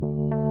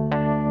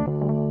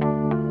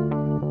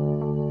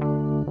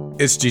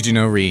It's Gigi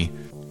No Re.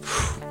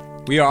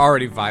 We are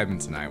already vibing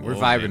tonight. We're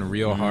vibing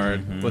real hard.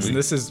 Mm-hmm.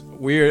 Listen,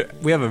 we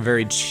have a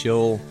very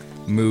chill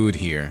mood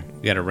here.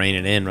 We gotta rein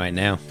it in right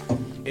now.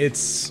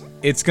 It's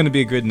gonna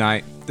be a good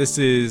night. This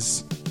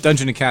is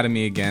Dungeon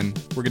Academy again.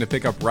 We're gonna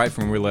pick up right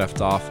from where we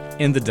left off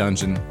in the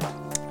dungeon.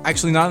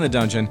 Actually, not in the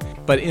dungeon,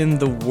 but in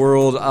the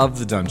world of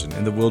the dungeon,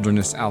 in the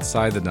wilderness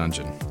outside the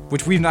dungeon,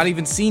 which we've not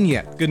even seen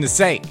yet. Goodness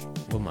sake.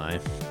 Oh my.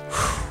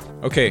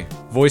 Okay,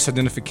 voice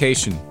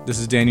identification. This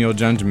is Daniel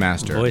Dungeon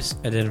Master. Voice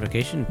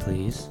identification,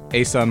 please.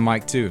 Asa on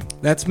mic 2.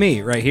 That's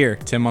me, right here.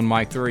 Tim on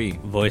mic 3.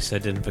 Voice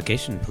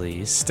identification,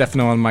 please.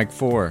 Stefano on mic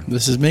 4.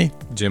 This is me.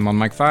 Jim on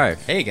mic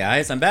 5. Hey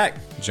guys, I'm back.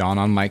 John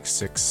on mic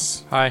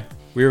 6. Hi.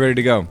 We're ready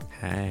to go.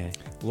 Hi.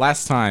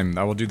 Last time,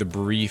 I will do the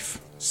brief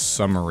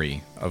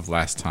summary of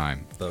last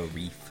time. The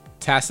reef.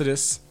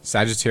 Tacitus,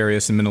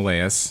 Sagittarius, and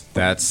Menelaus,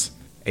 that's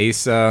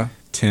Asa,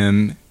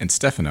 Tim, and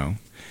Stefano,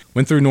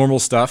 went through normal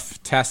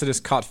stuff. Tacitus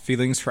caught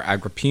feelings for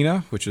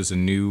Agrippina, which was a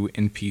new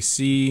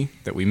NPC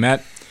that we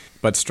met,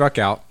 but struck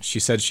out. She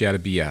said she had a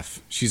BF.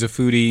 She's a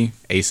foodie.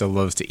 Asa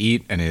loves to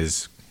eat, and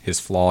his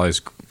flaw is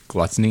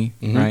gluttony,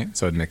 right?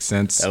 So it makes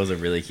sense. That was a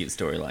really cute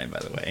storyline, by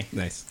the way.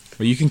 Nice.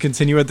 But you can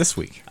continue it this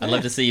week. I'd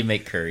love to see you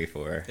make curry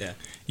for her. Yeah.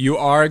 You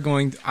are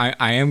going.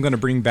 I am going to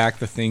bring back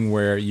the thing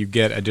where you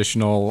get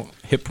additional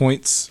hit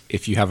points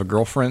if you have a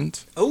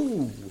girlfriend.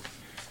 Oh,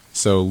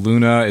 So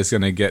Luna is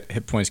going to get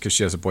hit points because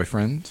she has a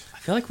boyfriend. I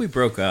feel like we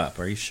broke up.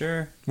 Are you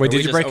sure? Wait, Are did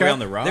we you break are we up? on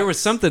the rocks? There was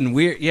something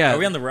weird. Yeah. Are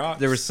we on the rocks?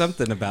 There was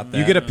something about that.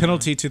 You get a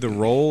penalty to the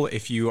roll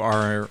if you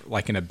are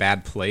like in a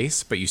bad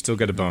place, but you still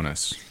get a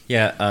bonus.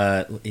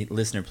 Yeah,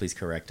 listener, please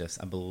correct us.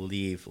 I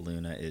believe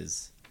Luna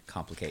is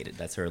complicated.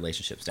 That's her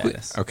relationship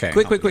status. Okay.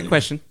 Quick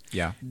question.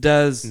 Yeah.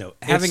 Does No,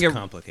 having it's a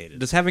complicated.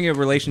 Does having a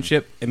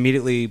relationship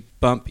immediately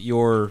bump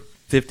your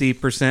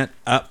 50%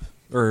 up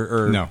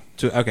or No.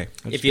 Okay.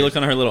 If you look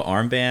on her little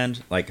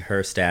armband, like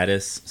her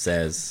status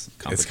says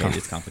complicated.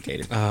 It's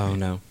complicated. Oh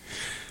no.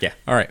 Yeah.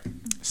 All right.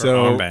 So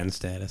So armband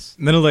status.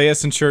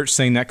 Menelaus in church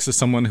saying next to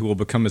someone who will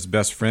become his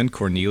best friend,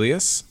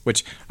 Cornelius,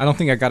 which I don't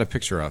think I got a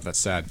picture of. That's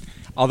sad.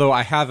 Although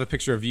I have a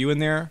picture of you in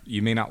there.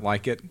 You may not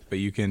like it, but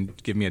you can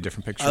give me a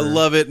different picture. I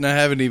love it, and I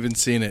haven't even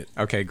seen it.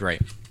 Okay,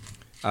 great.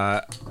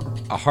 A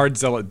hard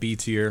zealot B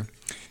tier.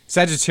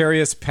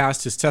 Sagittarius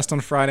passed his test on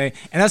Friday,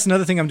 and that's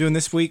another thing I'm doing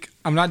this week.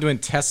 I'm not doing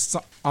tests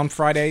on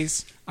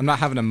Fridays. I'm not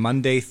having a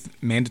Monday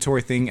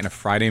mandatory thing and a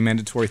Friday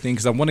mandatory thing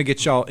because I want to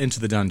get y'all into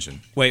the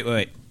dungeon.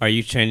 Wait. Are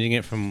you changing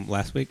it from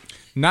last week?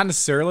 Not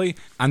necessarily.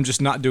 I'm just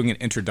not doing an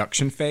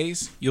introduction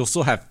phase. You'll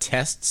still have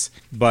tests,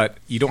 but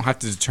you don't have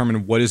to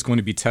determine what is going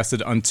to be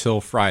tested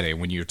until Friday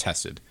when you're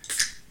tested.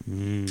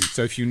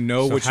 So if you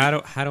know So which how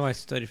do I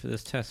study for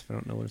this test if I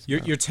don't know what it's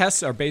about? your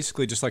tests are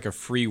basically just like a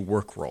free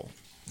work roll.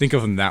 Think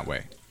of them that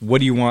way. What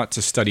do you want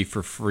to study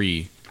for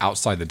free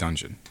outside the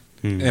dungeon?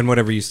 And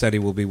whatever you study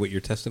will be what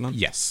you're testing on.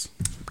 Yes.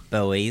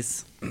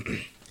 Boys.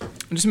 I'm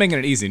just making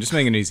it easy.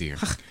 here.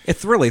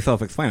 It's really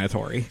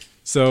self-explanatory.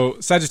 So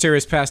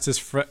Sagittarius passed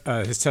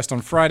his test on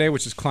Friday,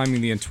 which is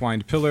climbing the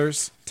entwined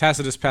pillars.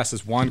 Tacitus passed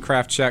his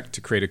wandcraft check to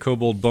create a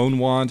kobold bone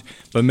wand,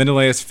 but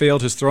Menelaus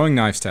failed his throwing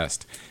knives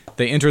test.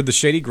 They entered the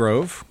Shady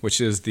Grove,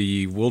 which is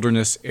the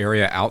wilderness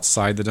area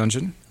outside the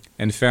dungeon,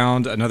 and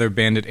found another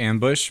bandit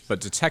ambush, but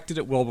detected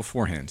it well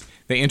beforehand.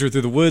 They entered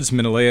through the woods.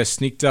 Menelaus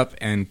sneaked up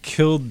and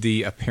killed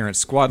the apparent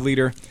squad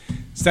leader.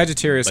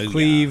 Sagittarius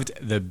cleaved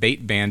the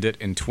bait bandit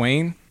in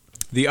twain.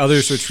 The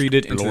others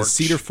retreated into the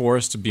cedar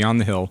forest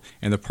beyond the hill,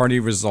 and the party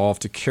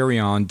resolved to carry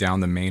on down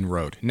the main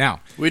road.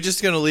 Now, We're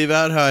just going to leave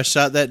out how I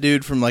shot that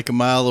dude from like a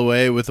mile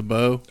away with a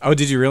bow. oh,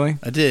 did you really?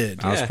 I did.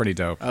 That was pretty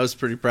dope. I was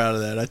pretty proud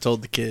of that. I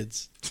told the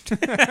kids.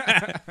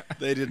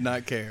 They did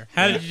not care.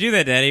 How did you do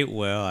that, Daddy?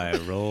 Well, I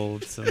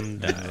rolled some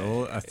dice.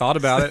 Well, I thought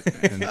about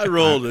it. And I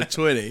rolled a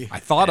 20. I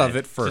thought of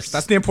it first.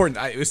 That's the important.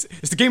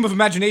 It's the game of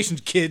imagination,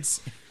 kids.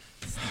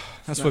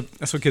 That's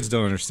what kids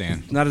don't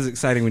understand. Not as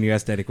exciting when you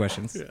ask daddy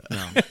questions.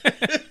 No.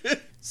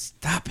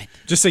 Stop it.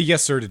 Just say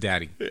yes, sir, to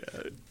daddy.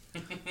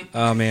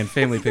 Oh man,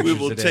 family pictures We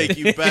will today. take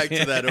you back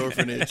to that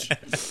orphanage.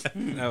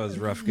 That was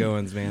rough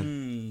goings,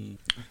 man.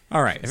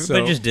 All right.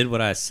 Everybody so, just did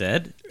what I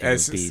said. It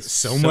It's would be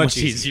so much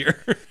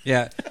easier.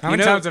 Yeah. How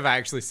many times have I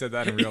actually said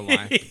that in real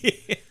life?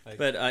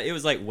 But it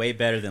was like way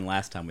better than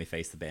last time we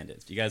faced the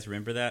bandits. Do you guys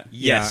remember that?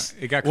 Yes.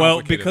 Yeah, it got well,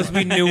 complicated, because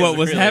right? we knew what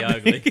was really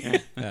happening.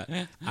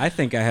 ugly. I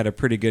think I had a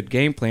pretty good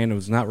game plan and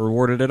was not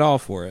rewarded at all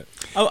for it.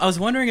 Oh, I was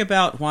wondering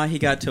about why he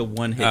got to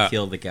one hit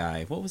kill the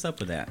guy. What was up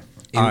with that?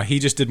 He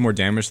just did more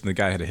damage than the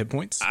guy had hit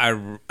points.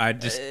 I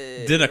just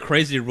did a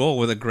crazy roll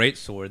with a great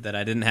sword that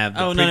I didn't have.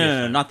 The Oh, previous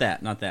no, one. not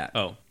that.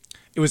 Oh,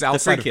 It was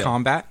outside of kill.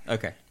 combat.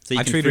 Okay. So you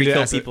I can treated free it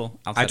kill as people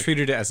I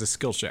treated it as a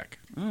skill check.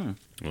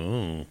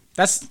 oh.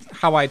 That's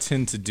how I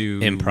tend to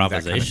do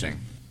Improvisation. That kind of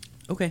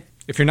thing. Okay.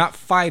 If you're not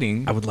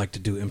fighting, I would like to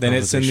do then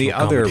it's in the improvisational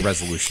other comedy.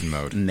 resolution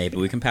mode. Maybe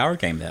we can power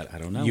game that. I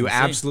don't know. You We'll see.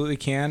 absolutely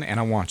can, and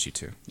I want you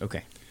to.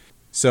 Okay.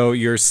 So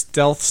your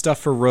stealth stuff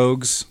for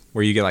rogues,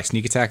 where you get like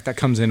sneak attack, that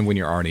comes in when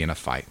you're already in a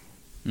fight.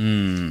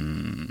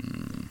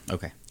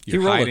 Okay.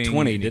 you're rolled a hiding,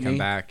 20, and you didn't come he?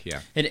 back.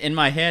 Yeah. In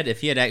my head,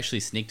 if he had actually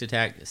sneak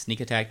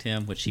attacked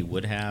him, which he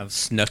would have,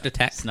 Snuck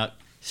attack. snuck.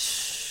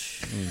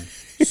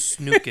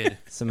 Snooked.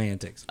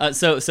 Semantics.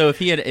 So if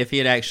he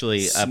had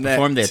actually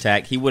performed the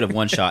attack, he would have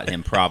one shot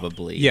him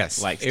probably.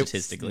 Yes. like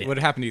statistically. It would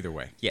have happened either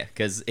way. Yeah,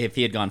 because if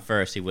he had gone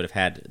first, he would have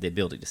had the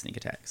ability to sneak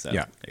attack. So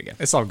Yeah. there you go.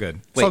 It's all good.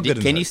 It's Wait, all good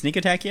in can the you hood. sneak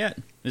attack yet?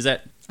 Is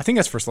that? I think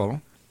that's first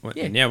level.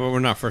 Yeah, but we're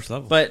not first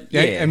level. But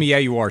Yeah, I mean, yeah,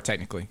 you are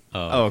technically.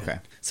 Oh, okay.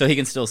 So he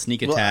can still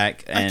sneak Well,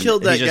 attack. I And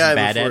killed that he's just guy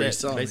bad before at he it,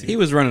 saw me. basically? He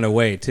was running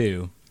away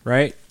too,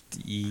 right?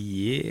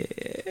 yeah.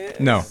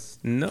 No,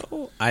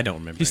 No, I don't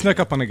remember. he snuck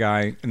up on a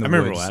guy in the I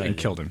remember woods what I and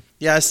did. killed him.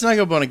 Yeah, I snuck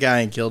up on a guy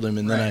and killed him,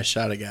 and then I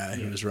shot a guy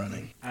who was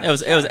running. It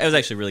was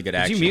actually really good Did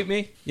action. you mute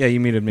me? Yeah, you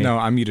muted me. No,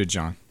 I muted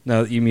John.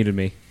 No, you muted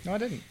me. No, I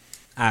didn't.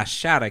 I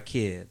shot a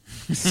kid.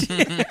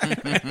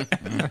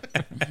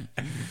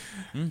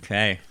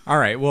 Okay. All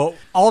right. Well,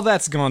 all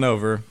that's gone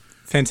over.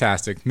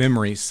 Fantastic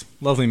memories,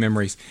 lovely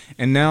memories.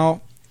 And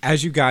now,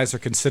 as you guys are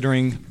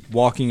considering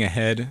walking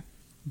ahead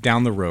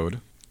down the road,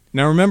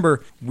 now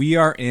remember we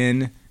are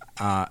in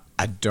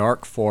a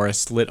dark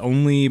forest lit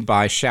only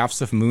by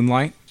shafts of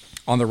moonlight.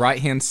 On the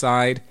right-hand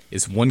side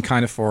is one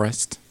kind of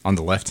forest. On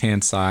the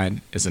left-hand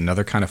side is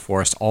another kind of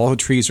forest. All the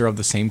trees are of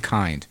the same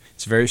kind.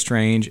 It's very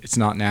strange. It's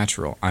not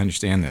natural. I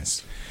understand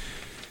this.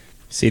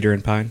 Cedar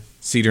and pine,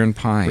 Cedar and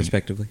pine.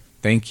 respectively.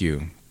 Thank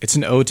you. It's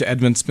an ode to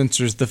Edmund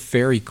Spenser's The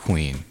Fairy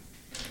Queen.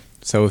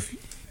 So if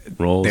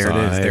Rolls there it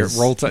is, there eyes.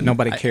 roll to,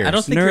 nobody cares. I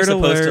don't think you're Nerd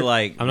supposed to alert.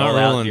 like. I'm not roll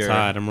out rolling your-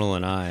 tide. I'm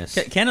rolling eyes.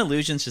 Can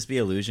illusions just be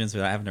illusions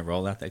without having to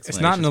roll out the It's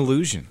explanation? not an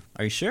illusion.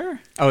 Are you sure?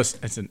 Oh,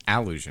 it's an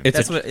allusion. It's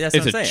That's a, what- that's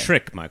it's what I'm a saying.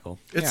 trick, Michael.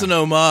 It's Yeah. an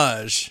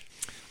homage.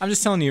 I'm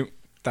just telling you.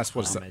 That's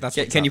what's that's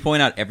what's Can you up.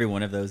 point out every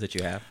one of those that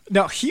you have?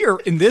 Now here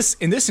in this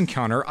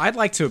encounter, I'd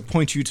like to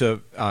point you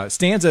to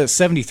stanza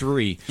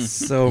 73.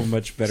 So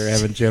much better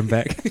having Jim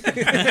back.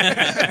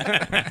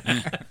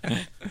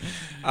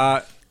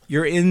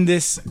 You're in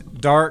this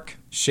dark,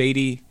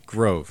 shady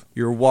grove.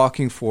 You're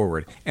walking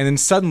forward, and then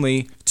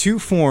suddenly two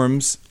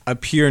forms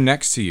appear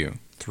next to you.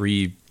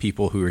 Three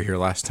people who were here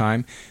last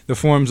time. The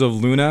forms of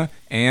Luna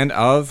and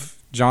of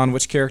John.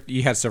 Which character?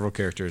 You had several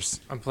characters.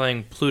 I'm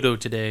playing Pluto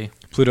today.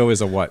 Pluto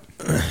is a what?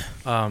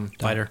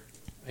 Fighter.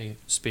 A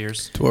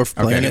Spears. Dwarf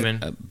Okay. planet.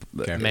 Human.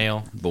 Okay.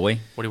 Male. Boy.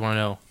 What do you want to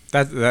know?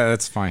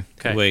 That's fine.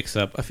 Okay. Wakes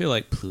up. I feel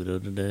like Pluto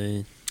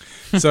today.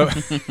 So,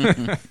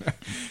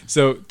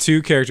 so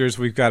two characters.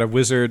 We've got a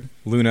wizard,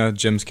 Luna,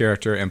 Jim's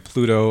character, and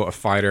Pluto, a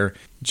fighter,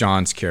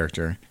 John's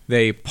character.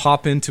 They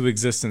pop into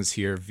existence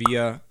here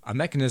via a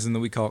mechanism that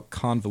we call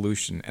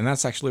convolution, and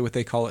that's actually what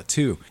they call it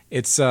too.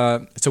 It's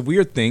a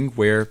weird thing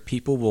where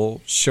people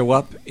will show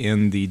up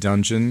in the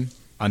dungeon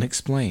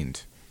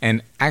unexplained.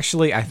 And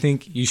actually, I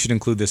think you should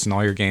include this in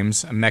all your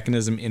games, a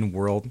mechanism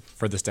in-world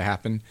for this to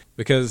happen,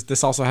 because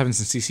this also happens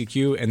in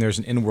CCQ, and there's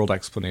an in-world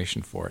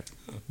explanation for it.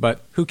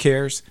 But who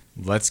cares?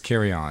 Let's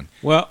carry on.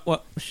 Well, I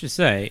should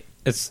say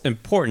it's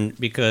important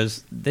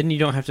because then you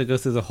don't have to go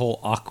through the whole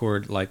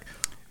awkward, like,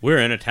 we're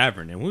in a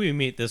tavern and we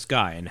meet this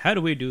guy and how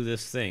do we do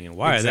this thing and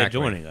why are Exactly.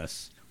 they joining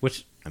us?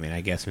 Which, I mean,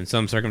 I guess in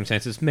some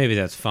circumstances, maybe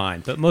that's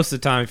fine. But most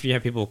of the time, if you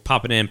have people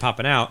popping in,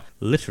 popping out,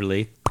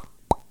 literally,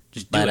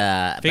 just do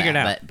it. Figure it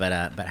out.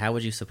 But how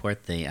would you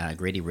support the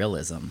gritty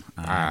realism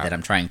that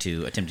I'm trying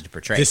to attempt to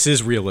portray? This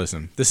is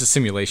realism. This is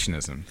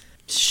simulationism.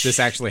 This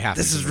actually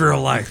happens. This is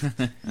real life.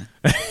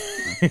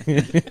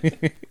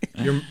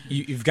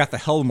 You've got the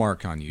hell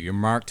mark on you. You're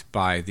marked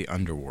by the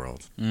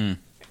underworld.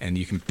 And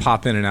you can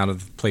pop in and out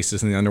of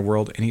places in the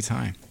underworld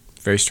anytime.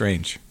 Very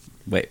strange.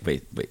 Wait.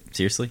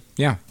 Seriously?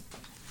 Yeah.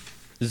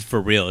 This is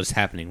for real. It's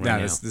happening right Yeah,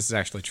 now. this is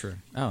actually true.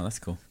 Oh, that's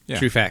cool. Yeah.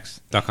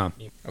 Truefacts.com.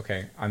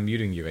 Okay, I'm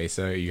muting you,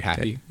 Asa. Are you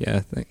happy?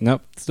 Yeah.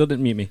 Nope. Still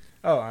didn't mute me.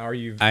 Oh, are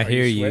you? I are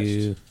hear switched?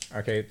 you.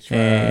 Okay,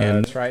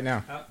 And- try it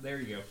now. Oh, there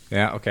you go.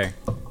 Yeah, okay.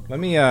 Let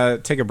me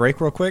take a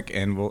break real quick,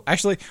 and we'll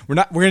actually we're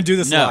gonna do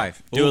this No,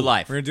 live. do it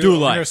live. We're gonna Do it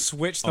We're live. gonna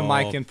switch the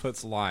mic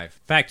inputs live.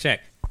 Fact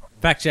check.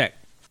 Fact check.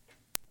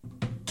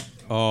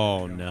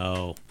 Oh,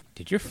 no.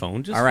 Did your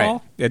phone just All right,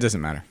 fall? it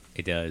doesn't matter.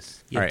 It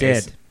does. You're All right,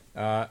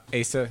 dead.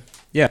 Asa,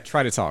 Yeah.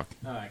 try to talk.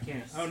 Oh, I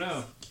can't. Oh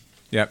no.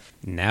 Yep.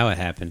 Now it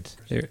happened.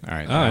 There. All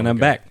right. Oh, now and we're I'm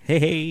good. back.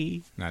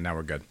 Hey. Now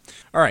we're good.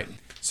 All right.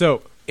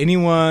 So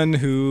anyone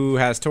who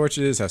has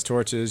torches,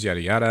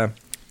 yada yada,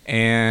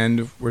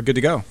 and we're good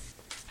to go.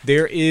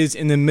 There is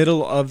in the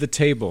middle of the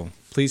table.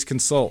 Please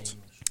consult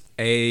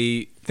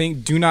a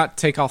thing. Do not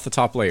take off the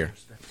top layer.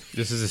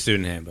 This is a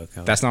student handbook.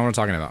 That's not what I'm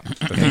talking about.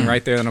 The thing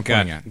right there that I'm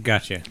pointing at.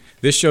 Gotcha.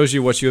 This shows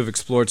you what you have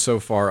explored so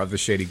far of the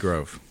Shady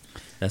Grove.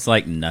 That's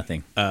like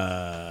nothing.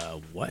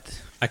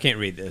 What? I can't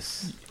read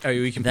this. Oh,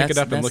 you can pick it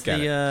up and look at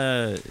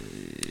it.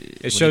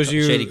 It shows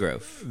you Shady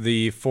Grove.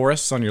 the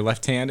forests on your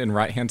left hand and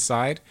right hand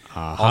side.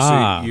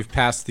 Aha. Also, you've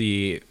passed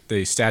the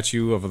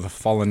statue of the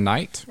fallen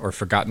knight, or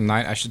forgotten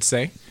knight, I should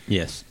say.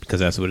 Yes, because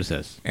that's what it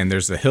says. And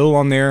there's the hill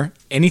on there.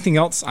 Anything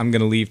else, I'm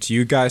going to leave to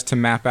you guys to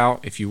map out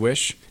if you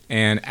wish.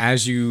 And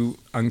as you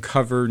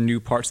uncover new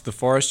parts of the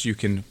forest, you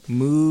can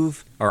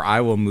move, or I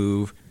will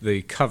move,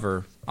 the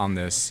cover on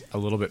this a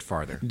little bit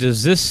farther.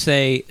 Does this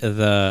say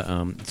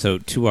the so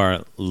to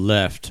our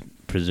left,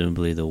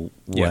 presumably the west?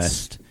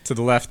 Yes. To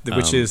the left,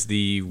 which is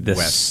the the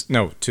west.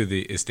 No,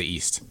 is the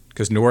east,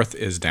 because north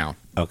is down.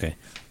 Okay.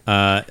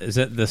 Is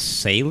it the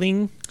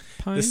sailing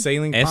pine? The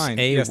sailing pine.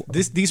 S-A-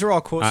 Yes, these are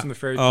all quotes from the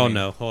Fairy Oh Queen.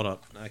 no, hold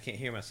up. I can't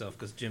hear myself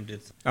because Jim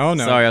did. Oh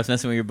no! Sorry, I was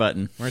messing with your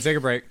button. We're gonna take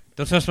a break.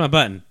 Don't touch my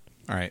button.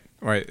 All right.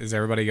 Is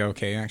everybody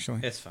okay?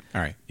 Actually, It's fine.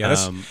 all right. Yeah,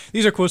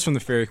 these are quotes from the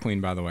Fairy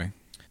Queen, by the way.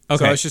 So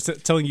Okay. I was just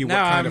telling you what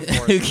kind of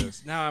forest it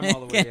is. Now I'm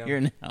all the way Can't down. hear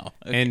now.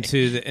 Okay. And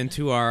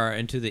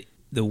into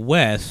the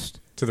west.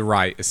 To the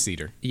right is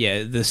cedar.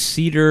 Yeah, the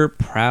cedar,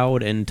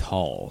 proud and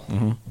tall.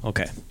 Mm-hmm.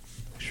 Okay.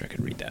 Sure, I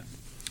could read that.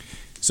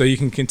 So you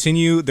can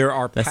continue. There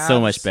are That's paths.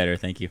 so much better.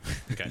 Thank you.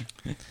 Okay.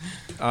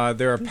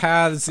 There are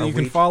paths that you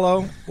can we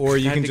follow, or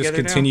you tied can just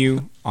together now?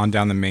 continue on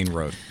down the main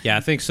road. Yeah, I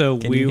think so.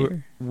 Can you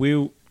hear?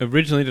 We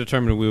originally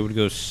determined we would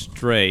go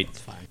straight,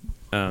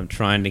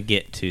 trying to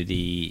get to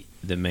the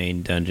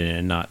main dungeon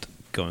and not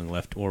going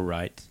left or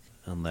right,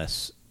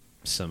 unless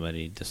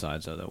somebody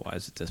decides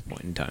otherwise at this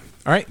point in time.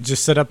 All right,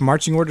 just set up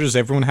marching orders.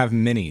 Everyone have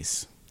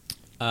minis.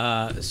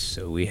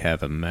 So we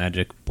have a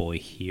magic boy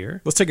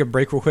here. Let's take a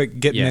break real quick,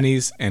 get Yeah.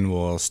 minis, and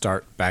we'll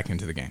start back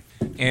into the game.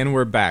 And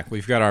we're back.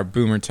 We've got our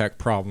Boomer Tech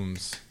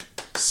problems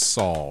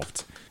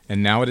solved.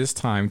 And now it is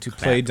time to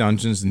play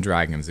Dungeons and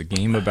Dragons, a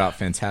game about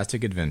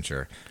fantastic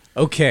adventure.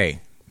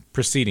 Okay,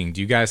 proceeding. Do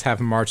you guys have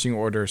a marching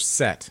order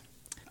set?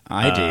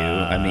 I do.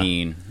 I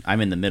mean,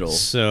 I'm in the middle.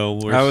 So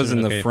we're I was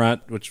in okay. the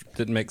front, which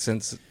didn't make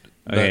sense.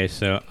 Okay,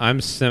 so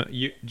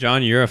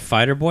John, you're a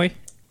fighter boy.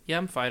 Yeah,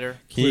 I'm fighter.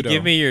 Can you Pluto.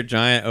 give me your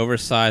giant,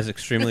 oversized,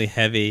 extremely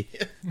heavy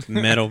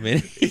metal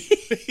mini?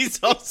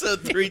 He's also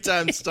 3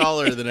 times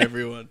taller than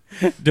everyone.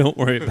 Don't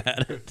worry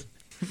about it.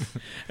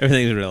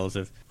 Everything's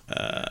relative.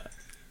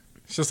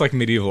 It's just like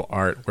medieval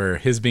art, where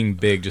his being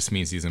big just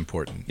means he's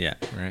important. Yeah,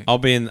 Right. I'll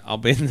be in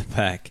the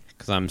back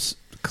because I'm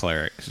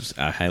cleric.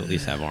 I at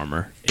least have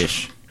armor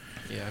ish.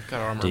 Yeah, I've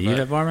got armor. Do you but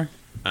have armor?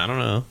 I don't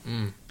know.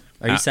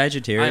 Are you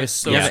Sagittarius? I am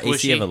so you have an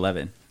AC of squishy.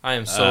 11. I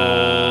am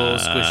so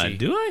squishy.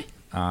 Do I?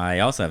 I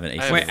also have an AC.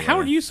 I of Wait, 11. how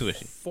are you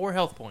swishy? 4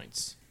 health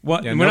points.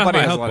 What? Yeah, We're not nobody talking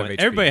has a health lot of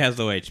points. HP. Everybody has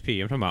low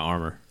HP. I'm talking about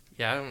armor.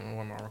 Yeah, I don't know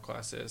what my armor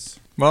class is.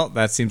 Well,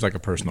 that seems like a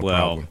personal Well.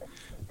 problem.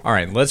 All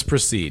right, let's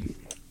proceed.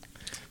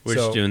 We're So-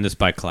 just doing this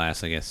by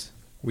class, I guess.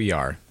 We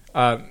are.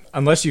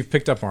 Unless you've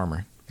picked up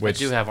armor. Which, I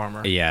do have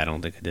armor. Yeah, I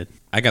don't think I did.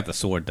 I got the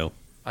sword though.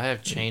 I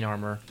have chain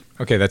armor.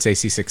 Okay, that's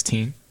AC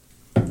 16.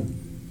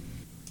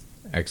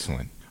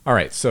 Excellent. All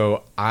right,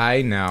 so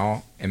I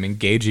now am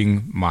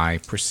engaging my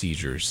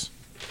procedures.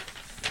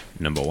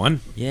 Number 1.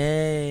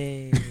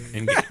 Yay.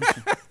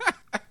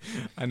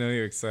 I know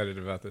you're excited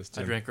about this,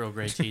 I Jim. drank Earl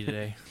Grey tea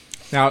today.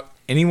 Now,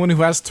 anyone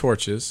who has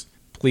torches,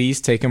 please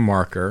take a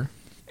marker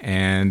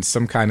and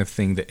some kind of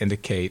thing that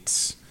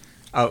indicates.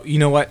 Oh, you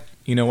know what?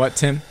 You know what,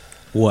 Tim?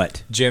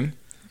 What? Jim?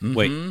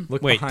 Wait,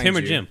 Look wait, behind Tim or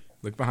you. Jim?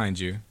 Look behind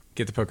you.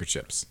 Get the poker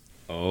chips.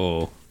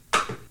 Oh,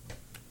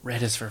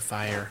 Red is for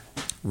fire.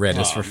 Red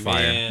is for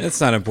fire. man. It's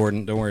not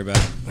important. Don't worry about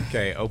it.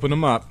 Okay, open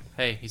them up.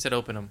 Hey, he said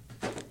open them.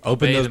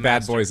 Open Obey those the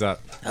bad master. boys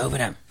up.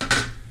 Open up.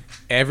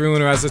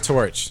 Everyone who has a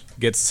torch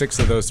gets 6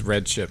 of those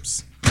red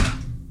chips.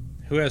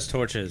 Who has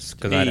torches?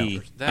 Because I Me.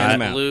 don't. That's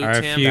I'm out. blue, I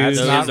Tim. refuse. That's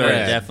Those not are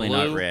red. definitely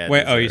Blue. not red.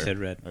 Wait, Those you are- said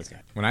red. Okay.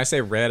 When I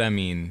say red, I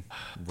mean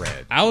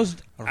red. I was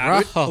look.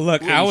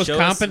 I was show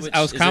us which-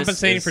 I was is this-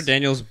 compensating is- for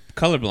Daniel's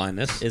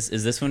colorblindness.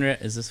 Is this one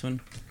red? Is this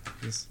one?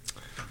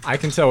 I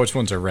can tell which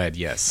ones are red,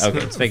 yes. Okay,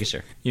 let's make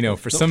sure. You know,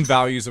 for some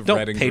values of Don't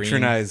red and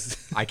patronize.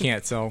 green, I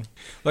can't tell.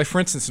 Like, for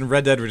instance, in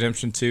Red Dead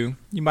Redemption 2,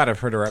 you might have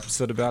heard our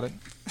episode about it.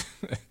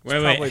 Wait,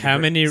 probably how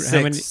the many? How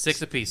Six. many?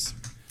 6 apiece.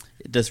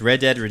 Does Red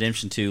Dead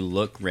Redemption 2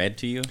 look red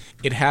to you?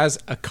 It has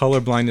a color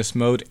blindness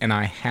mode, and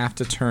I have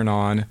to turn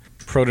on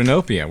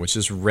Protonopia, which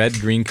is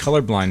red-green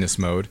color blindness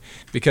mode,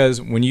 because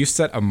when you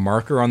set a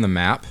marker on the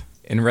map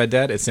in Red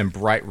Dead, it's in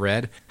bright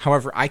red.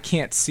 However, I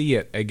can't see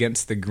it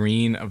against the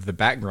green of the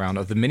background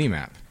of the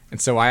minimap. And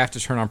so I have to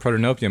turn on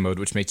Protonopia mode,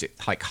 which makes it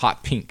like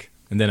hot pink,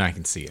 and then I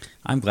can see it.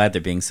 I'm glad they're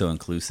being so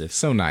inclusive.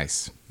 So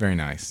nice. Very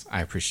nice.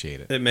 I appreciate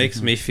it. It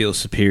makes me feel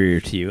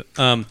superior to you.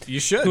 You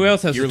should. Who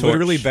else has You're a torch?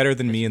 literally better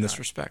than me in this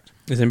respect.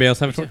 Does anybody else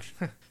have a torch?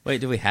 Wait,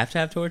 do we have to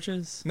have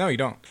torches? No, you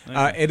don't.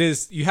 It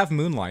is. You have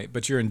moonlight,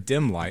 but you're in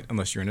dim light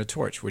unless you're in a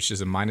torch, which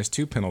is a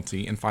 -2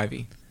 penalty in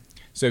 5e.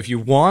 So if you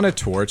want a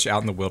torch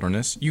out in the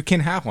wilderness, you can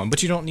have one,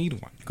 but you don't need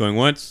one. Going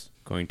once,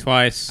 going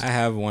twice, I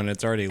have one.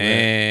 It's already lit.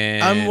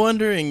 and I'm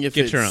wondering if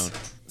get it's your own.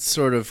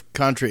 sort of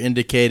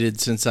contraindicated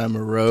since I'm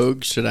a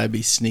rogue. Should I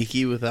be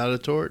sneaky without a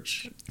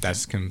torch?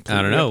 That's completely.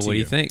 I don't know. up to What do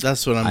you think?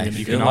 That's what I'm I going to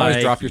You do. feel can always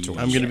like drop your torch.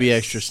 I'm going to be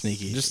extra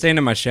sneaky. Just stand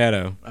in my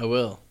shadow. I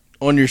will.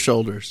 On your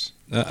shoulders.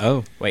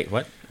 Oh. Wait,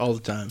 what? All the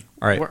time.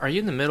 All right. Where, are you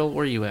in the middle?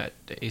 Where are you at,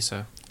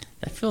 Asa?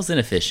 That feels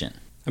inefficient.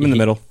 I'm in the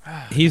middle.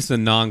 He's the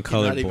You're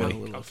non-colored not even a boy.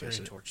 little I'll carry a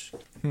efficient. torch.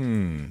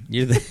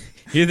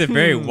 You're the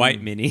very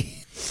white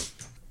mini.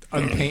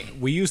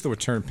 We used the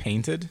term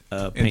painted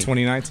in Paint.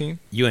 2019.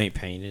 You ain't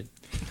painted.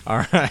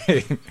 All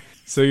right.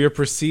 So you're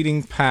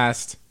proceeding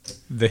past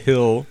the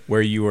hill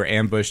where you were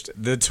ambushed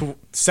the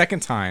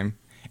second time,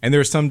 and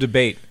there's some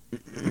debate.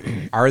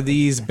 Are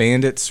these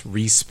bandits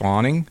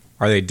respawning?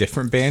 Are they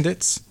different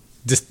bandits?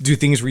 Do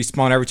things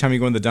respawn every time you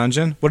go in the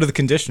dungeon? What are the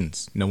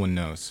conditions? No one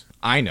knows.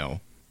 I know.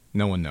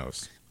 No one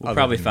knows. We'll Other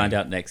probably than find me.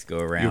 out next go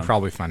around. You'll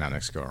probably find out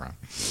next go around.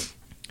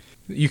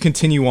 You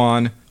continue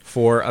on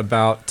for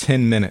about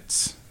 10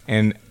 minutes.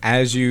 And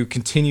as you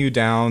continue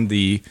down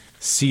the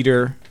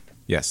cedar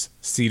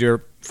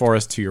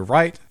forest to your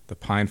right, the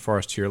pine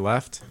forest to your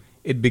left,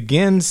 it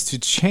begins to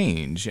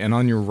change. And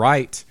on your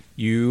right,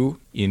 you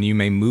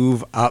may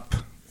move up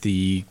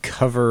the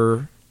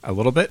cover a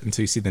little bit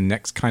until you see the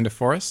next kind of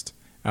forest.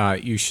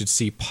 You should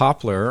see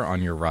poplar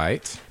on your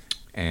right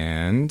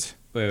and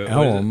Wait, what is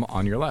elm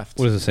on your left.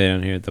 What does it say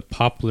down here? The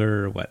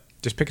poplar, what?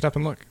 Just pick it up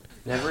and look.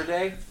 Never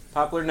day?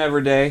 Poplar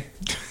never day?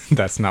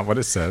 That's not what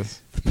it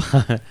says.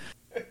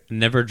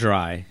 Never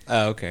dry.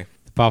 Oh, okay.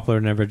 The poplar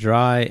never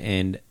dry,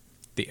 and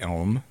The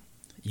elm.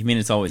 You mean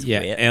it's always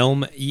wet?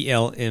 elm,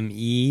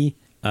 ELME,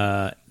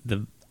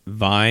 the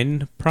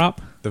vine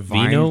prop? The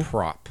vine Vino?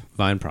 prop.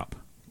 Vine prop.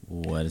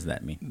 What does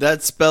that mean?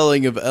 That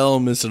spelling of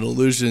elm is an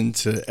allusion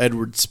to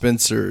Edward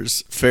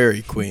Spencer's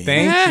Fairy Queen.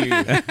 Thank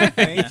you.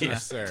 Thank you,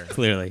 sir.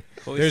 Clearly.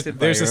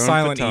 There's a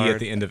silent E at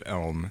the end of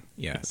elm.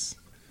 Yes.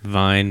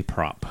 Vine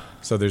prop.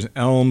 So there's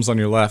elms on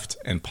your left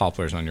and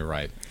poplars on your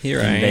right. Here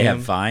And they have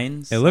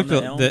vines. It looked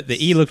on the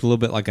E looked a little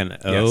bit like an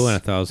O,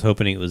 Yes. and I was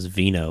hoping it was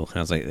vino, and I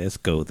was like, let's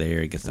go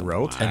there. Get some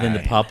Wrote. wine. And then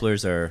the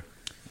poplars are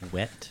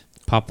wet.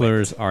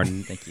 Poplars are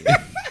Thank you.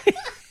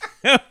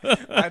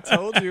 I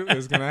told you it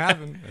was going to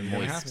happen. It was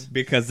gonna happen.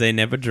 because they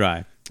never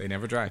dry. They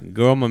never dry.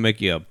 Girl, I'm gonna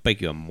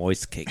bake you a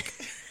moist cake.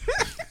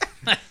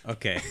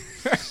 Okay.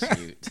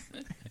 Shoot.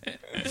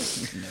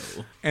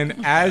 No.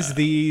 And as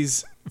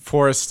these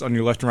forests on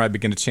your left and right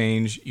begin to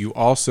change, you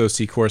also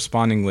see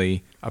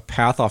correspondingly a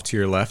path off to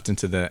your left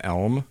into the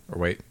elm,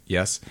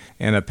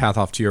 and a path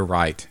off to your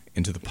right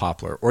into the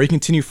poplar. Or you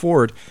continue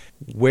forward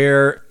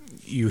where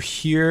you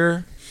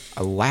hear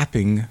a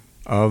lapping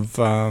of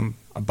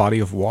a body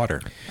of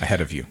water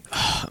ahead of you.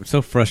 I'm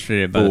so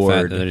frustrated by the fact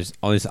Bored. that there's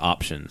all these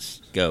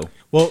options. Go.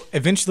 Well,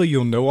 eventually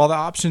you'll know all the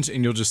options,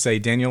 and you'll just say,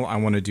 Daniel, I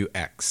want to do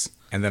X.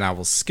 And then I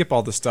will skip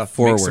all the stuff,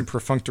 make some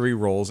perfunctory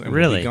rolls, and we'll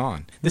Really? be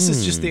gone. This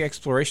is just the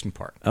exploration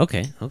part.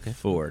 Okay.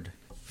 Forward.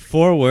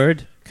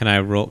 Forward. Can I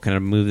roll? Can I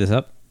move this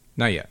up?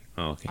 Not yet.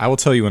 Oh, okay. I will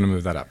tell you when to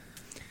move that up.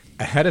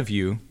 Ahead of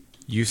you,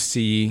 you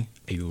see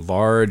a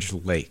large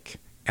lake.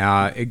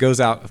 It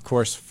goes out, of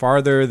course,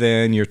 farther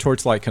than your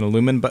torchlight can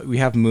illumine, but we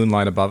have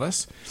moonlight above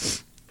us.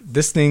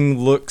 This thing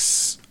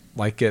looks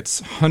like it's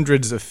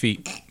hundreds of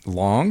feet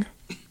long,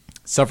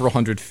 several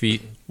hundred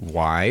feet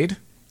wide,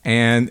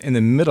 and in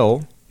the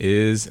middle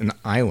is an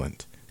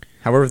island.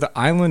 However, the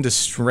island is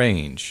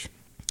strange.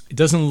 It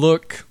doesn't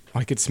look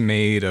like it's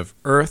made of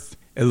earth.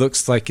 It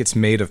looks like it's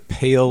made of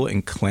pale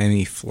and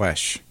clammy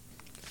flesh.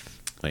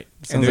 Wait,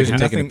 And sounds like there's you're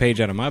taking a nothing- page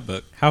out of my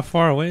book. How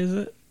far away is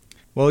it?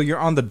 Well, you're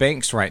on the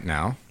banks right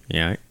now,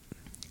 Yeah.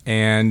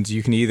 and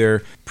you can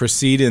either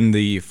proceed in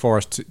the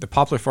forest, the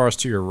poplar forest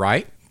to your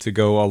right to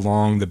go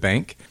along the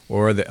bank,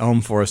 or the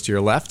elm forest to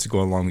your left to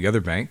go along the other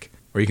bank,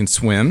 or you can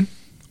swim,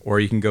 or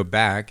you can go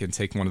back and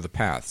take one of the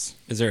paths.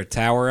 Is there a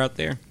tower out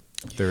there?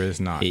 There is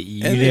not.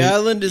 And the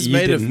island is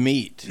made of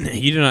meat.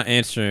 You did not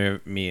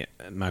answer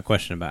my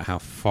question about how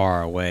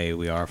far away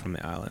we are from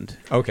the island.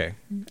 Okay.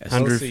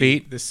 100 Let's see.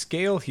 feet? The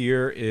scale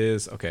here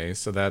is, okay,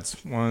 so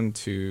that's 1,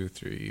 2,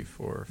 3,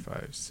 4,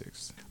 5,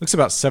 6. Looks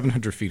about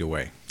 700 feet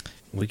away.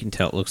 We can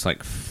tell it looks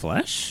like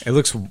flesh. It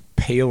looks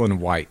pale and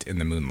white in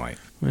the moonlight.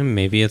 Well,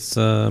 maybe it's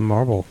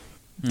marble.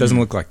 Doesn't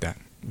look like that.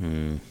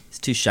 It's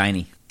too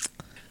shiny.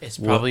 It's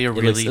probably a It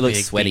really looks- it looks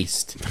big sweaty.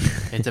 beast.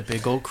 It's a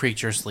big old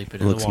creature sleeping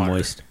It in looks the water.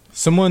 moist.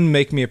 Someone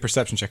make me a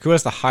perception check. Who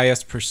has the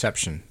highest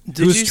perception? Did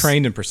Who's you s-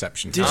 trained in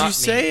perception? Did Not you me.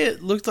 say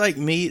it looked like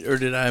meat, or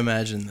did I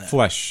imagine that?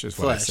 Flesh is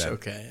what I Flesh. said.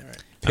 Okay. All right.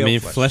 I Pale mean,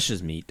 flesh. flesh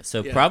is meat.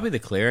 So Yeah. probably the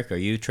cleric. Are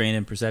you trained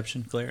in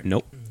perception, cleric?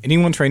 Nope.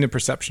 Anyone trained in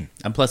perception?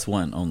 I'm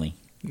 +1 only.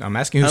 I'm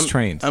asking who's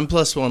trained. I'm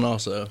 +1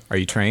 also. Are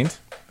you trained?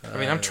 I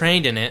mean, I'm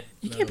trained in it.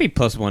 You can't be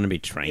 +1 to be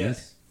trained.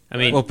 Yes. I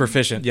mean, Well,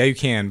 proficient. Yeah, you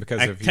can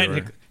because of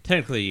your.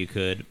 technically you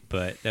could,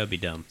 but that would be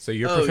dumb. So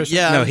you're Oh, proficient.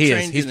 yeah, No, I'm he is.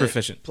 trained He's in it.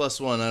 proficient.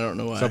 +1. I don't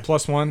know why. So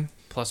 +1.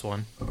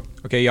 +1.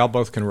 Okay, y'all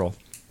both can roll.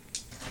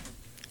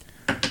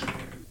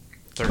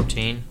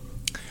 13.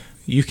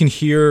 You can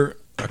hear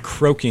a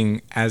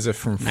croaking as if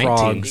from 19.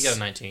 frogs. You got a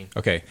 19.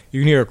 Okay,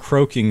 you can hear a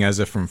croaking as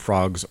if from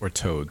frogs or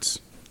toads,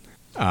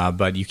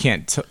 but you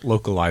can't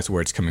localize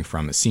where it's coming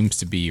from. It seems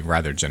to be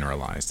rather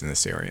generalized in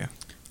this area.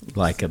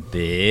 Like a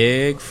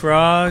big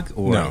frog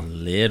or No. a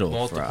little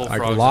Multiple frog? Like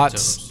Frogs and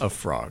lots toads. of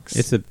frogs.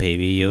 It's a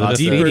baby Yoda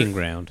Deeper- feeding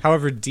ground.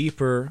 However,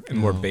 deeper and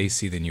more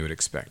bassy than you would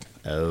expect.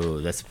 Oh,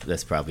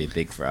 that's probably a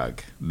big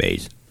frog.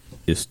 Base.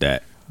 It's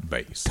that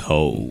Bass.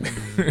 toe.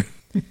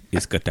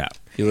 It's got that.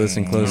 You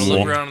listen I'm gonna closely.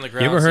 look around on the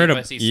ground. You ever see heard if of?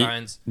 I see you-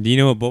 signs. Do you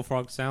know what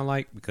bullfrogs sound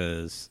like?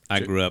 Because I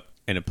grew up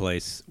in a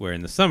place where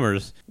in the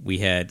summers we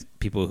had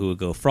people who would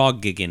go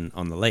frog gigging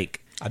on the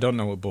lake. I don't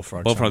know what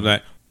bullfrogs Bullfrogs sound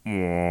like.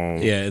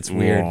 Yeah, it's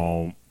weird.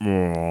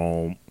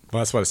 Well,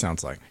 that's what it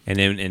sounds like. And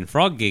then in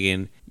frog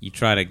gigging, you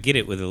try to get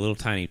it with a little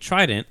tiny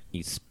trident.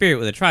 You spear it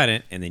with a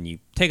trident, and then you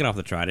take it off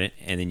the trident,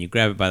 and then you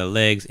grab it by the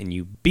legs, and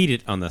you beat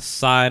it on the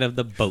side of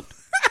the boat.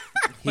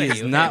 He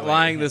is not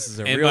lying. This is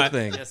a And real by-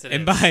 thing. Yes, it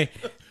And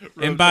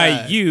is.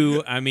 by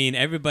you, I mean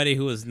everybody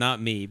who is not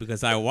me,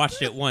 because I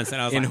watched it once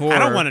and I was In like, I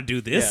don't horror. want to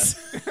do this.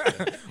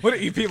 What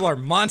you people are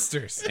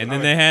monsters. And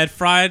then they had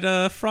fried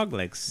frog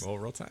legs.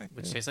 roll time.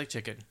 Which tastes like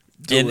chicken.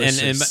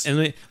 Delicious.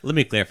 And let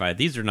me clarify: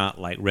 these are not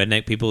like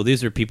redneck people.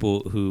 These are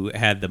people who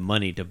had the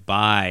money to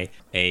buy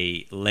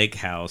a lake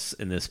house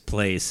in this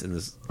place. In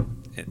this,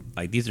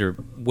 like these are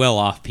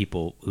well-off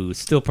people who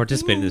still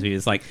participate in this.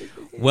 It's like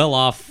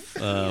well-off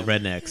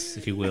rednecks,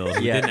 if you will,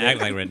 who didn't act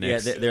like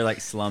rednecks. Yeah, they're like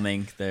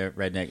slumming their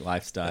redneck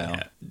lifestyle.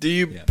 Yeah. Do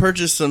you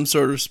purchase some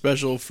sort of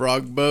special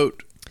frog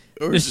boat,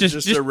 or is it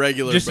just a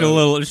regular just boat? a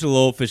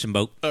little fishing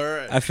boat. All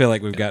right. I feel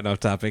like we've gotten off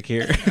topic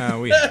here.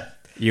 We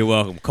You're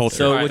welcome. Culture.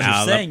 So what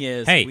Now, you're saying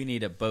is hey, we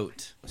need a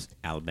boat.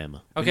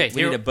 Alabama. Okay,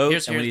 we need a boat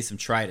and we here's- need some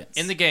tridents.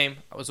 in the game.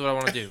 That's what I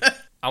want to do.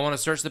 I want to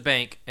search the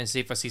bank and see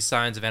if I see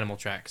signs of animal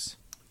tracks.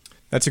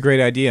 That's a great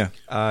idea.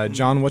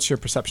 John, what's your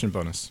perception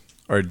bonus?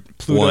 Or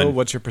Pluto, 1.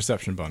 what's your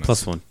perception bonus?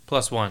 +1.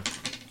 +1.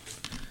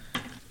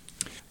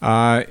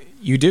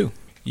 You do.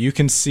 You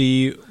can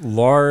see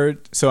large.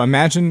 So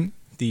imagine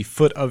the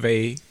foot of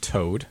a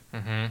toad,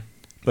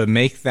 but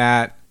make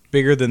that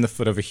bigger than the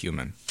foot of a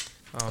human.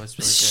 Oh, that's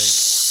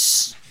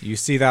really You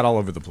see that all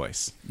over the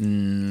place.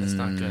 big. That's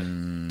not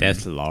good.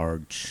 That's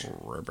large.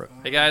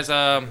 Hey guys,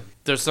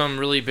 there's some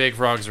really big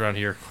frogs around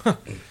here.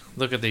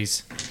 Look at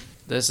these.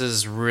 This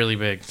is really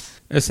big.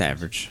 It's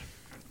average.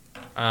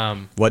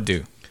 What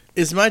do?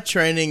 Is my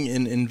training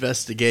in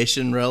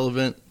investigation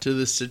relevant to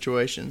this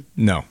situation?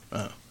 No.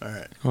 Oh, all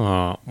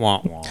right. Wah,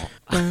 wah.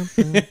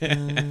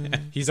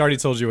 He's already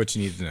told you what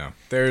you need to know.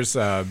 There's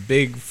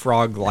big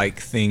frog-like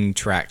thing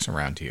tracks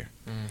around here.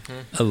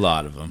 a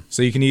lot of them.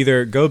 So you can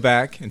either go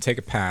back and take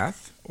a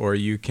path, or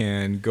you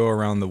can go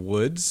around the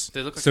woods,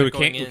 They look like So they're we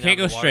going can't in we and can't out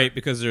go of the water. straight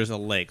because there's a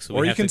lake. So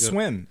or we you have can to go,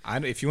 swim.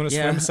 If you want to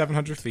Yeah. swim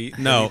 700 feet,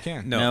 then No, you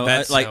can. no. No,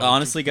 that's like no,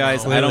 honestly,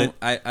 guys, no.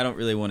 I don't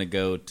really want to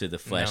go to the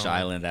Flesh No.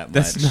 Island that much.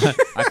 That's not-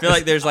 I feel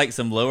like there's like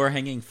some lower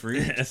hanging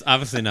fruit That's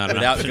obviously not an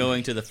without option.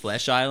 going to the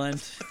Flesh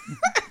Island.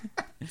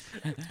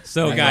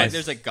 So Like, guys,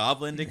 there's a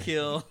goblin to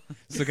kill.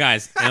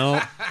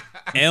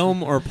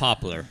 elm or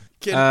poplar.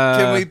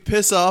 Can we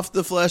piss off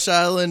the Flesh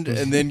Island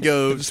and then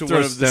go to Throw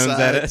one of the stones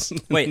at sides? us.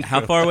 Wait,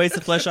 how far away is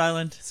the Flesh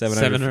Island?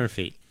 700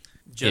 feet.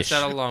 Just Ish.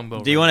 out of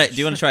longbow. Do you want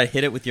to try to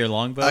hit it with your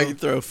longbow? I can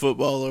throw a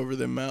football over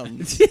the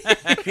mountains.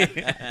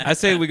 I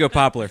say we go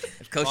poplar.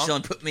 Coach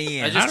Sean put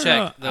me I in. just I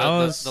don't checked. know. I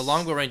was- The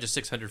longbow range is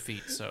 600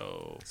 feet,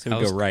 so So we I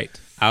go was- right.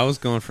 I was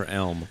going for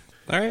elm.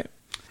 All right.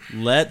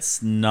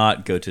 Let's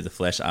not go to the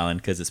Flesh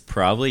Island because it's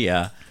probably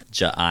a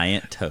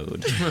giant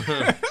toad.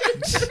 that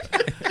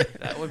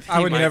would be I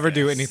would my never guess.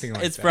 do anything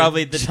like It's that.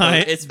 probably the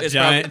Giant- toad. It's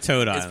giant probably,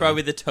 toad It's island.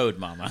 probably the toad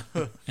mama,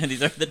 and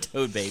these are the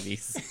toad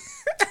babies.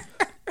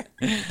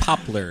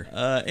 Poplar.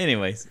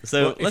 Anyways,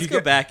 so Well, if let's you go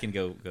get- back and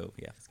go.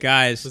 Yeah,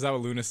 Guys, Is that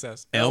what Luna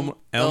says? elm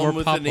Elm or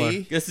with an poplar.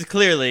 E? this is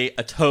clearly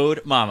a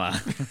toad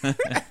mama.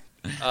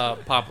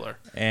 Poplar.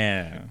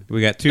 And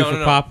We got 2 No, for no,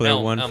 no. poplar,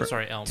 Elm, 1 elm, for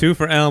sorry, elm. 2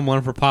 for elm,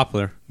 1 for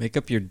poplar. Make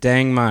up your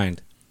dang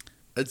mind.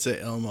 I'd say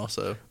elm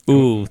also.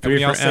 Ooh, 3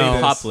 we all for say elm,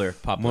 this. poplar.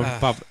 1 for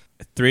poplar.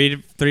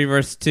 3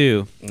 versus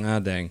 2. Ah,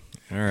 dang.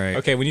 All right.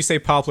 Okay, when you say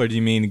poplar, do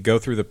you mean go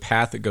through the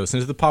path that goes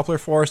into the poplar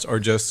forest, or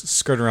just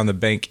skirt around the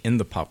bank in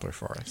the poplar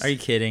forest? Are you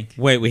kidding?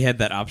 Wait, we had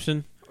that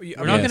option? We're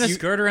not Yes. going to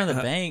skirt around the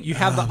bank. You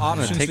have the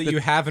options take that the- you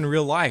have in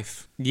real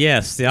life.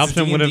 Yes, the This is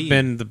option would have D&D.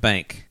 been the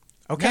bank.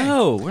 Okay.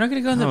 No, we're not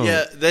going to go in the. Oh.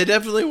 Yeah, they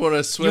definitely want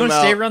to swim wanna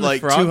out stay around the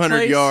like frog 200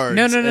 place? yards.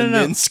 No, and no.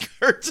 then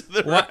skirt to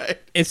the What? right.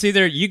 It's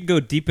either you can go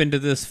deep into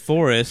this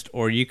forest,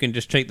 or you can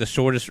just take the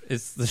shortest.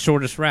 It's the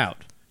shortest route.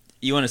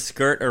 You want to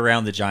skirt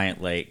around the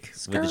giant lake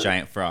with the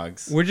giant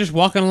frogs. We're just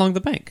walking along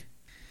the bank.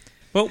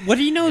 But what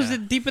do you know is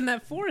it deep in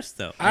that forest,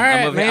 though? All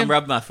right, I'm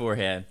rubbing my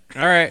forehead.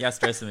 All right. Y'all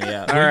stressing me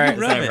out. All right.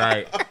 This ain't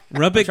right.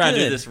 Rub I'm it trying to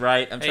good. do this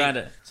right. I'm Hey, trying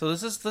to. So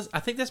this I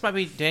think this might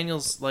be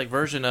Daniel's like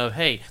version of,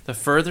 hey, the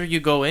further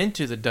you go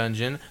into the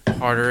dungeon, the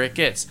harder it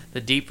gets.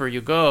 The deeper you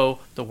go,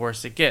 the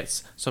worse it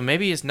gets. So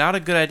maybe it's not a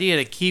good idea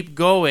to keep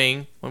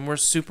going when we're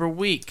super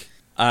weak.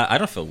 I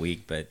don't feel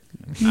weak, but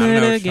I don't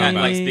know what you're talking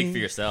like about. speak for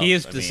yourself. He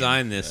has I mean,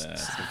 designed this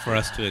for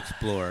us to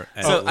explore.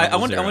 At So I level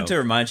want 0. to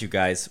remind you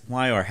guys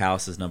why our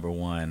house is number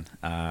one.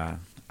 I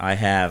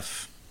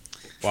have.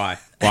 Why?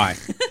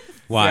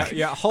 Why?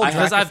 Yeah, hold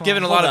Because I've Dracophone.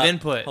 given a Hold lot of up,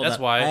 input. hold That's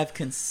up. why. I have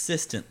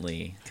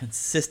consistently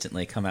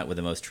come out with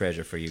the most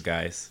treasure for you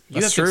guys. You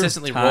have That's true.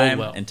 consistently rolled Time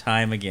well. and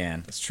time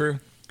again. That's true.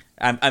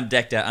 I'm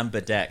decked out. I'm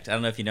bedecked. I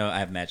don't know if you know I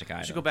have magic You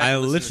items. should go back I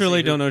and listen to literally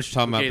see don't know who- what you're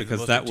talking who about gave the because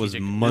most that was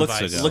strategic months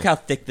advice. ago. Look how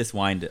thick this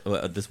wand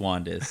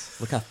is.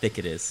 Look how thick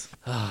it is.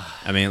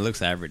 I mean, it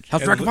looks average.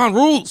 House Dracophone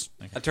rules.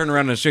 I turn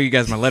around and show you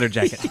guys my letter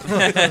jacket.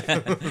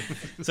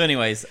 So,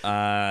 anyways,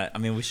 I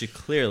mean, we should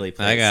clearly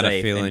play I it got a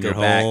safe feeling and your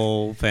go back.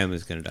 whole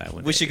family's gonna die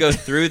one day. We should go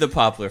through the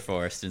poplar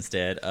forest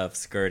instead of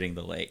skirting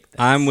the lake.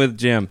 I'm with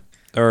Jim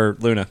or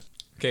Luna.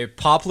 Okay,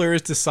 Poplar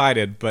is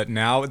decided, but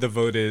now the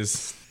vote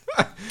is.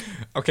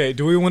 Okay,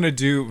 do we want to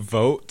do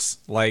votes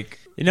like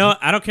You know what?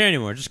 I don't care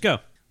anymore. Just go.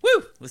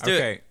 Woo! Let's do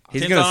okay it.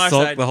 He's Tim's gonna on our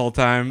sulk side. the whole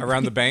time.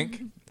 around the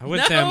bank? I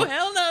wouldn't say No, I'm,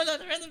 hell no, not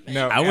around the bank.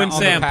 No, I wouldn't on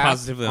say the I'm path?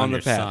 positively on On the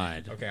your path.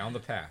 side. Okay, on the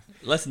path.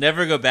 Let's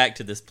never go back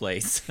to this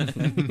place.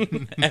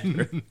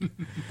 Ever.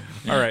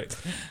 All right.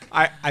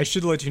 I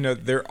should let you know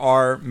there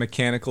are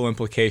mechanical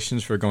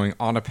implications for going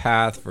on a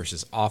path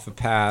versus off a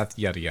path,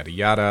 yada, yada,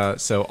 yada.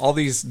 So all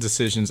these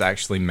decisions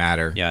actually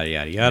matter. Yada,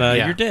 yada, yada.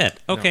 Yeah. You're dead.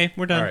 Okay,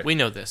 we're done. All right. We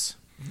know this.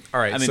 All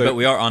right. I mean, so, but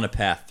we are on a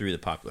path through the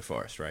poplar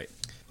forest, right?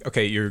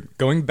 okay, you're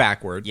going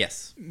backward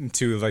Yes.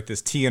 to like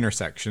this T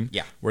intersection.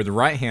 Yeah. Where the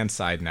right-hand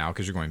side now,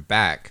 because you're going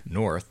back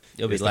north,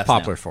 It'll be is the left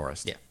poplar now.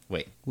 forest. Yeah.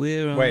 Wait.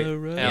 We're on Wait, the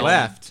road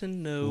left. to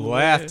nowhere.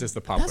 Left is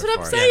the poplar That's what I'm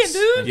forest. saying, Yes.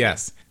 dude.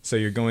 Yes. So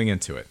you're going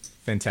into it.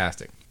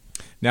 Fantastic.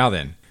 Now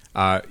then,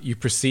 you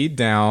proceed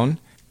down,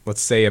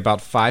 let's say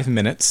about 5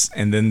 minutes,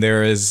 and then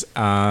there is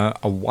a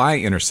Y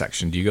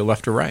intersection. Do you go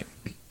left or right?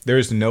 There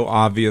is no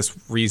obvious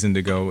reason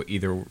to go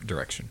either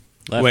direction.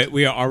 Left. Wait,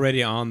 we are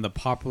already on the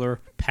popular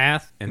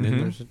path, and then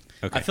there's a...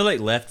 Okay. I feel like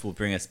left will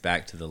bring us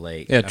back to the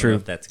lake. Yeah, I don't true. know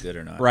if that's good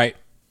or not. Right.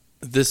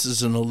 This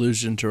is an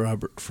allusion to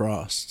Robert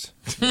Frost.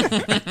 you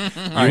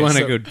right, want to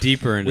so go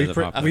deeper into we the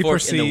pro- popular. A We fork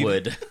in proceed- the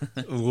wood.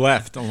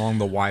 Left along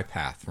the Y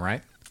path,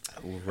 right?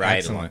 Right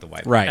Excellent. along the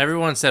white. Right.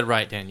 Everyone said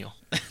right, Daniel.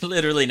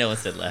 Literally, no one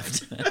said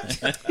left.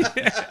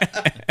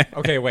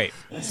 Okay, wait.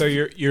 So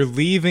you're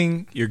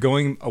leaving, you're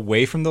going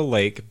away from the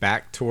lake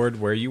back toward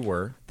where you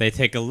were. They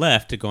take a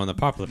left to go on the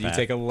popular You path.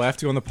 take a left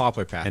to go on the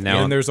poplar path, and And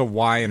now- there's a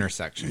Y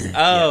intersection.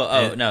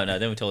 Oh, no,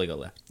 then we totally go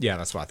left. Yeah,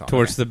 that's what I thought.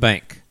 towards Okay. the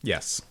bank.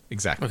 Yes,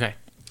 exactly. Okay.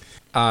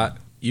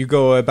 You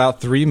go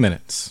about 3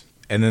 minutes,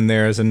 and then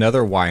there is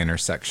another Y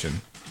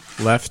intersection,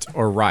 left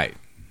or right.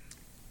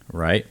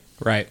 Right.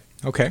 Right.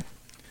 Okay.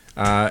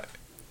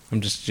 I'm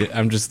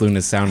just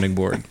Luna's sounding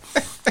board.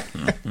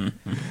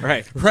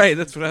 Right. Right.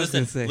 That's what I was Listen,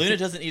 gonna say. Luna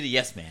doesn't need a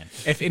yes man.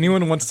 If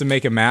anyone wants to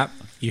make a map,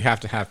 you have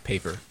to have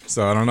paper.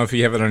 So I don't know if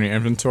you have it on your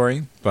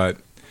inventory, but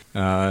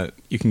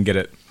you can get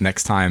it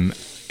next time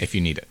if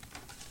you need it.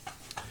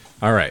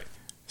 All right.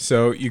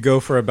 So you go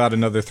for about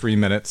another 3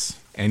 minutes,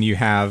 and you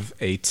have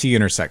a T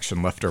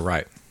intersection, left or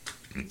right.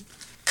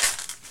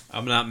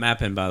 I'm not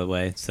mapping, by the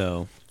way,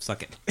 so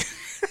suck it.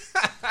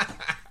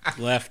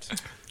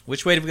 Left.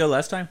 Which way did we go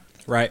last time?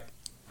 Right.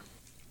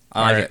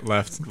 I like All it.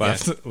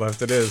 left,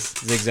 left it is.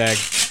 Zigzag.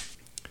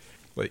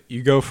 But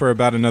you go for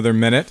about another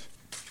minute,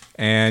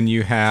 and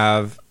you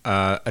have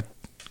a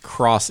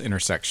cross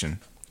intersection.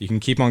 You can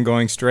keep on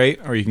going straight,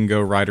 or you can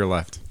go right or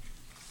left.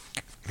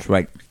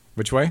 Right.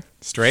 Which way?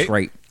 Straight?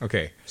 Right.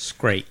 Okay,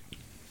 Scrape.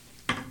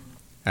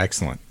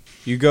 excellent.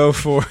 You go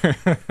for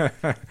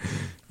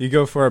you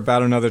go for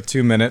about another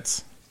 2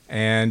 minutes,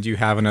 and you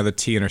have another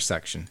T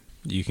intersection.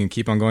 You can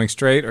keep on going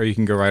straight, or you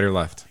can go right or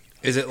left.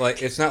 Is it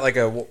like it's not like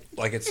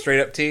it's straight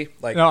up T?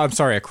 Like No, I'm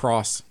sorry, a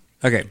cross.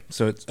 okay,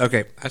 so it's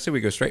okay. I say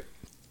we go straight.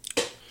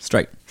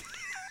 Straight.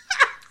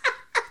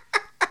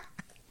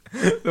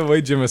 The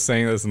way Jim is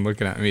saying this and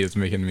looking at me is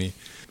making me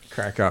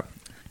crack up.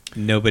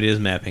 Nobody is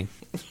mapping.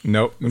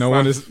 Nope, no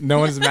one is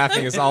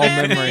mapping. It's all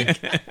memory.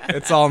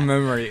 It's all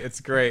memory. It's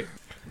great.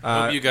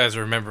 Hope you guys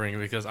are remembering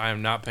because I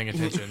am not paying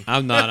attention.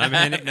 I'm not. I'm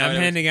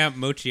handing out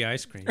mochi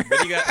ice cream. What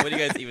are you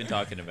guys even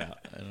talking about?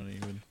 I don't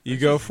even. You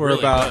go for Really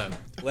about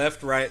good.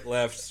 Left, right,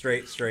 left,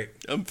 straight, straight.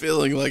 I'm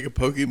feeling like a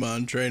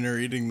Pokemon trainer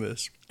eating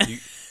this.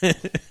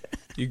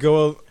 you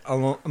go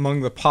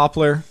among the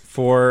poplar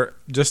for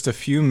just a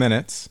few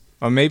minutes,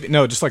 or maybe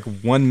no, just like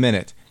 1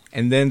 minute,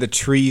 and then the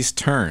trees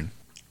turn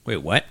Wait,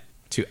 what?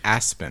 to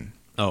aspen.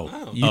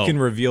 Oh. You can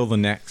reveal the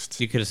next.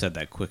 You could have said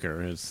that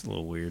quicker. It's a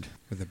little weird.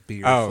 Where the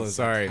beer Oh, flows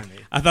sorry. like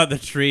honey. I thought the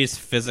trees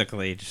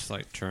physically just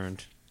like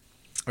turned.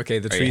 Okay,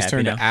 the Are you trees happy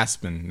turn now? to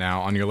aspen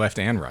now on your left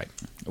and right.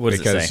 What does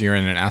it because say? you're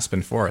in an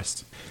aspen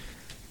forest.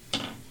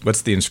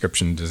 What's the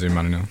inscription? Does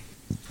anybody know?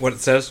 What it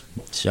says?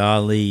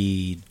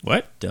 Jolly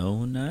What?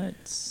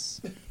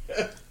 donuts.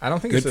 I don't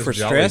think Good it says for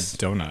Jolly stress?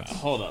 Donuts.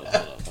 Hold on. I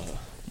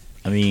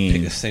Pick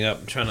mean, this thing up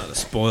and try not to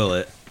spoil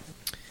it.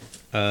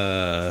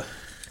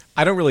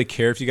 I don't really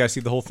care if you guys see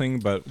the whole thing,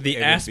 but The it would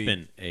be-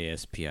 Aspen.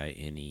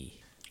 ASPINE.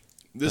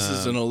 This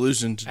is an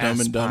allusion to Dumb and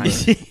Aspine. Dumber.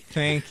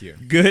 Thank you.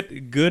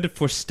 Good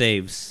for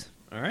staves.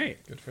 All right.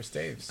 Good for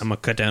staves. I'm gonna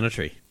cut down a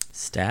tree.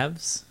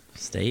 stabs,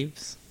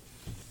 staves.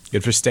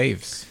 Good for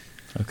staves.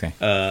 Okay.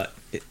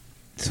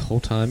 This whole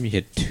time you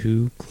had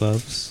 2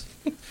 gloves.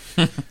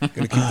 Gonna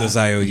keep those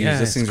IOUs. yeah,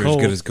 Those it's things are as cold.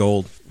 good as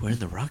gold. We're in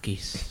the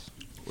Rockies.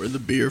 Where the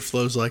beer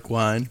flows like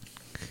wine.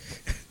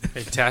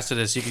 Hey,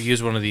 Tacitus, you could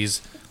use one of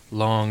these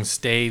long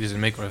staves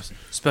and make a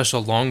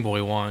special long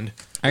boy wand.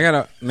 I got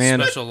a man.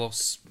 Special little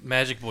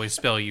magic boy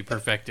spell you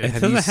perfected. It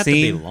Have doesn't you have to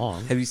be seen?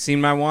 long. Have you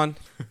seen my wand?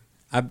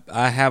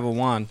 I have a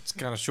wand. It's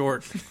kind of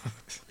short.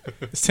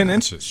 It's 10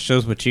 inches.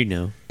 Shows what you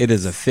know. It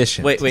is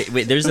efficient. Wait.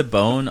 There's a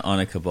bone on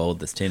a kobold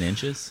that's 10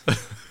 inches.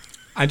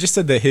 I just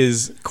said that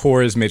his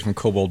core is made from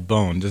kobold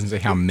bone. It doesn't say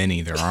how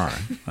many there are.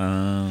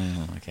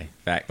 Oh, okay.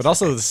 Facts. But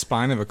also the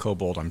spine of a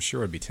kobold, I'm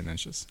sure, would be 10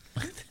 inches.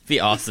 It'd be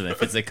awesome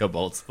if it's a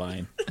kobold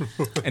spine.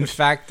 In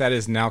fact, that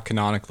is now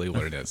canonically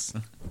what it is.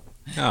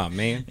 Oh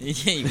man.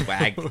 Yeah, you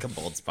wag the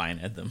kobold spine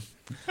at them.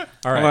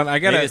 All right. Hold on, I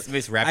gotta Maybe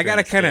it's wrapped around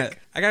a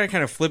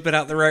kind of flip it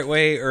out the right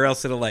way, or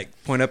else it'll like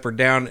point up or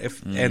down.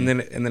 And then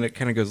it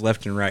kind of goes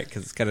left and right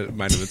because it's got a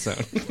mind of its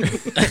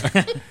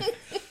own.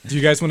 Do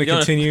you guys want to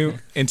continue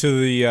into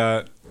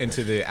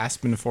the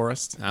aspen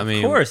forest? I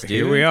mean, Of course, dude.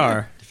 Here we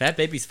are. Fat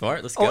baby's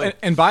fart. Let's go. Oh,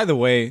 and by the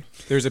way,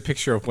 there's a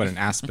picture of what an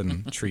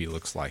aspen tree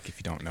looks like. If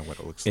you don't know what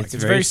it looks like, it's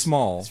very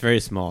small. It's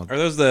very small. Are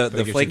those but the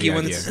it gives you flaky the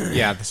ones? idea.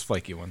 Yeah, the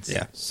flaky ones.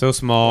 Yeah. So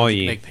small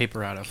you Make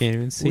paper out of. can't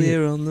even see it.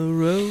 on the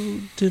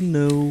road to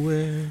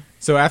nowhere.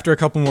 So after a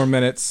couple more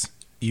minutes,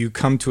 you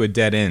come to a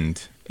dead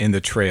end in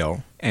the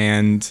trail,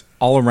 and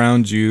all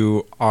around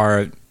you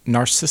are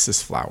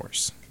narcissus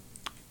flowers.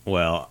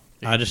 Well,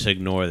 I just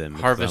ignore them.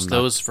 because Harvest I'm not-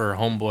 those for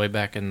Homeboy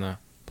back in the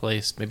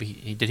place.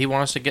 Maybe did he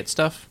want us to get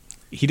stuff?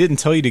 He didn't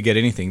tell you to get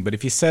anything, but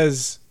he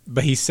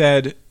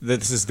said that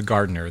this is the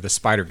gardener, the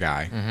spider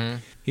guy. Mm-hmm.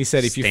 He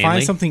said, if you Stanley?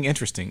 find something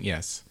interesting,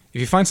 yes,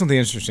 if you find something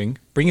interesting,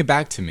 bring it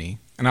back to me,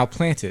 and I'll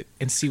plant it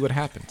and see what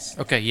happens.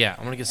 Okay, yeah,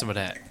 I'm gonna get some of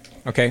that.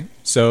 Okay,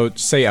 so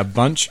say a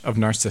bunch of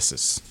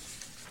narcissus.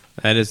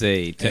 That is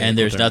a technical And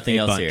there's term, nothing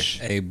a else bunch.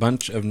 here. A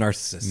bunch of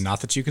narcissists.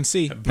 Not that you can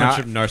see. A bunch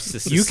of Now,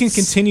 narcissists. you can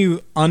continue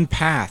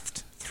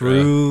unpathed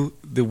through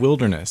the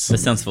wilderness. That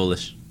sounds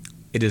foolish.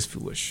 It is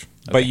foolish.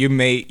 But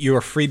you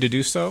are free to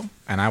do so,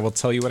 and I will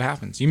tell you what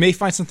happens. You may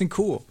find something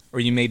cool, or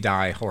you may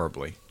die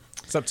horribly.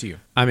 It's up to you.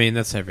 I mean,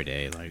 that's every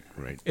day. Like,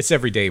 right. It's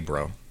every day,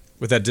 bro,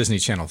 with that Disney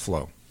Channel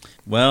flow.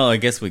 Well, I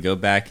guess we go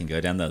back and go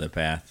down the other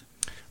path.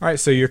 All right,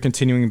 so you're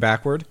continuing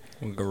backward.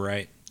 We'll go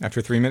right. After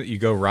 3 minutes, you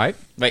go right.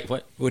 Wait,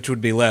 what? Which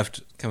would be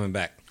left coming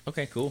back.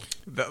 Okay, cool.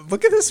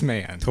 Look at this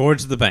man.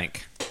 Towards the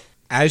bank.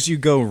 As you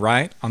go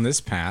right on this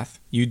path,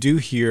 you do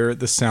hear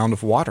the sound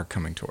of water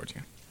coming toward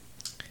you.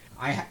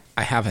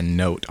 I have a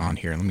note on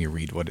here. Let me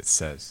read what it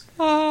says.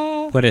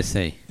 What did it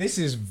say? This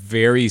is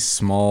very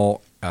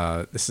small.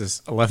 This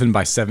is 11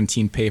 by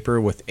 17 paper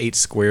with 8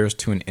 squares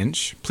to an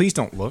inch. Please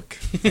don't look.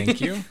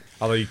 Thank you.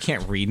 Although you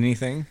can't read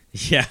anything.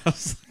 Yeah.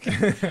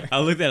 I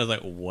looked at it. I was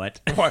like, what?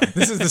 What?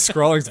 This is the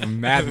scrawlings of a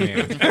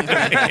madman.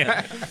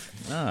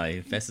 Oh,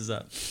 he fesses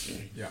up.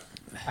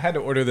 I had to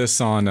order this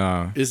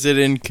on. Is it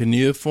in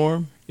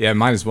cuneiform? Yeah, it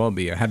might as well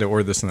be. I had to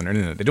order this on the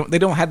internet. They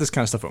don't have this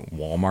kind of stuff at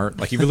Walmart.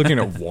 Like if you're looking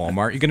at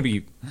Walmart,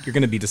 you're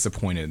gonna be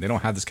disappointed. They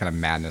don't have this kind of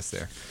madness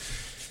there.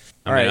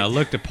 I mean, I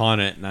looked upon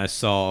it and I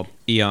saw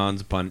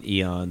eons upon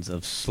eons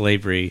of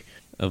slavery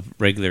of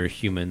regular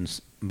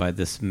humans by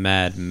this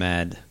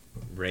mad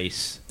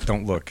race.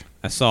 Don't look.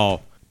 I saw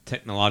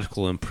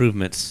technological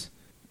improvements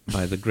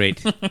by the great.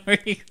 Where are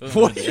you going?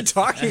 What are you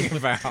talking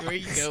about? Where are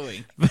you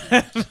going?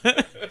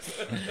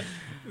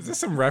 Is this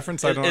some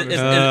reference I don't Is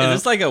understand?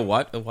 this like a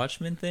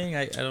Watchmen thing?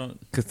 I don't.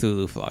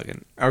 Cthulhu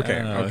flogging.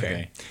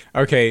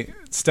 Okay.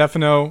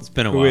 Stefano,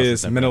 been a who while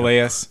is since I've read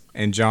Menelaus,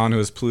 and John, who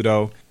is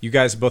Pluto. You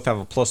guys both have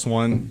a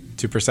 +1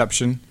 to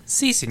perception.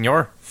 Si,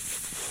 senor.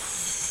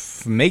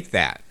 Make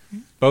that,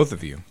 both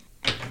of you.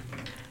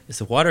 Is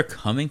the water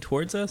coming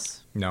towards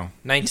us? No.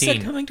 You said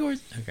 19. coming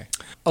towards. Okay.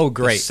 Oh, The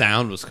great.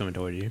 sound was coming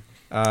toward you.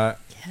 Uh,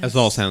 As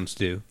all sounds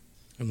do.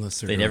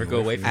 Unless They never go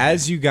away from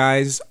as you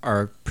guys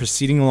are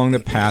proceeding along the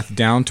path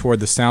down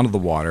toward the sound of the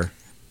water,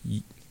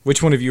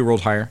 which one of you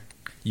rolled higher?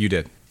 You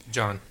did.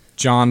 John.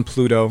 John,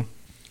 Pluto,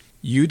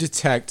 you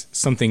detect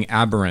something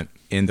aberrant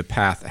in the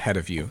path ahead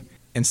of you.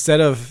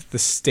 Instead of the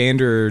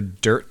standard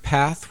dirt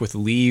path with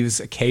leaves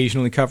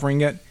occasionally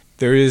covering it,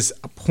 there is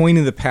a point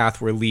in the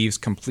path where leaves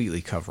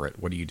completely cover it.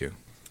 What do you do?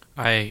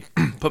 I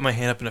put my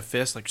hand up in a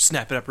fist, like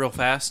snap it up real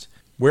fast.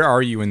 Where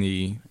are you in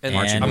the And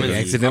marching I'm in order? the-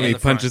 accidentally I'm in the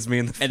front. punches me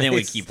in the face. And then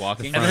we keep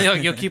walking. And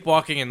then you'll keep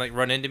walking and like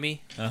run into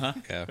me. Uh-huh.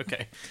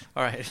 Okay.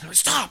 All right.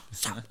 Stop.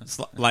 It's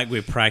like we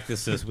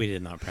practiced this. We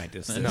did not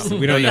practice this. No.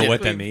 We don't No, know you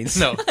what didn't. that means.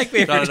 No. Like we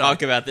Not ever at all.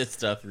 talk about this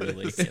stuff,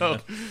 really. No.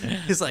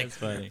 He's like,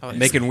 funny. oh,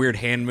 making weird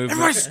hand everybody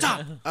movements.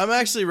 stop. I'm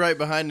actually right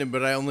behind him,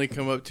 but I only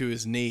come up to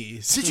his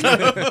knees.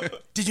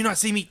 Did you not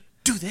see me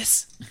do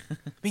this?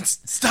 Means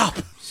stop.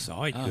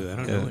 Saw you. I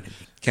don't know what it means.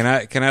 Can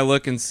I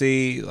look and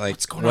see like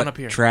What's going what on up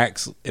here?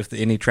 tracks, if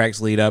any tracks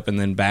lead up and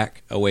then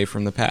back away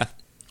from the path?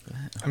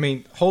 I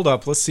mean, hold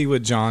up. Let's see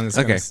what John is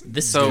Okay. going to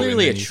This is So-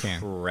 clearly a And then you can.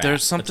 trap.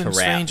 There's something a trap.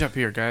 strange up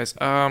here, guys.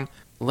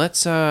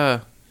 Let's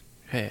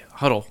hey,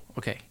 huddle.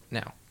 Okay,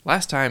 now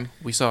last time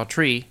we saw a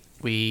tree,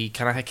 we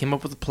kind of came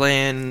up with a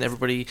plan.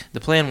 The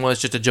plan was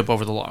just to jump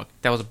over the log.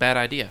 That was a bad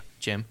idea,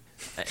 Jim.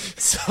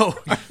 So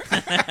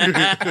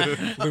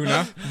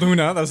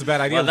Luna, that was a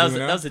bad idea. Well, that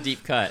Luna. was a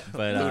deep cut,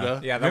 but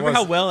Luna. Yeah, that remember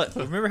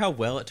was- how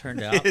well it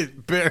turned out.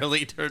 it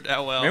barely turned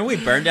out well. Remember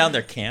we burned down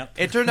their camp.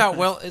 It turned out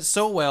well. It's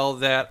so well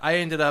that I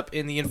ended up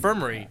in the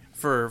infirmary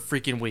for a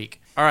freaking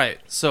week. All right,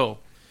 so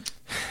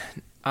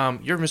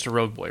you're Mr.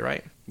 Rogue Boy,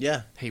 right?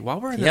 yeah. Hey,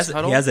 while we're in He this has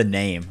huddle, he has a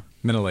name.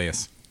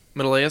 Menelaus.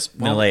 Menelaus,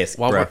 Menelaus,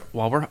 bro.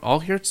 while we're all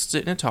here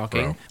sitting and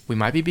talking,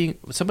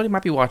 somebody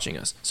might be watching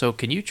us. So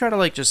can you try to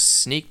like just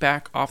sneak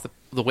back off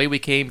the way we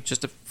came,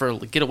 just to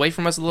get away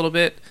from us a little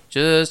bit,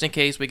 just in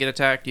case we get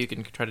attacked? You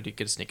can try to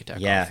get a sneak attack.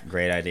 Yeah, off.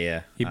 great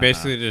idea. He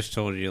basically just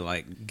told you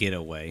like get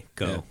away,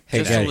 go. Hey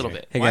Just guys, a little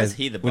bit. Hey Why guys, is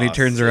he the when he boss?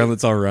 turns around,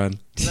 let's all run.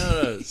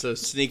 No. So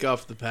sneak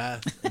off the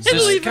path. So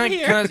just kind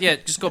of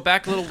just go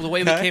back a little the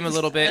way we came a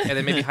little bit, and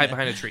then maybe hide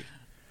behind a tree.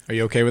 Are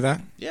you okay with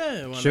that?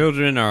 Yeah. why not?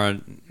 Children are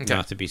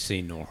not to be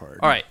seen nor heard.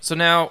 All right, so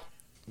now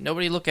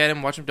nobody look at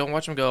him. Watch him. Don't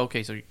watch him go.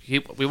 Okay, so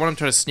we want him to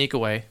try to sneak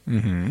away.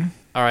 Mm-hmm.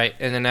 All right,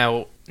 and then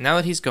now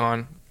that he's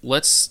gone,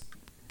 let's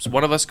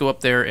one of us go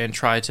up there and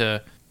try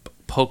to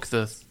poke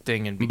the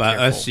thing and be By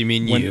careful. us, you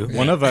mean you.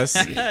 One of us.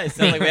 It sounds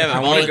like we have a I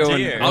wanna go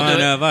volunteer. in- I'll do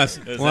One it. of us.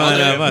 Doesn't One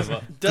it of us.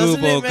 Doesn't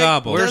Google it make-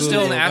 gobble. We're Doesn't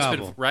still in Google Aspen,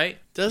 gobble. right?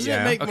 Doesn't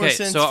Yeah. it make more Okay,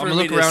 sense so I'm for gonna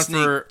me look to around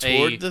sneak for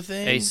toward the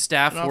thing a and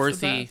staff off the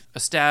worthy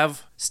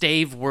path?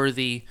 stave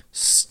worthy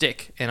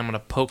stick, and I'm gonna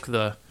poke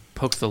the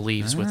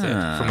leaves with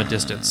it from a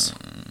distance.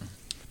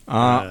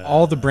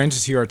 All the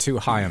branches here are too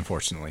high,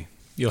 unfortunately.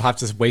 You'll have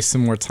to waste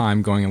some more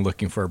time going and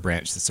looking for a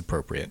branch that's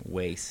appropriate.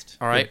 Waste.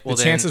 All right. Well,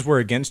 the then, chances were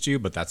against you,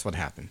 but that's what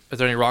happened. is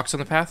there any rocks on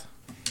the path?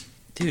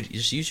 Dude, you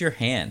just use your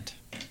hand.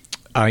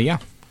 Yeah.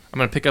 I'm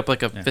gonna pick up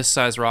like a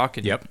fist-sized rock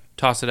and Yep.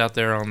 toss it out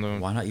there on the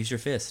Why not use your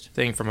fist?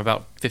 thing from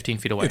about 15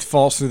 feet away. It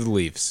falls through the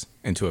leaves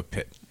into a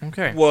pit.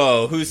 Okay.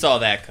 Whoa, who saw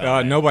that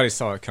coming? Nobody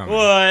saw it coming.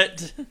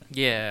 What?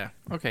 Yeah.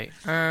 Okay.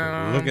 Look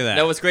at that.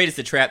 No, what's great is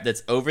the trap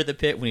that's over the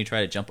pit. When you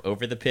try to jump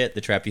over the pit,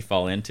 the trap you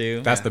fall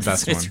into. That's the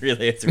best one.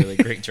 It's a really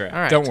great trap. All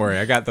right. Don't worry,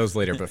 I got those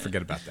later, but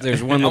forget about that.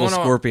 There's one little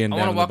scorpion I down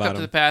want at to the walk up bottom.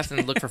 to the path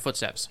and look for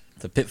footsteps.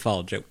 It's a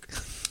pitfall joke.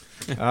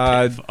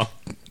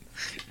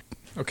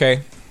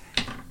 Okay.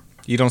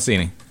 You don't see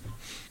any.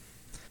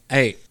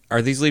 Hey,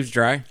 are these leaves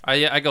dry?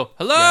 I go,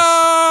 hello.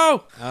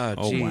 Oh, Oh,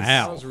 jeez. wow.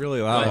 That was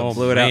really loud. Oh,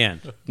 blew it out.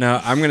 man. No,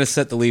 I'm gonna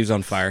set the leaves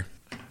on fire.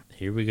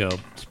 Here we go.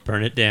 Let's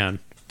burn it down.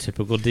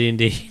 Typical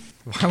D&D.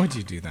 Why would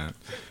you do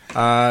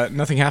that?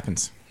 Nothing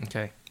happens.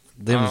 Okay.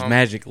 Them's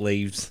magic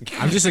leaves.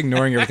 I'm just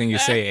ignoring everything you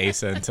say,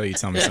 Asa, until you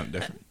tell me something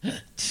different.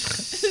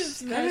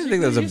 I didn't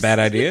think that was a bad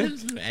idea.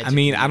 I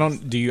mean,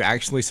 do you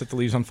actually set the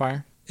leaves on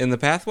fire? In the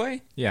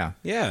pathway? Yeah.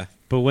 Yeah.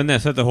 But wouldn't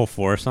that set the whole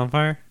forest on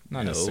fire?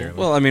 Not necessarily.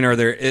 Well, I mean, are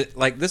there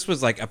this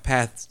was like a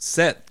path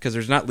set because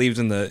there's not leaves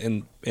in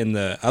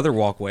the other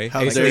walkway.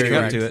 How Like, dare leading you.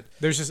 up to it.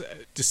 There's just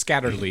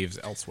scattered leaves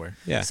elsewhere.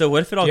 Yeah. So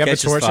what if it all Do you have a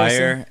catches torch,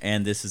 fire Asa?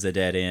 and this is a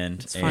dead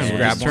end? Fine, and we'll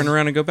grab just turn one.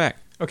 around and go back.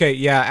 Okay,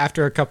 yeah,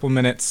 after a couple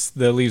minutes,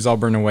 the leaves all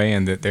burn away,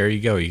 and there you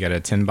go. You got a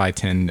 10 by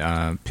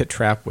 10 pit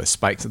trap with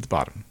spikes at the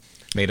bottom,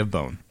 made of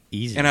bone.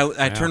 Easy. And I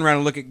Wow. turn around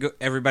and look at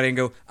everybody and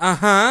go,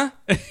 uh-huh.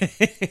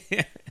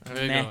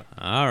 There you Nah. go.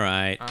 All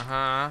right.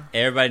 Uh-huh.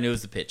 Everybody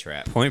knows the pit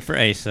trap. Point for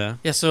Asa.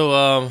 Yeah,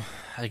 so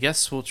I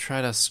guess we'll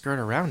try to skirt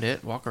around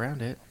it, walk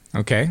around it.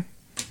 Okay.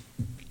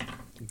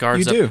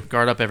 Guards You up, do.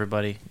 guard up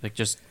everybody. Like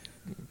just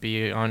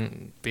be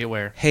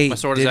aware. Hey, my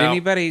sword did is out.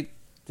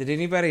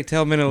 anybody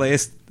tell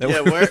Menelaus that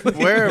Yeah,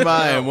 where am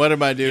I and what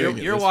am I doing?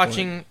 at You're this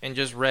watching point? and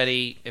just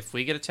ready. If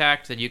we get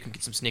attacked, then you can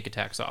get some sneak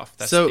attacks off.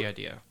 That's So- the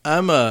idea.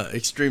 I'm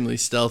extremely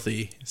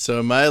stealthy, so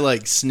am I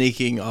like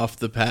sneaking off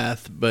the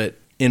path, but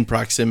in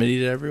proximity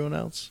to everyone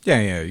else?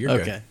 Yeah, you're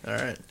good. Okay, all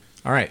right.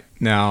 All right.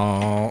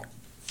 Now,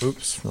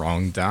 oops,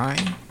 wrong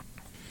die.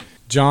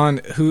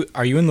 John, who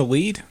are you in the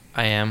lead?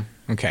 I am.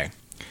 Okay.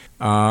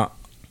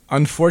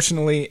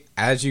 Unfortunately,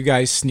 as you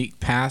guys sneak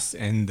past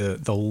and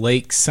the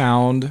lake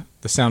sound,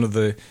 the sound of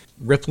the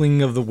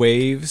rippling of the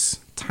waves,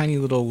 tiny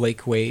little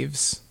lake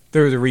waves,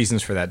 there are the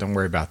reasons for that. Don't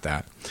worry about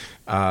that.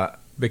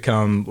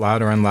 Become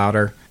louder and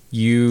louder.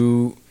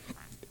 You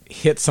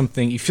hit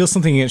something. You feel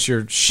something against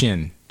your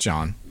shin,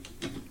 John.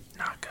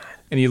 Not good.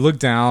 And you look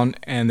down,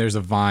 and there's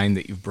a vine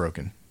that you've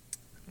broken.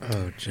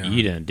 Oh, John.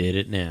 You done did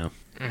it now.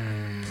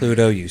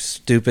 Pluto, you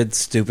stupid,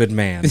 stupid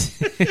man.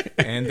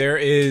 And there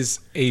is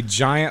a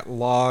giant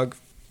log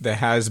that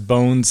has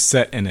bones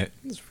set in it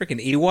Those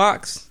freaking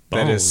Ewoks.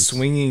 that is Bones.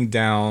 swinging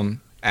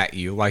down at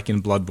you like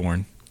in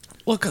Bloodborne.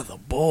 Look at the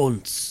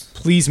bones.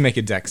 Please make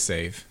a dex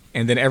save.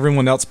 And then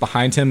everyone else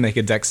behind him make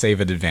a dex save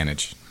at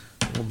advantage.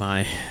 Oh,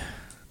 my.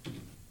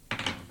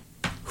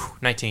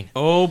 19.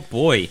 Oh,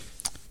 boy.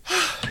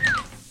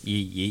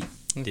 Yeet.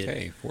 Did.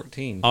 Okay,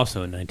 14.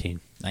 Also a 19.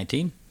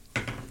 19?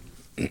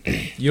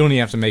 You don't even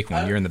have to make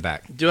one. You're in the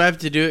back. Do I have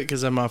to do it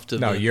because I'm off to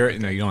No, the... you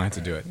don't have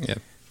to do it. Yep.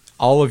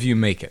 All of you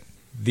make it.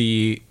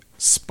 The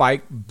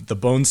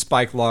bone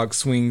spike log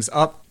swings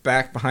up,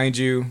 back behind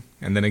you,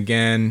 and then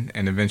again,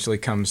 and eventually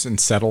comes and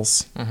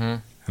settles. Mm-hmm.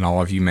 And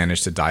all of you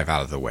manage to dive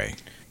out of the way.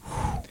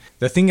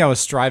 The thing I was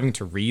striving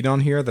to read on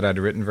here that I'd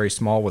written very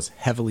small was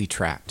heavily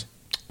trapped.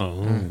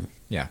 Oh.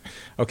 Yeah.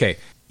 Okay.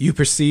 You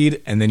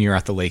proceed, and then you're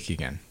at the lake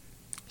again.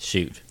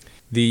 Shoot.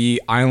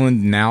 The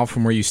island now,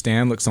 from where you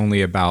stand, looks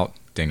only about,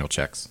 Daniel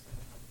checks,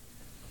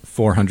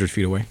 400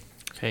 feet away.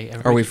 Okay.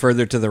 Everybody, Are we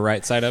further to the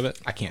right side of it?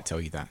 I can't tell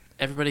you that.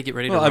 Everybody get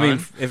ready Well, to I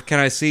run. mean, can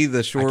I see the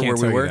I shore can't where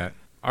tell we you were? that.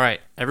 All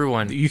right,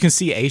 everyone. You can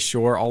see a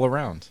shore all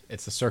around.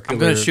 It's a circular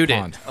gonna shoot it.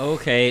 pond.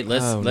 Okay,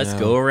 let's no.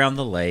 go around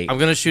the lake. I'm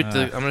gonna shoot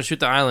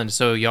the island.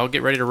 So y'all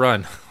get ready to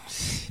run.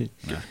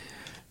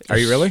 Are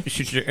you really?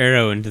 Shoot your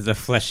arrow into the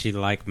fleshy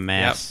like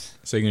mass.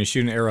 So you're going to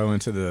shoot an arrow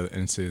into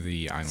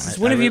the island.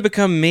 When have you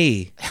become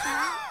me?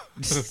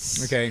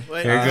 Okay.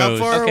 Wait, Here how goes.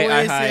 far Okay, away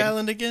I is the hide.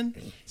 island again?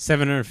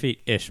 700 feet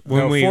ish.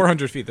 No,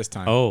 400 feet this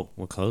time. Oh,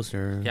 we're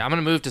closer. Yeah, I'm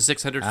gonna move to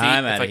 600 feet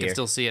I'm if outta I can here.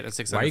 still see it at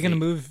 600. Why are you going to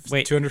feet. move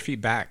Wait. 200 feet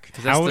back?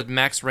 Because that's How the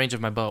max range of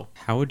my bow.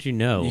 How would you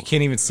know? You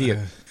can't even see it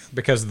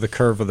because of the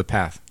curve of the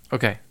path.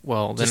 Okay,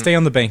 well then Just stay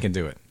on the bank and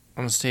do it.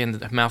 I'm gonna stay in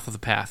the mouth of the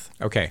path.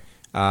 Okay.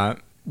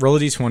 Roll a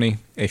d20.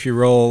 If you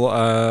roll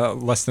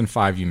less than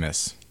 5, you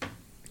miss.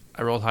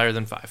 I rolled higher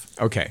than 5.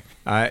 Okay.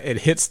 It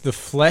hits the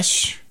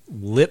flesh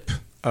lip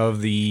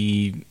of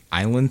the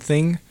island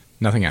thing.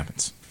 Nothing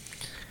happens.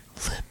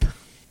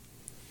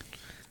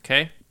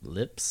 Okay.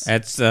 Lips.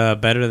 That's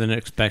better than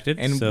expected.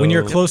 And so- when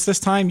you're close this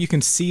time, you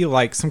can see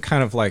like some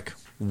kind of like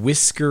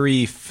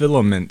whiskery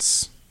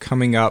filaments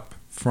coming up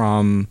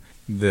from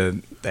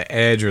the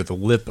edge or the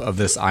lip of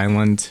this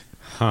island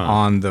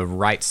on the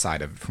right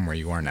side of it from where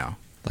you are now.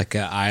 Like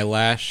an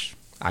eyelash.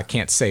 I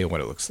can't say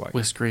what it looks like.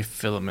 Whiskery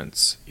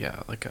filaments.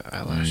 Yeah, like an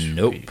eyelash. would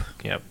Nope. be-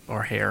 Yep.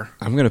 Or hair.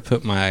 I'm gonna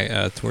put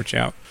my torch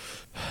out.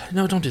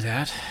 No, don't do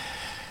that.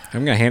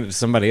 I'm gonna hand it to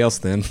somebody else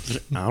then.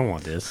 I don't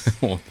want this.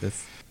 I want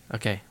this.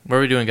 Okay. Where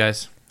are we doing,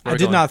 guys? Where I are we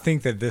did going? not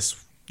think that this.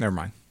 Never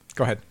mind.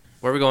 Go ahead.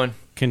 Where are we going?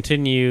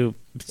 Continue.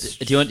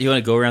 Do you want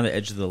to go around the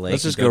edge of the lake?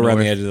 Let's just and go around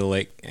the north? edge of the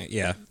lake.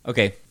 Yeah.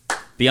 Okay.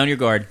 Be on your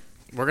guard.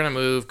 We're gonna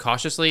move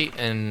cautiously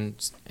and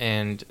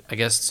I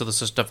guess so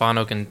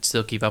Stefano can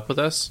still keep up with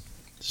us.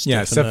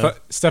 Yeah,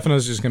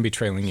 Stefano's just going to be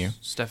trailing you.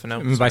 Stefano.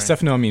 And by sorry.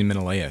 Stefano, I mean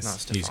Menelaus.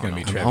 No, He's going to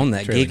be Stefano. I'm trailing on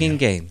that trailing gigging you.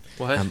 game.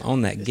 What? I'm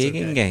on that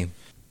gigging game.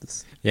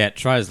 Yeah,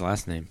 try his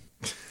last name.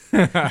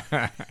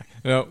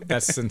 No,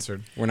 that's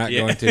censored. We're not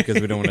going to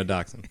because we don't want to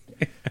dox him.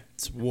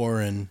 It's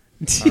Warren.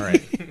 All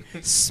right.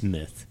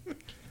 Smith.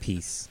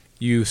 Peace.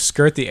 You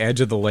skirt the edge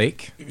of the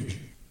lake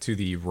to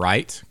the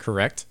right,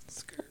 correct?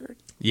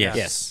 Yes.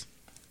 Yes.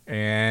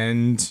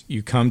 And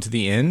you come to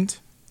the end,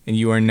 and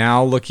you are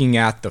now looking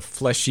at the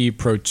fleshy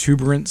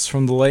protuberance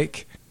from the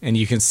lake, and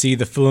you can see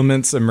the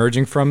filaments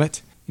emerging from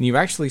it. And you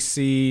actually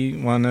see,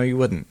 well, no, you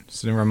wouldn't,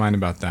 so never mind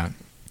about that.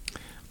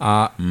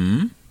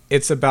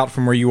 It's about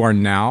from where you are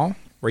now,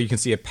 where you can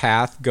see a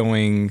path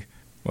going,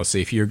 well,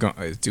 see, if you're going,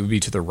 it would be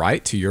to the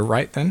right, to your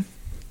right then,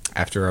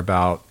 after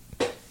about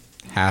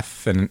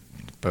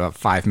about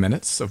 5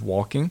 minutes of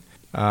walking.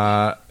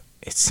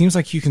 It seems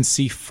like you can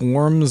see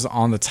forms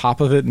on the top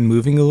of it and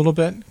moving a little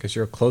bit because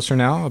you're closer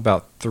now,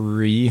 about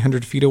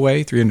 300 feet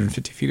away,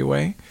 350 feet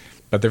away.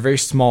 But they're very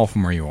small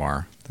from where you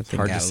are. It's thing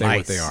hard to got say what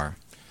lights. they are.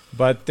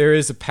 But there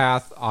is a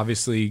path,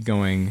 obviously,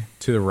 going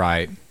to the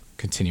right,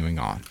 continuing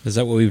on. Is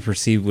that what we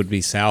perceive would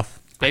be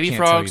south? Baby can't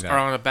tell you frogs that. are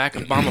on the back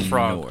of Mama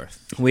Frog.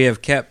 North. We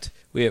have kept.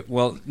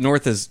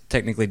 North is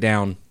technically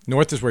down.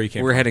 North is where you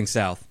came We're from. heading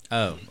south.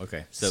 Oh,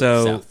 okay. So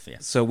south. Yeah.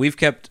 so we've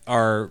kept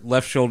our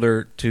left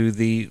shoulder to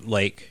the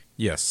lake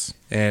Yes.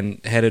 and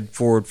headed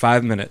forward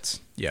 5 minutes.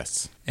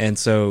 Yes. And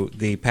so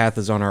the path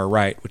is on our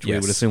right, which we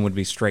Yes. would assume would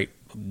be straight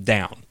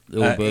down.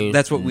 It'll be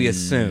That's what we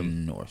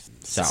assume. North.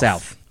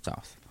 South.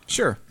 South.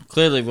 Sure.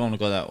 Clearly, we want to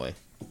go that way.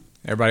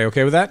 Everybody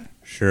okay with that?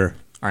 Sure.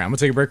 All right, I'm going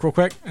to take a break real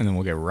quick, and then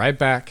we'll get right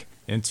back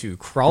into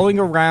crawling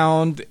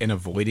around and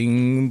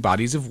avoiding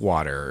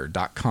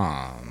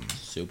bodiesofwater.com.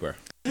 Super.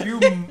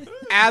 You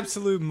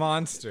absolute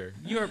monster.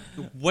 You're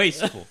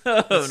wasteful.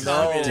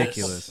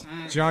 Ridiculous.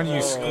 John,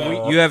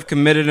 You have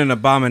committed an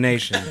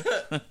abomination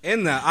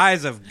in the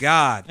eyes of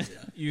God.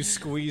 you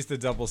squeezed the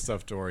double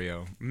stuffed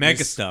Oreo.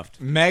 Mega stuffed.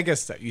 Mega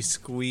stuff. You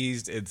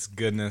squeezed its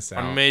goodness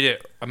out. I made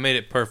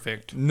it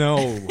perfect.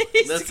 No.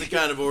 That's the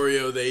kind of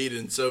Oreo they eat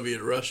in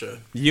Soviet Russia.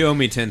 You owe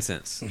me 10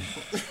 cents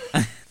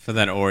for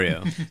that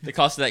Oreo. The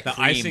cost of that The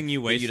cream icing you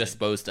that wasted.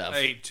 disposed of. I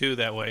ate 2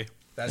 that way.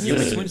 You owe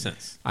me 20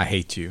 cents. I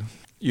hate you.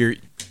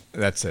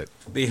 That's it.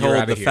 You're Behold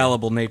outta the here.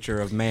 fallible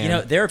nature of man. You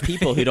know, there are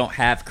people who don't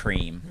have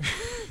cream.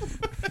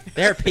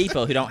 There are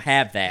people who don't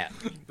have that.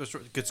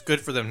 It's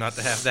good for them not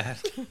to have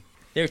that.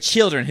 There are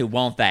children who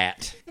want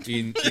that.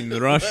 In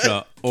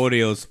Russia,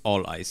 Oreo's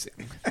all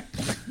icing.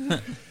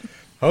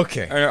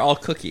 Okay. Or they're all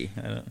cookie.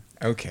 I don't-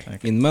 Okay.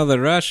 in Mother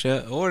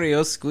Russia,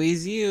 Oreo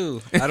squeeze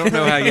you. I don't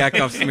know how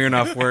Yakov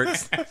Smirnoff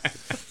works.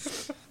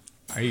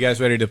 Are you guys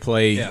ready to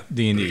play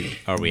D&D?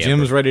 Are we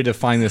Jim's ever? ready to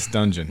find this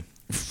dungeon.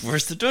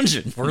 Where's the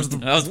dungeon? I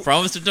was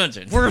promised a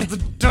dungeon. Where's the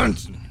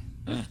dungeon?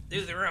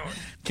 Do the road.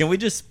 Can we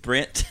just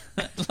sprint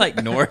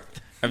like north?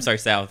 I'm sorry,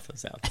 south.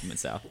 I meant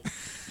south.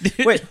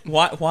 Wait,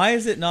 why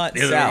is it not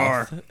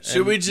south?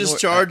 Should we And just nor-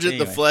 charge at the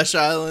anyway. Flesh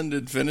Island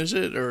and finish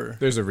it, or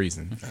There's a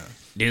reason.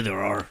 Do the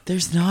roar.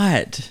 There's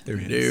not. There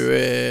is. do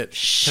it?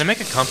 Can I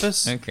make a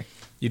compass? Okay.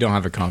 You don't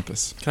have a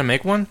compass. Can I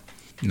make one?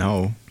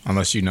 No,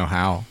 unless you know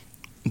how.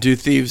 Do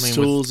thieves' I mean,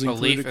 tools with a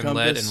include leaf a and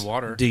lead compass? and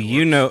water. Do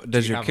you know?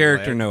 Does you your have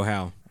character lead? know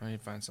how? I need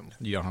to find some.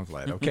 You don't have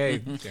lead. Okay.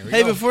 There we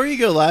Hey, go. before you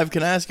go live,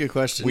 can I ask you a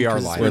question? We are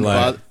 'Cause live. we're We're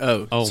live.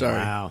 Oh, Oh, sorry.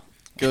 wow.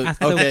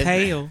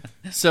 Okay.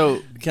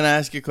 So, can I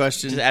ask a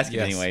question? Just ask it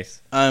Yes.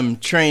 anyways. I'm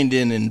trained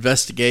in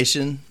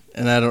investigation,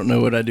 and I don't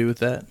know what I do with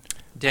that.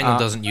 Daniel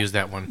doesn't use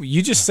that one.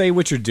 You just say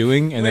what you're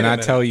doing, and then Wait a I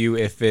minute. tell you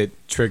if it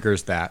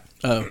triggers that.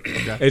 Oh,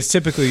 okay. It's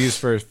typically used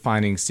for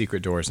finding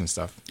secret doors and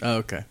stuff. Oh,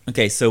 okay.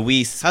 Okay, so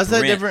we How's that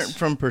sprint. different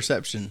from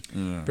perception?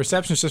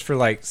 Perception is just for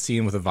like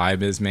seeing what the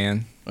vibe is,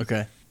 man.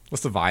 Okay.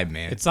 What's the vibe,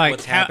 man? It's like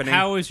What's happening?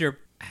 how is your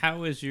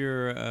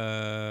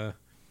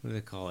what do they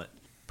call it?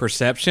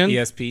 Perception.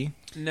 ESP,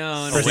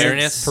 No,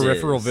 Awareness?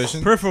 peripheral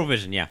vision. Peripheral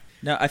vision. Yeah.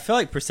 No, I feel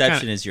like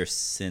perception Kinda- is your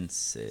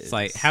senses. It's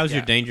like how's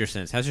your Yeah. danger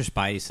sense? How's your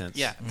spidey sense?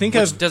 Yeah. Think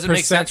Which of doesn't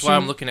make sense why perception-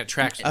 I'm looking at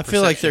tracks. I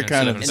feel like they're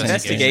kind of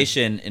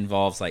investigation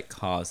involves like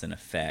cause and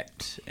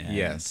effect. And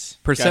Yes.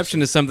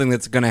 Perception is something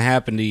that's going to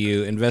happen to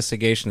you.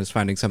 Investigation is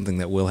finding something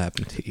that will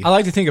happen to you. I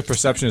like to think of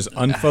perception as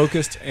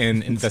unfocused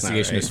and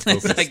investigation as It's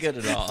focused. not good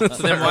at all. So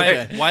then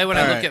Okay. why would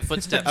I All look right. at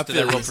footsteps I to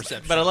their feel real this.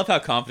 perception? But I love how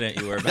confident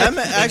you were That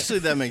about it. actually,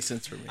 that makes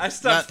sense for me. I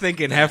stopped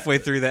thinking halfway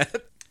through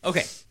that.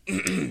 Okay.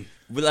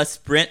 Well, let's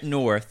sprint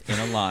north in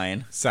a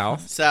line.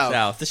 South.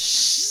 South.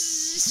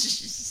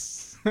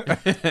 South.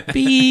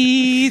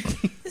 Beep.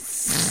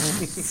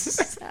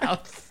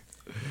 South.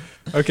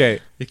 Okay.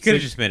 You could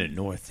have just made it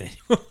north.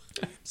 Anyway.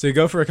 So you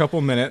go for a couple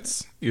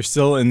minutes. You're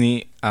still in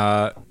the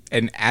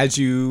and as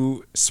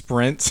you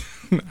sprint,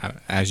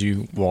 as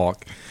you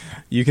walk,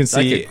 you can Like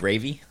see a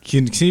gravy.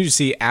 you continue to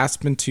see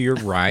Aspen to your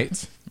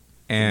right,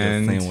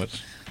 and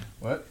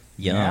what?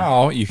 Yeah.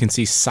 Now you can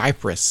see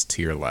Cypress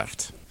to your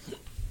left.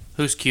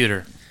 Who's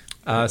cuter?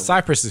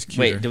 Cypress is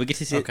cuter. Wait, do we get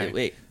to see? Okay.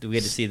 Wait, do we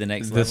get to see the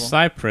next The level?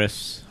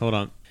 cypress. Hold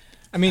on.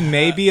 I mean,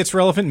 maybe it's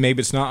relevant,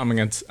 maybe it's not. I'm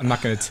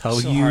not going to tell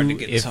So you hard to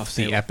get this if off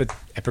the table.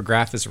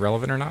 epigraph is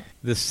relevant or not.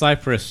 The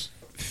cypress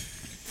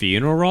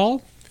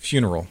funeral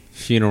Funeral.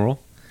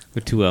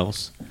 with two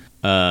L's.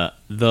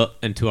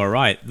 And to our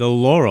right, the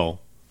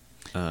laurel.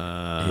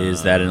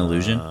 Is that an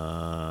illusion?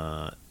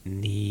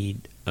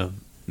 Mead of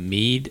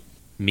mead.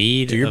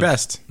 Do your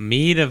best.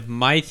 Mead of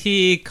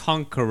mighty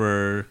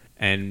conquerors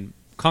and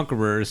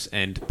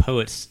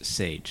poets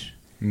sage.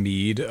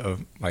 Mead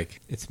of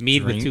like. It's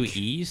mead with two Drink.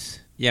 E's.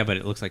 Yeah, but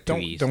it looks like two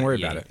E's. Don't worry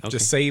Yeah, about it. okay.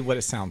 Just say what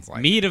it sounds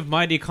like. Mead of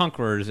mighty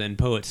conquerors and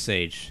poets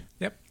sage.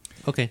 Yep.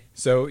 Okay.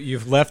 So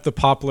you've left the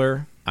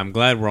poplar. I'm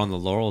glad we're on the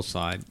laurel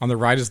side. On the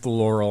right is the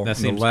laurel. That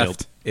on the seems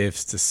left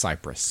is the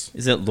cypress.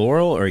 Is it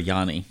Laurel or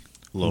Yanni?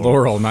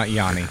 Laurel, not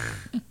Yanni.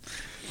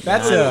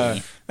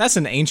 That's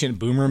an ancient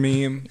boomer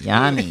meme.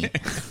 Yanni.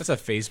 That's a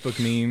Facebook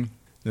meme.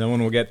 No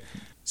one will get.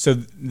 So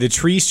the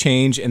trees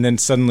change, and then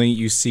suddenly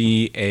you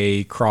see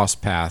a cross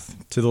path.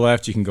 To the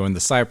left, you can go in the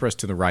cypress.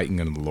 To the right, you can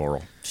go in the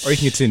laurel, or you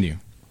can continue.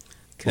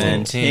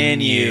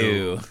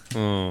 Continue.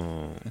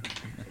 Oh.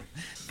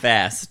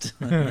 Fast.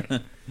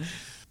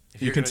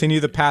 You continue.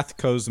 The path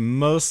goes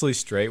mostly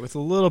straight with a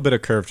little bit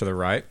of curve to the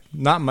right.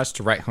 Not much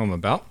to write home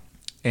about.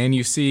 And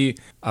you see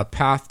a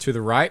path to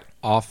the right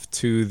off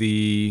to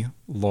the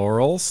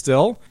laurel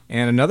still,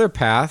 and another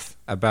path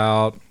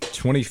about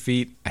 20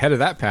 feet ahead of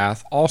that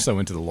path also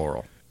into the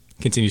laurel.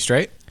 Continue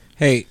straight,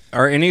 Hey,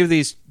 are any of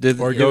these?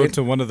 or go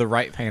to one of the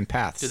right-hand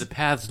paths. Do the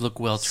paths look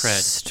well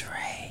tread?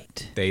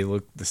 Straight. They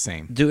look the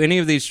same. Do any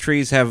of these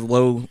trees have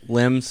low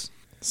limbs?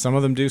 Some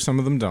of them do, some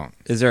of them don't.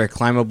 Is there a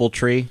climbable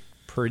tree?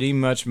 Pretty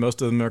much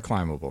most of them are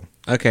climbable.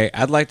 Okay,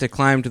 I'd like to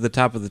climb to the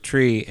top of the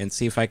tree and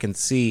see if I can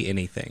see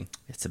anything.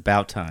 It's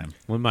about time.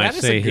 One might That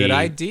is say a good he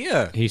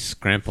idea. he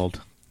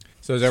scrambled.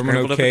 So is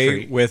everyone Scrambled up a okay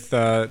tree. with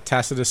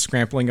Tacitus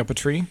scrampling up a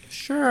tree?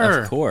 Sure.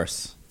 Of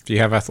course. Do you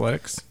have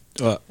athletics?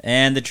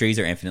 And the trees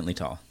are infinitely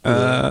tall.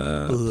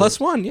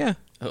 +1, yeah.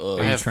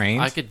 Are you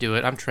trained? I could do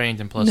it. I'm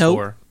trained in +4.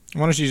 Nope.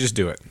 Why don't you just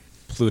do it?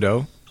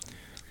 Pluto,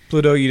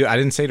 I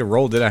didn't say to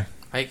roll, did I?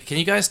 Can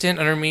you guys stand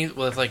under me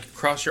with like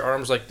cross your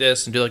arms like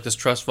this and do like this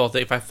trust fall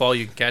thing? If I fall,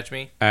 you can catch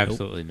me.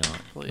 Absolutely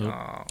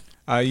not.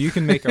 Aw. You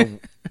can make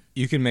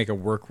a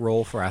work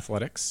roll for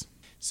athletics.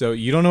 So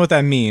you don't know what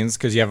that means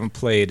because you haven't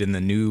played in the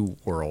new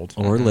world.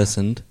 Or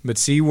listened. But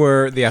see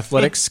where the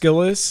athletics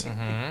skill is.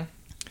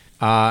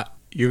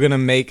 You're gonna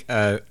make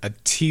a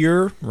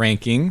tier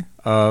ranking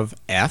of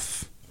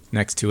F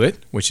next to it,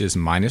 which is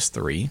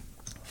 -3.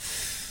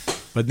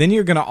 But then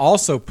you're gonna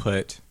also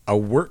put a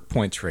work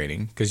point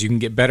rating because you can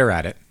get better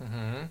at it.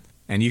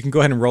 And you can go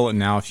ahead and roll it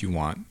now if you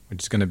want,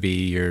 which is going to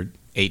be your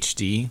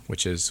HD,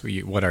 which is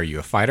what are you,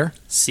 a fighter?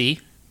 C.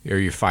 Are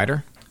you a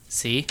fighter?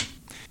 C.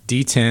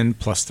 D10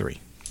 +3.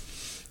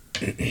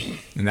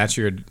 And that's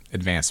your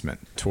advancement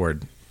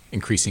toward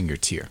increasing your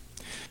tier.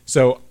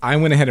 So I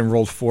went ahead and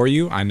rolled for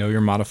you. I know your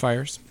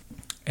modifiers.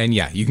 And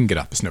yeah, you can get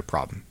up. It's no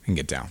problem. And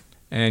get down.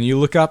 And you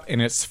look up,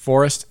 and it's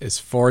forest as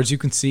far as you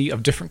can see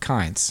of different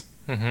kinds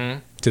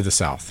to the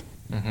south.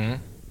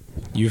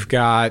 You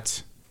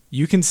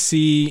can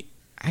see,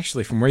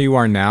 actually from where you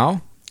are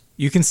now,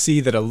 you can see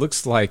that it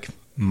looks like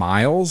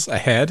miles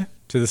ahead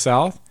to the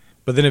south.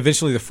 But then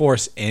eventually the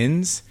forest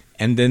ends,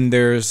 and then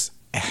there's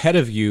ahead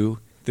of you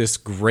this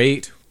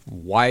great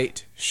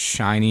white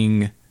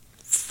shining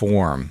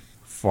form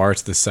far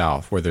to the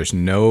south where there's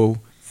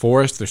no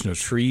forest, there's no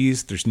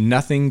trees, there's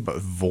nothing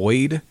but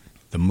void.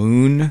 The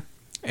moon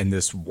and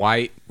this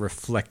white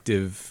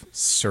reflective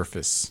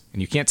surface.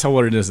 And you can't tell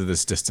what it is at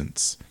this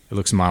distance. It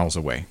looks miles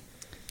away.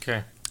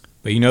 Okay.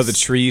 But you know the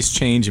trees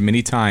change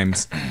many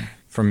times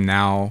from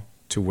now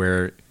to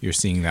where you're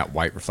seeing that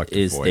white reflective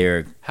Is void.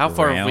 there How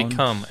far have we ground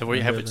come? under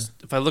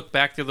If I look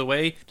back the other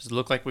way, does it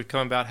look like we've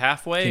come about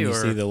halfway? Can you or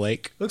see the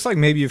lake? Looks like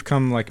maybe you've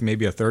come like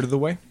maybe a third of the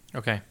way.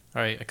 Okay.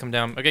 All right. I come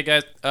down. Okay,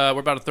 guys. We're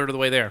about a third of the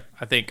way there.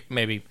 I think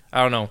maybe.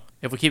 I don't know.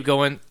 If we keep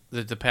going,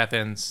 the path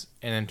ends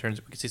and then turns.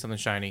 We can see something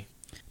shiny.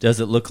 Does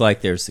it look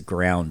like there's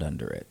ground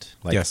under it?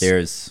 Like Yes.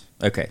 there's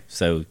okay,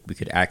 so we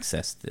could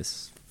access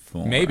this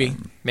form. Maybe.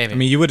 Maybe. I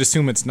mean, you would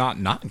assume it's not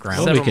ground. Well,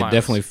 we Several could miles.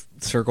 definitely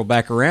circle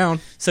back around.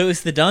 So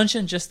is the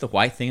dungeon just the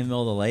white thing in the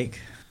middle of the lake?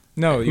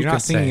 No, Who you're not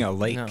could seeing say? a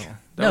lake. No.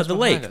 No, was the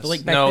behind lake, us. the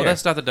lake back No, there.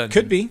 that's not the dungeon.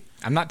 Could be.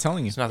 I'm not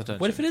telling you. It's not the dungeon.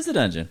 What if it is a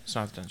dungeon? It's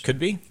not the dungeon. Could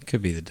be.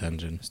 Could be the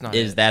dungeon. It's not.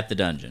 Is it. that the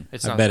dungeon?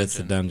 It's I not bet the it's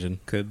the dungeon.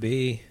 Could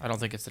be. I don't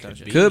think it's the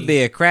dungeon. Could be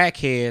a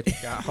crackhead.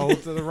 Got hold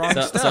of the wrong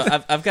So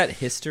stuff. I've got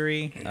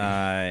history.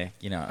 I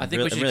think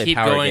we I'm should really keep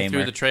power going gamer.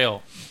 through the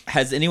trail.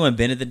 Has anyone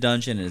been to the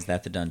dungeon? And is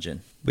that the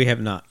dungeon? We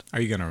have not.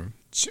 Are you gonna?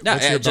 No,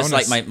 what's your just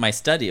bonus? like my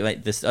study,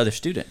 like this other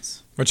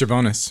students. What's your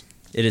bonus?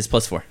 It is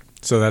 +4.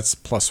 So that's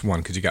 +1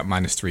 because you got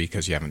 -3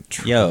 because you haven't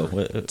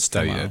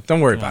studied come on. it.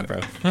 Don't worry Come on,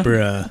 about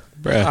it.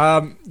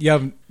 Bruh.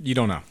 You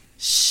don't know.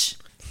 Shh.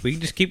 We can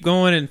just keep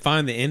going and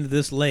find the end of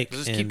this lake.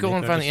 Let's just and keep going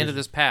make and our find the end of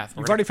decision. this path.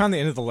 You've already found the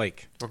end of the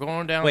lake. We're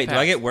going down. Wait, the do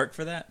I path. get work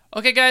for that?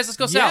 Okay, guys, let's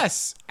go south.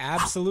 Yes,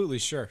 absolutely,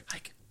 sure.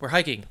 We're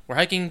hiking. We're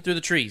hiking through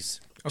the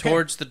trees Okay.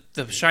 towards the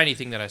shiny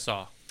thing that I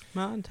saw.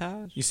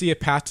 Montage. You see a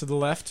path to the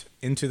left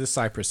into the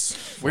cypress.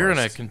 We're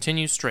gonna forest.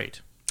 continue straight.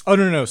 Oh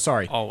no,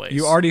 sorry. Always.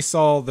 You already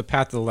saw the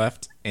path to the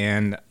left,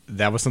 and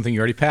that was something you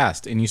already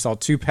passed. And you saw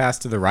 2 paths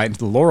to the right into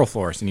the laurel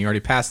forest, and you already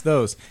passed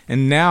those.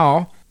 And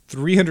now,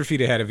 300 feet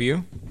ahead of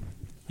you,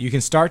 you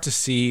can start to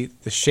see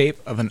the shape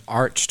of an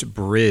arched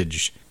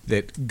bridge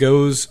that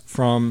goes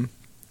from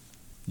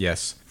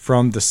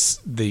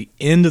the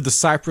end of the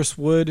cypress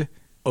wood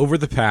over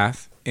the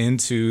path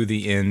into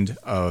the end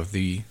of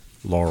the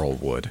laurel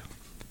wood.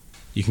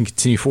 You can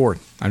continue forward.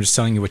 I'm just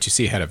telling you what you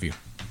see ahead of you.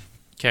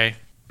 Okay.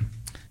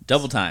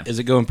 Double time. Is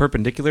it going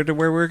perpendicular to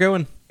where we're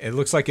going? It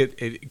looks like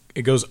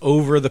it goes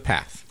over the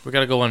path. We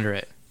gotta go under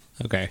it.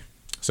 Okay.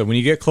 So when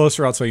you get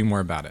closer, I'll tell you more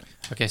about it.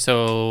 Okay,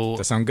 so Does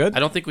that sound good? I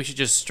don't think we should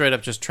just straight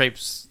up just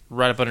traipse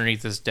right up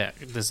underneath this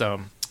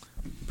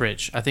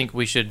bridge. I think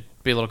we should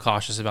be a little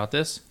cautious about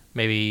this.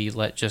 Maybe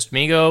let just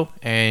me go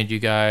and you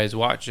guys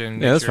watch and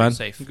make Yeah, that's sure I'm fine.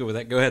 safe. I'm good with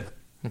that. Go ahead.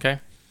 Okay.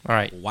 All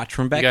right. Watch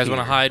from back You guys here.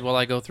 want to hide while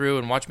I go through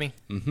and watch me?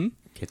 Mm-hmm.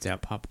 Gets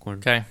out popcorn.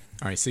 Okay.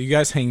 All right, so you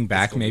guys hang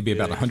back maybe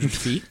about 100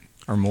 feet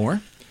or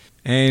more.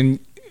 And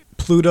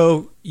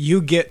Pluto,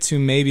 you get to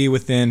maybe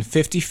within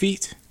 50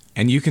 feet,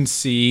 and you can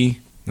see,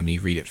 let me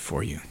read it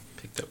for you.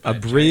 A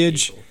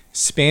bridge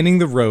spanning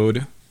the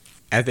road.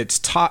 At its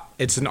top,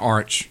 it's an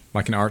arch,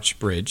 like an arch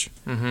bridge.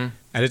 Mm-hmm.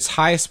 At its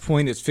highest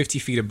point, it's 50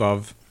 feet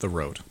above the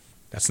road.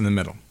 That's in the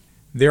middle.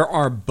 There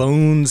are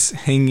bones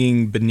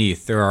hanging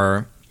beneath. There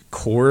are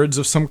cords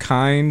of some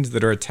kind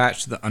that are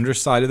attached to the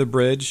underside of the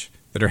bridge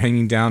that are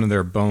hanging down, and there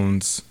are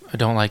bones I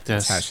don't like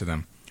this. attached to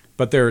them.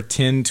 But they're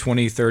 10,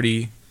 20,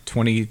 30,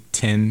 20,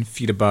 10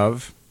 feet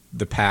above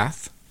the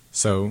path.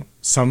 So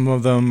some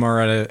of them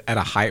are at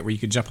a height where you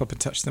could jump up and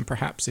touch them,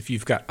 perhaps, if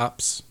you've got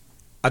ups.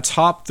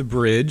 Atop the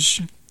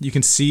bridge, you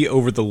can see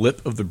over the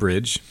lip of the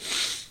bridge,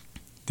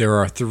 there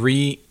are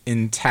 3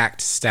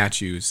 intact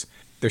statues.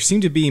 There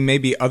seem to be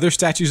maybe other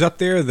statues up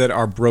there that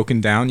are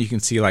broken down. You can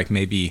see like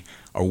maybe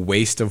a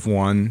waist of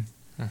one,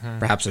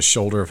 perhaps a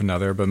shoulder of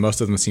another, but most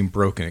of them seem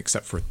broken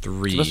except for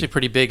 3. It must be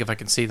pretty big if I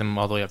can see them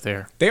all the way up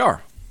there. They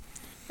are.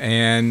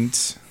 And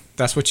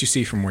that's what you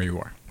see from where you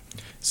are.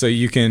 So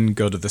you can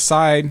go to the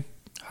side.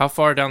 How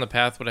far down the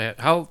path would I have?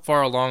 How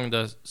far along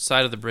the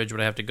side of the bridge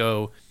would I have to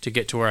go to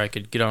get to where I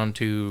could get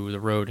onto the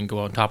road and go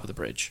on top of the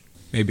bridge?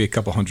 Maybe a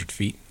couple hundred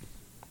feet.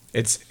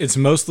 It's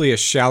mostly a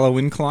shallow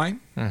incline,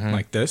 Mhm.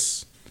 like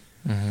this.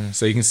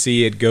 So you can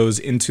see it goes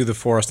into the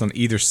forest on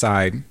either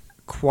side.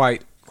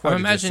 Quite I'm a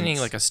imagining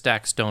distance. like a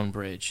stacked stone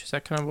bridge. Is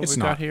that kind of what It's we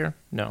not. got here?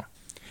 No.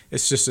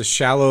 It's just a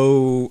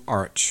shallow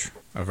arch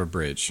of a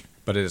bridge,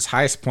 but at its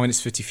highest point, it's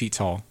 50 feet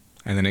tall,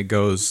 and then it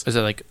goes. Is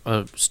it like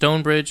a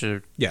stone bridge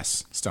or?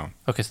 Yes, stone.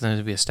 Okay, so then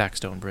it'd be a stacked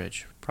stone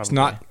bridge. Probably. It's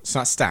not. It's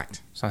not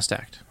stacked. It's not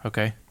stacked.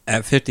 Okay.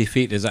 At 50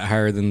 feet, is that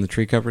higher than the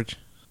tree coverage?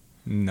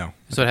 No.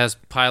 So it has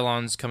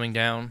pylons coming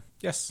down.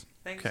 Yes.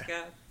 Thanks, okay.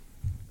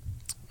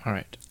 All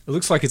right. It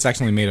looks like it's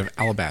actually made of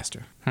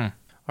alabaster. All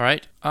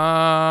right.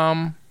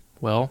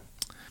 Well,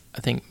 I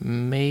think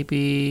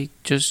maybe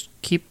just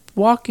keep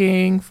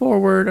walking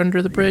forward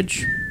under the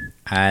bridge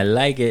I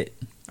like it.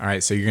 All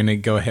right, so you're gonna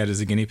go ahead as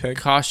a guinea pig.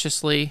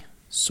 cautiously,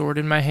 sword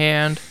in my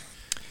hand.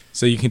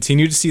 So you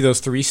continue to see those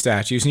 3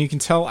 statues, and you can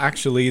tell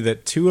actually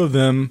that 2 of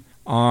them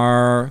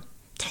are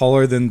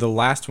taller than the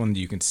last one that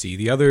you can see.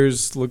 The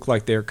others look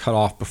like they're cut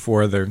off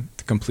before they're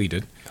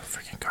completed. Oh,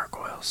 freaking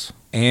gargoyles.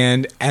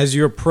 And as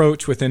you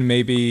approach within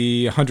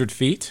maybe 100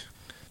 feet,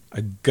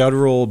 a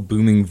guttural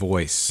booming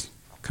voice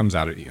comes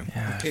out at you.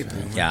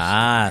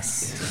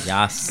 Yes.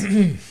 Yes.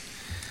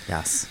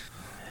 Yes.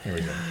 Here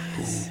we go.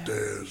 Who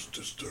dares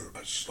disturb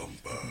my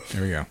slumber?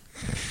 There we go.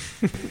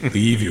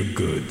 Leave your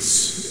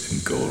goods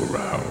and go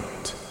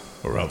around,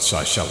 or else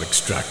I shall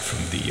extract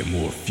from thee a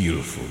more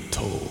fearful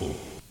toll.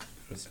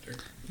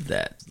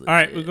 That's All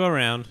right, we go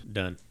around.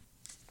 Done.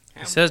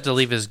 He says to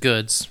leave his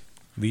goods.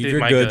 Leave Leave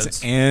your my goods,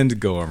 goods. and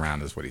go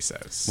around is what he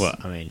says. Well,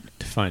 I mean,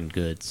 to find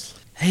goods.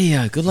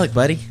 Hey, good luck,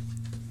 buddy. Do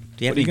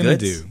you have What are you any gonna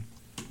goods? do?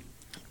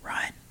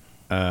 Ryan.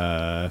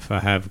 If I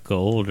have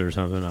gold or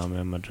something, I'm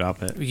gonna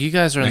drop it. You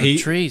guys are in the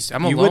trees.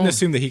 I'm You alone. wouldn't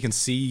assume that he can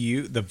see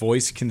you. The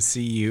voice can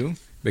see you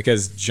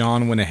because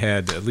John went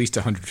ahead at least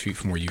 100 feet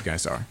from where you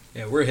guys are.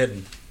 Yeah, we're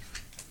hidden.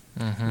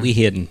 Mm-hmm. We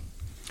hidden.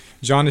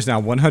 John is now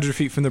 100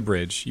 feet from the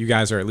bridge. You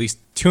guys are at least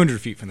 200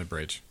 feet from the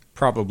bridge,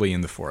 probably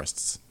in the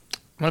forests.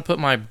 I'm gonna put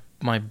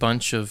my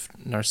bunch of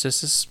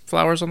narcissus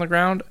flowers on the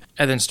ground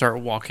and then start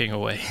walking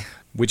away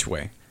Which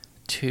way?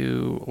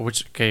 to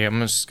which. Okay, I'm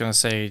just gonna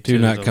say. Do to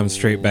not the come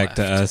straight back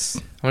to left. us.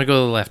 I'm gonna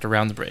go to the left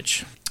around the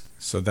bridge.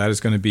 So that is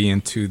going to be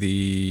into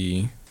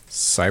the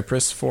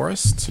cypress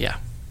forest. Yeah.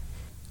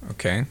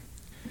 Okay.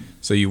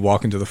 So you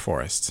walk into the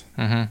forest.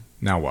 Mm-hmm.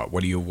 Now what?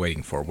 What are you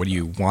waiting for? What are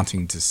you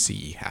wanting to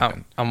see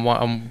happen?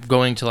 I'm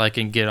going till I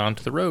can get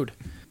onto the road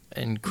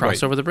and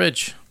cross Wait. over the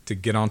bridge. To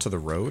get onto the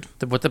road?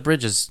 What the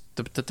bridge is?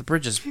 The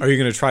bridge is. Are you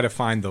going to try to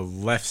find the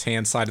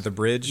left-hand side of the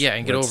bridge? Yeah,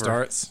 and get where it over.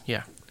 starts?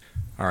 Yeah.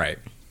 All right.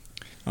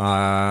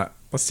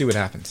 Let's see what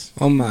happens.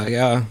 Oh my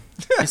god.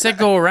 He said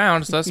go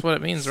around, so that's what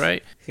it means,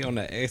 right? He on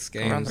the X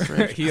Around Games. the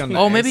bridge. He on the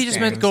Oh, maybe he X just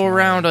meant Games go now.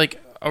 around, like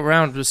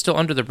around, but still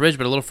under the bridge,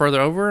 but a little further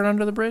over and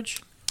under the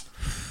bridge.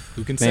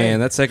 Who can say?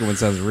 Man, that second one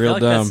sounds real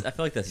dumb. I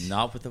feel like that's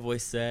not what the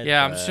voice said.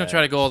 Yeah, I'm just gonna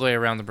try to go all the way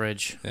around the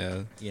bridge.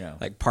 Yeah. You know,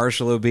 Like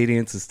partial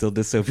obedience is still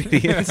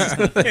disobedience.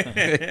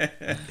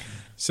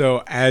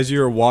 So as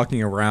you're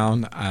walking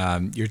around,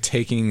 you're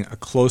taking a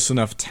close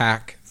enough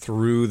tack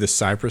through the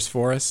cypress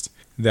forest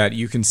that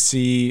you can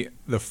see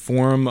the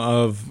form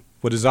of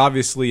what is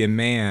obviously a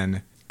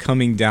man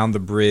coming down the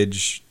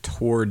bridge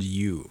toward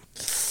you.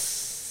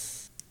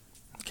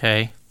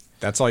 Okay.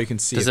 That's all you can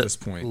see Does at it this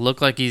point. look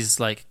like he's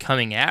like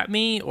coming at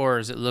me, or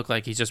does it look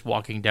like he's just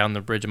walking down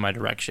the bridge in my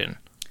direction?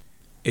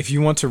 If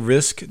you want to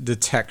risk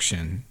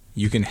detection,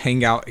 you can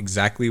hang out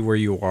exactly where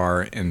you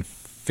are and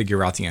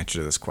figure out the answer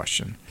to this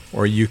question.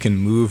 Or you can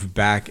move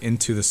back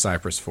into the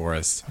cypress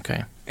forest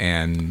Okay.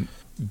 and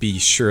be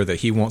sure that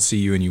he won't see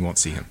you and you won't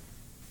see him.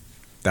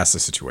 That's the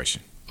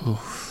situation.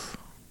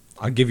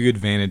 I'll give you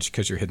advantage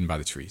because you're hidden by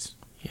the trees.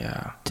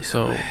 Yeah.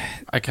 So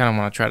I kind of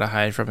want to try to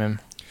hide from him.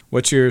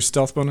 What's your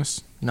stealth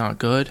bonus? Not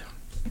good.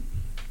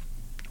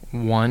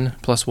 1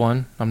 +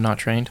 1. I'm not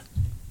trained.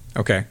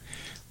 Okay.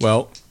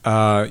 Well,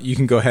 you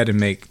can go ahead and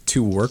make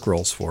 2 work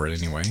rolls for it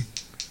anyway,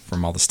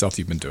 from all the stealth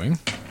you've been doing.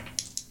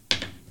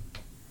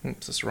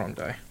 Oops, that's the wrong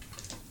die.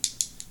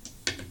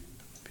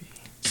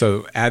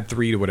 So add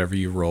 3 to whatever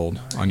you rolled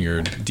on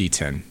your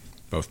d10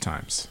 both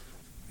times,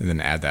 and then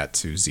add that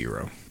to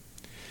 0.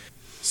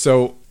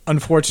 So,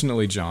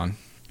 unfortunately, John.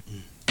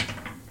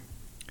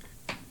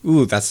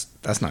 Ooh, that's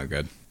not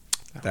good.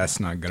 That's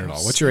not good at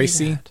all. What's your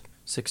AC?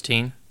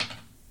 16.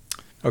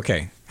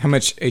 Okay. How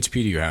much HP do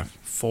you have?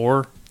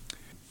 4.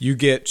 You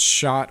get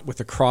shot with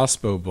a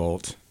crossbow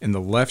bolt in the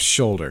left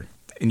shoulder,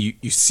 and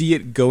you see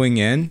it going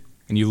in,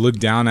 and you look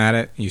down at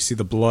it, and you see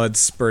the blood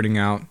spurting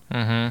out.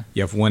 Mm-hmm.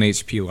 You have 1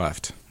 HP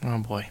left. Oh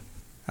boy.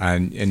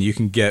 And you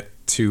can get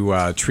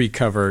to tree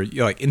cover.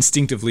 Like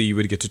instinctively, you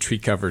would get to tree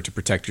cover to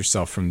protect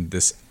yourself from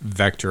this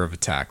vector of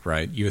attack,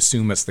 right? You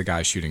assume it's the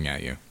guy shooting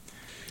at you.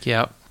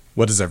 Yep.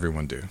 What does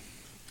everyone do?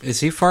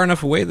 Is he far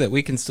enough away that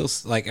we can still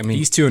like? I mean,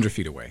 He's 200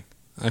 feet away.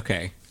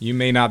 okay. You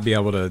may not be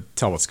able to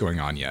tell what's going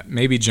on yet.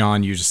 Maybe,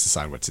 John, you just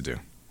decide what to do.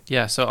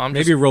 Yeah, so I'm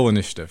Maybe roll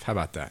initiative. How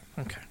about that?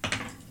 just... Okay.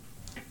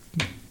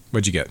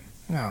 What'd you get?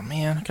 Oh,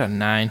 man. I got a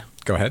 9.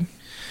 Go ahead.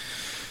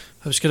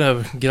 I was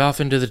going to get off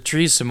into the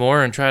trees some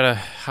more and try to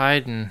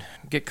hide and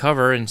get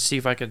cover and see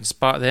if I can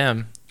spot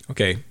them.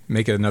 Okay,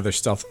 make it another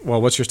stealth.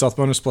 Well, what's your stealth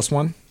bonus?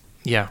 +1?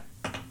 Yeah.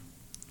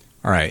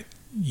 All right.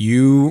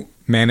 You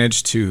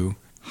managed to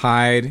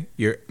hide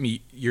your.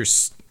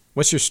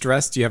 What's your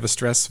stress? Do you have a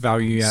stress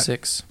value yet?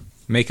 6.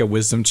 Make a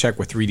wisdom check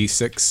with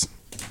 3d6.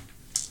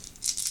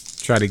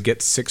 Try to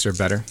get 6 or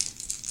better.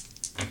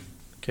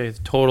 Okay, the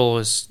total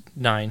is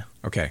 9.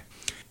 Okay.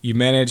 You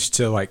managed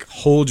to like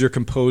hold your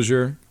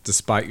composure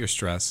despite your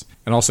stress,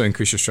 and also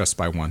increase your stress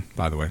by 1,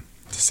 by the way,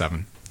 to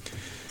 7.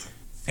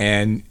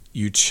 And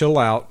you chill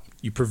out.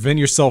 You prevent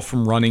yourself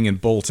from running and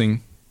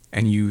bolting,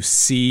 and you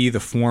see the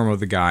form of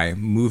the guy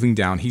moving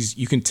down.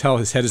 You can tell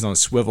his head is on a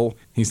swivel.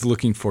 He's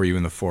looking for you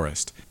in the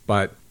forest,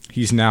 but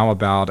he's now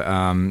about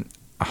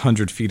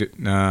 100 feet,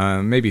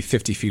 maybe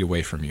 50 feet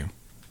away from you.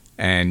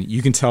 And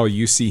you can tell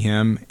you see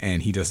him,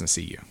 and he doesn't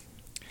see you.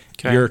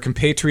 Okay. Your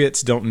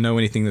compatriots don't know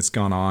anything that's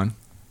gone on.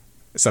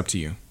 It's up to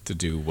you to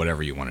do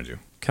whatever you want to do.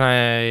 Can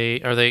I...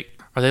 Are they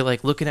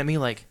like looking at me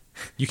like...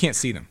 You can't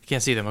see them. You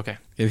can't see them. Okay.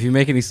 If you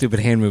make any stupid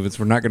hand movements,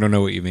 we're not going to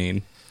know what you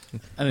mean.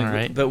 I mean, All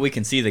right. but we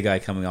can see the guy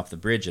coming off the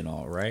bridge and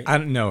all, right? I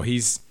don't know.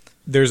 He's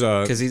there's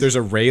a 'Cause he's- there's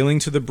a railing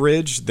to the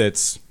bridge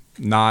that's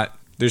not.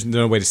 There's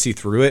no way to see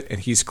through it, and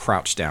he's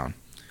crouched down.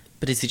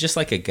 But is he just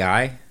like a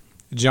guy?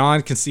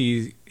 John can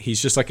see he's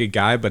just like a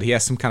guy, but he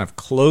has some kind of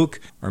cloak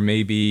or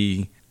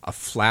maybe a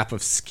flap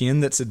of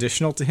skin that's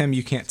additional to him.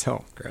 You can't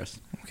tell. Gross.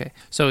 Okay,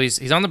 so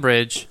he's on the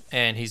bridge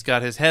and he's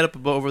got his head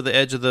up over the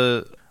edge of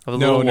the No,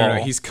 little wall.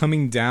 no. He's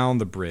coming down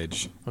the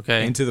bridge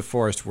Okay. into the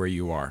forest where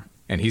you are,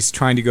 and he's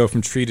trying to go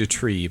from tree to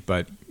tree.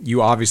 But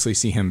you obviously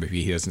see him, but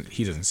he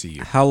doesn't see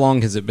you. How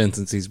long has it been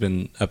since he's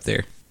been up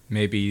there?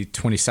 Maybe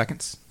 20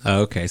 seconds.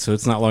 Oh, okay, so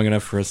it's not long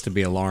enough for us to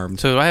be alarmed.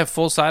 So do I have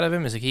full sight of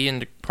him? Is he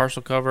in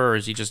partial cover or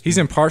is he just? He's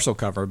in partial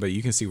cover, but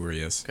you can see where he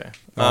is. Okay.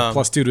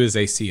 Plus 2 to his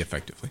AC,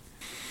 effectively.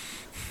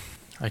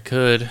 I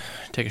could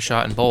take a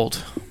shot and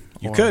bolt.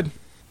 You Or- could.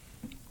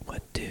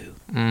 What do?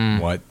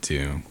 What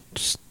do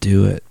Just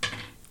do it. I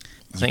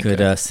You think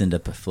could send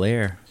up a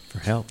flare for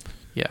help.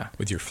 yeah.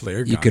 with your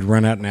flare gun? You could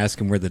run out and ask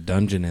him where the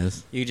dungeon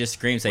is. You just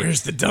scream, say,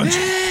 Where's the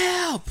dungeon?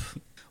 "Help!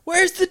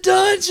 Where's the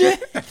dungeon?"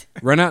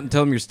 Run out and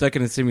tell him you're stuck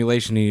in a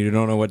simulation and you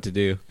don't know what to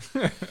do.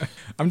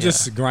 I'm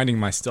just grinding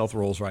my stealth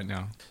rolls right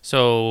now.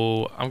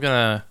 So I'm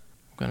gonna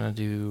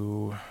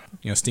do.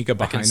 Sneak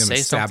up I can behind him say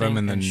and stab something him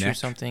in the and shoot neck.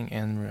 something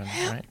and run.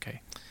 Right.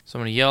 Okay. So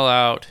I'm gonna yell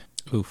out.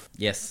 Oof.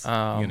 Yes. You're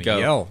gonna Go.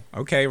 yell.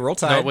 Okay, roll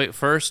tide. No, wait.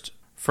 First,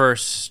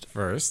 First.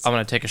 I'm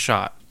gonna take a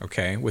shot.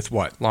 Okay, with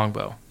what?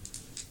 Longbow.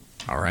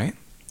 All right.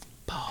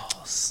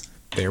 Balls.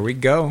 There we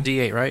go.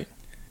 D8, right?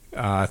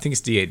 I think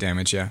it's D8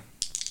 damage, yeah.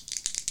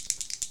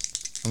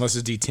 Unless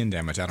it's D10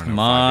 damage, I don't know. Come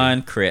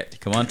on, crit.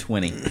 Come on,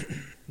 20.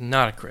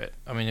 Not a crit.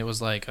 I mean, it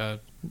was like a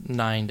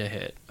 9 to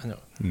hit. I know.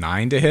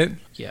 9 to hit?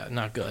 Yeah,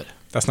 not good.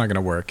 That's not going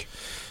to work.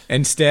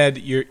 Instead,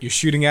 you're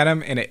shooting at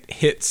him, and it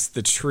hits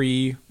the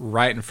tree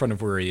right in front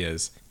of where he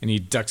is, and he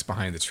ducks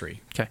behind the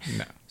tree. Okay.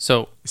 No.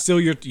 So Still,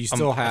 you I'm still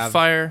gonna have...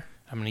 fire.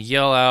 I'm gonna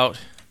yell out.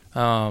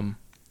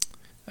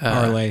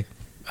 Parlay.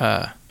 What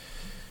are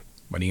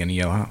you going to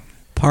yell out?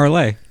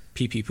 Parlay.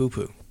 Pee-pee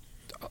poo-poo.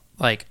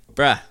 Like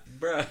Bruh.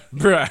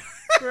 Bruh.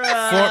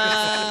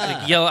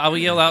 I will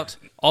yell out.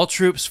 All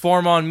troops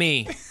form on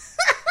me.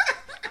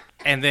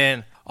 And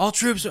then all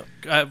troops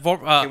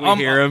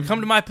hear him?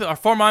 come to my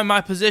form on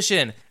my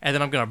position. And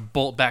then I'm gonna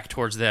bolt back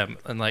towards them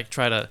and like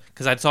try to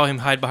because I saw him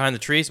hide behind the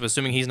trees. So I'm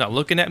assuming he's not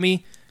looking at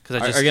me because I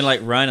Are just you going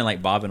to, run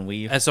and, bob and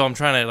weave? and so I'm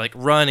trying to like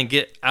run and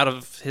get out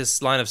of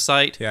his line of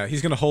sight. Yeah,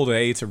 he's going to hold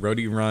A to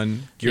roadie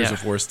run, Gears Yeah.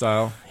 of War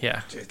style.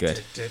 Yeah.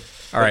 Good.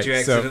 All right, you so...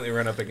 accidentally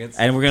run up against.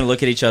 And we're going to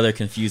look at each other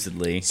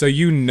confusedly. So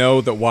you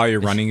know that while you're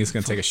running, he's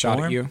going to take a shot at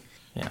Form? you.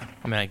 Yeah.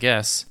 I mean, I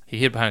guess he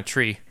hid behind a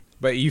tree.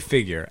 But you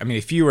figure, I mean,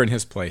 if you were in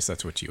his place,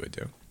 that's what you would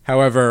do.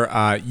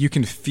 However, you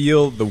can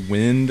feel the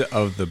wind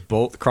of the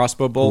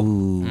crossbow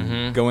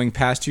bolt going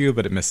past you,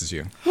 but it misses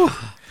you.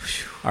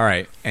 All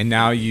right, and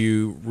now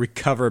you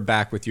recover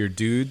back with your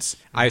dudes.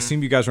 I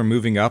assume you guys were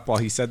moving up while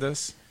he said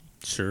this.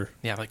 Sure.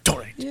 Yeah. Like, don't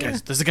worry,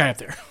 guys. There's a guy up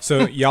there.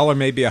 So y'all are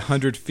maybe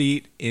 100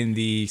 feet in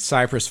the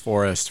cypress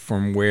forest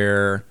from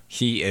where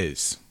he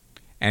is.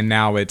 And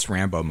now it's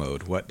Rambo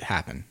mode. What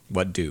happened?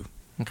 What do?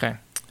 Okay.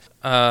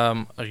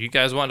 Are you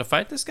guys wanting to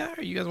fight this guy,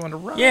 or you guys want to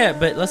run? Yeah,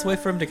 but let's wait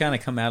for him to kind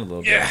of come out a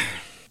little bit.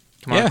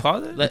 Come on, Yeah.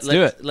 closet. Let's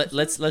do it.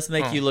 Let's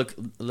make you look.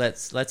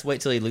 Let's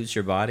wait till he loots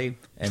your body,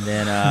 and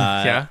then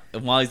Yeah.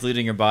 while he's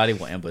looting your body,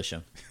 we'll ambush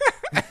him.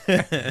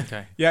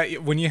 Okay. Yeah,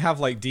 when you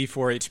have like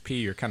D4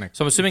 HP, you're kind of.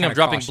 So I'm assuming I'm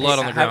dropping blood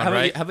on the ground,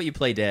 right? How about you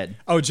play dead?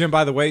 Oh, Jim,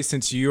 by the way,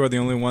 since you are the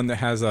only one that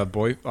has a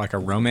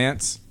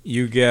romance,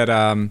 you get,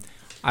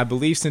 I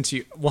believe since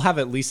we'll have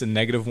at least a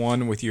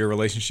 -1 with your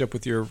relationship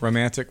with your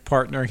romantic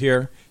partner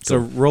here. So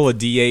roll a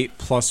D8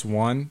 plus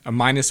 1, a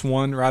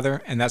 -1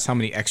 rather, and that's how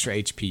many extra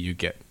HP you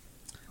get.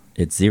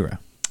 It's 0.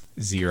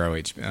 0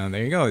 HP.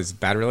 There you go. It's a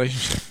bad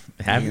relationship.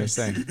 It What are you gonna happens.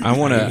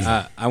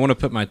 say? I want to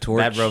put my torch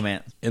Bad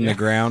romance. in the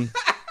ground.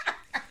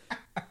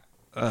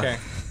 Okay.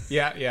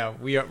 Yeah.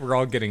 We're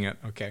all getting it.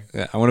 Okay.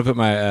 Yeah, I want to put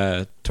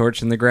my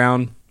torch in the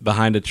ground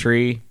behind a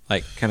tree,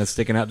 like kind of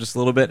sticking out just a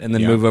little bit, and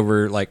then Yeah. move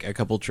over like a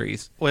couple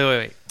trees.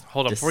 Wait.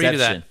 Hold on. Before you do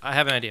that, Deception. I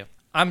have an idea.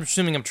 I'm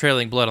assuming I'm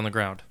trailing blood on the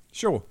ground.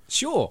 Sure.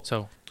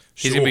 So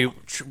he's going to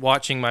be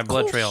watching my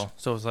blood trail.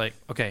 So it's like,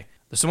 okay,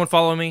 there's someone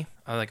following me.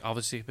 I like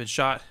obviously been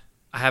shot.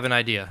 I have an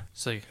idea.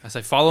 So I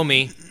say, follow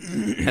me.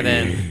 And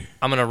then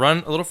I'm going to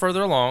run a little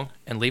further along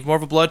and leave more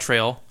of a blood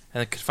trail.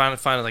 And then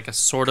find like a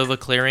sort of a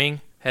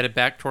clearing headed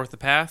back toward the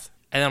path.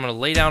 And then I'm going to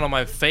lay down on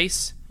my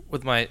face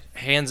with my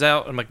hands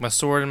out and like my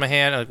sword in my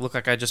hand. And look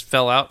like I just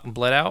fell out and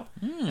bled out.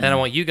 And I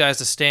want you guys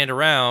to stand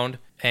around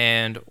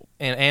and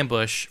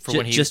ambush for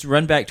when he Just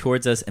run back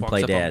towards us and walks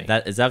play up on me.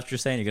 dead. Is that what you're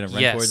saying? You're gonna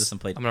run Yes. towards us and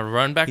play. I'm gonna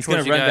run back He's towards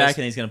gonna you run guys. back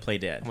and he's gonna play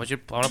dead. I want to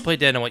play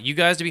dead. And I want you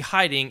guys to be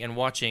hiding and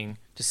watching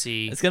to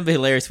see. It's gonna be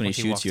hilarious when he Once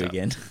he shoots walks you up.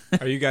 again.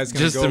 Are you guys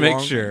going Just go to make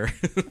along? sure.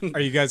 Are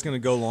you guys going to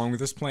go along with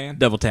this plan?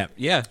 Double tap.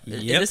 Yeah.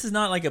 This is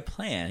not like a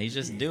plan. He's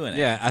just doing it.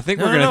 Yeah, I think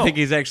No, we're gonna no. think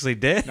he's actually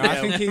dead. No, I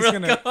think he's We're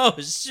going like, to. oh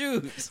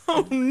shoot!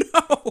 Oh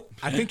no!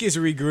 I think he's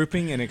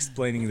regrouping and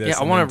explaining this. Yeah,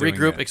 I and want to then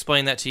doing regroup, it.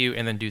 explain that to you,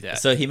 and then do that.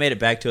 So he made it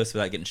back to us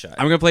without getting shot.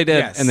 I'm gonna play dead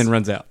Yes. and then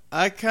runs out.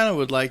 I kind of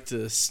would like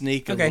to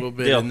sneak a Okay, little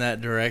bit deal. in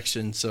that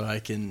direction so I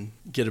can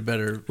get a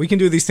better. We can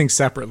do these things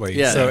separately.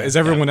 Yeah. So is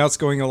everyone else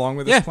going along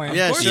with this Yeah. plan?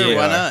 Yeah, course sure. you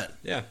Why are. not?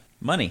 Yeah.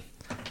 Money.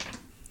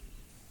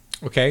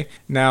 Okay.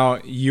 Now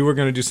you were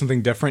going to do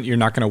something different. You're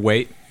not going to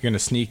wait. You're going to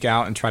sneak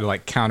out and try to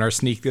like counter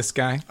sneak this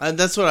guy.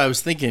 That's what I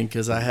was thinking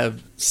because I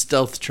have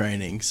stealth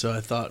training, so I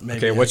thought maybe.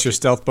 Okay. What's your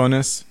stealth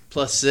bonus?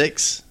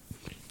 +6?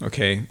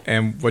 Okay.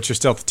 And what's your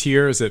stealth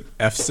tier? Is it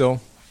F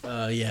still?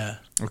 Yeah.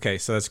 Okay.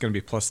 So that's going to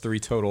be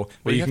 +3 total. What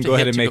But do you you have can to go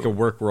ahead hit and to make go- a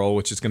work roll,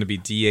 which is going to be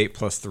D8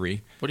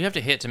 +3. What do you have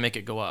to hit to make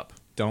it go up?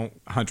 Don't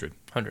 100.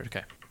 100.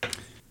 Okay.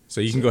 So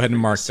you can go ahead and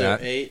mark So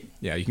that. 8.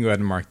 Yeah, you can go ahead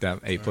and mark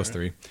that 8 +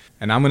 3.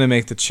 And I'm going to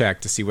make the check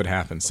to see what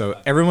happens.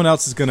 So everyone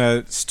else is going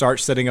to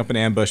start setting up an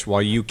ambush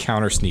while you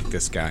counter sneak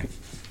this guy.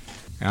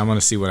 And I'm going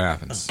to see what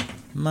happens.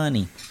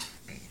 Money.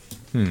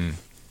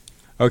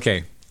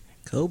 Okay,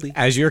 Kobe.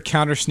 as you're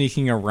counter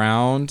sneaking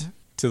around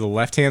to the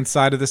left-hand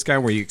side of this guy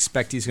where you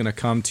expect he's going to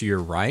come to your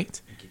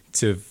right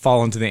to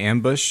fall into the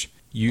ambush,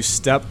 you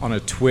step on a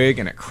twig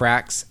and it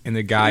cracks and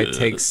the guy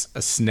takes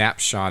a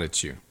snapshot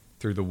at you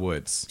through the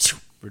woods.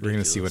 We're going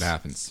to see what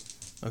happens.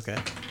 Okay.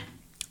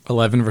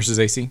 11 versus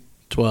AC.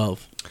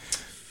 12.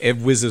 It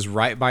whizzes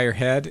right by your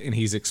head, and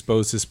he's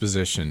exposed his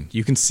position.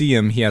 You can see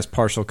him. He has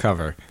partial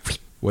cover.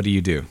 What do you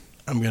do?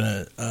 I'm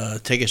gonna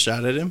take a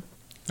shot at him.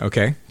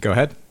 Okay, go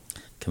ahead.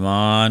 Come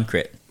on,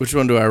 crit. Which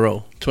one do I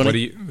roll? 20. What do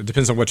you? It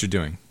depends on what you're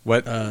doing.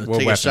 What take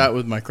weapon? a shot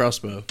with my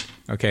crossbow.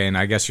 Okay, and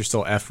I guess you're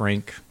still F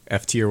rank,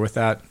 F tier with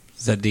that.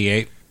 Is that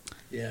D8?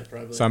 Yeah,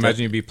 probably. So I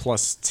imagine you'd be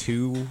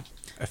 +2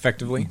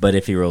 effectively. But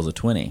if he rolls a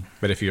 20.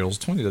 But if he rolls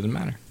 20, it doesn't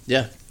matter.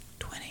 Yeah.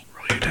 20.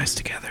 Roll your dice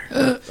together.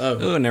 Oh.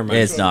 Oh, never mind.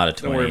 It's not a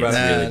Don't 20. worry about It's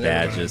it. really Nah, never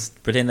bad. mind.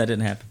 Just pretend that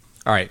didn't happen.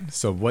 All right.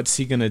 So what's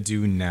he gonna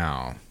do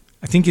now?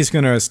 I think he's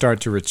gonna start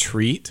to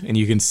retreat, and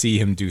you can see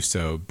him do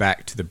so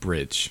back to the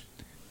bridge.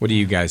 What do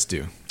you guys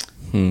do?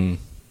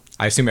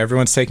 I assume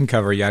everyone's taking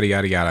cover. Yada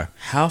yada yada.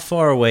 How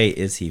far away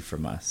is he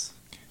from us?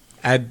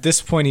 At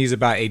this point, he's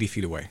about 80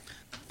 feet away.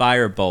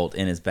 Firebolt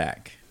in his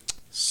back.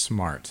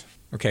 Smart.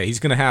 Okay, he's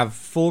going to have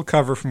full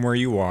cover from where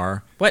you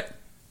are What?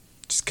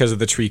 just because of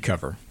the tree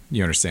cover.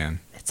 You understand?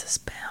 It's a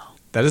spell.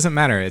 That doesn't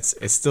matter. It's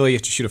still you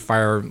have to shoot a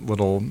fire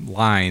little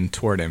line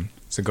toward him.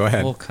 So go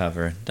ahead. Full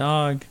cover.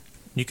 Dog.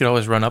 You could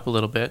always run up a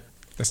little bit.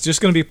 That's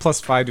just going to be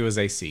 +5 to his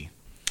AC.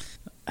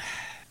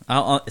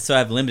 So I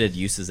have limited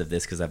uses of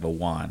this because I have a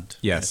wand.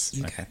 Yes.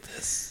 Okay.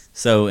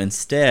 So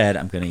instead,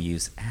 I'm going to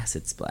use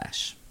Acid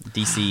Splash.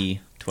 DC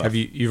 12. Have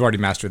you've already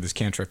mastered this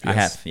cantrip? Yes. I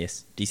have,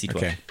 yes. DC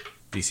 12. Okay.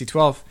 DC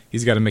 12.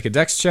 He's got to make a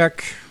dex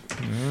check.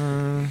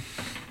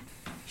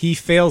 He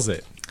fails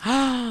it.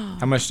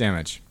 How much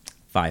damage?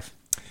 5.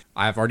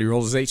 I've already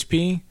rolled his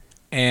HP,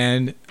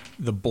 and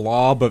the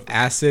blob of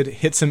acid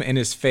hits him in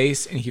his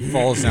face, and he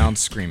falls down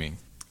screaming.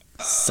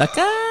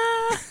 Sucker!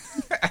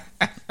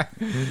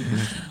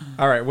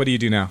 All right, what do you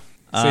do now?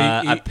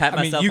 I pat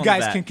myself you on the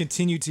guys back. can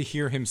continue to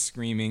hear him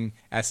screaming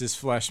as his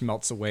flesh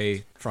melts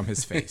away from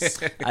his face.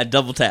 I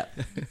double tap.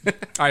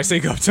 All right, so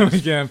you go up to him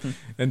again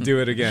and do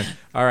it again.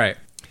 All right.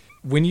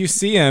 When you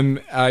see him,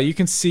 you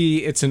can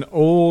see it's an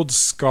old,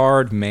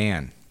 scarred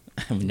man.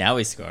 Now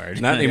he's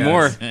scarred. Not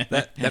anymore.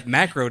 that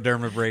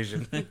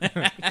macrodermabrasion.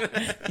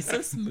 He's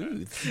so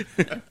smooth.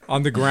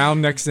 On the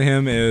ground next to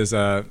him is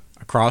a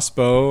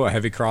crossbow, a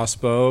heavy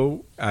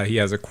crossbow. He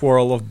has a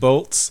quarrel of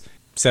bolts,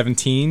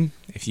 17,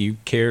 if you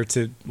care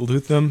to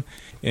loot them,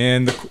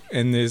 in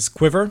his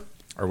quiver,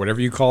 or whatever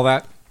you call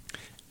that.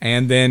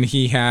 And then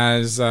he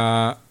has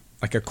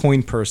like a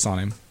coin purse on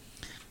him.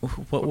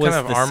 What kind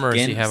of armor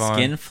does he have on?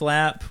 Skin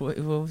flap? What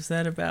was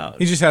that about?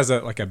 He just has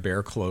like a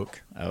bear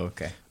cloak. Oh,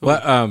 okay.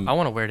 What? I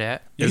want to wear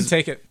that. You can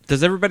take it.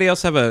 Does everybody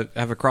else have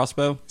a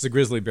crossbow? It's a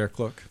grizzly bear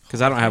cloak.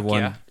 Because I don't have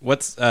one. yeah.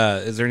 What's?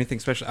 Is there anything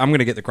special? I'm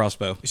gonna get the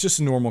crossbow. It's just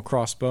a normal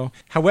crossbow.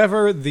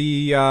 However,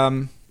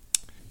 the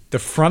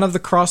front of the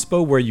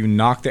crossbow where you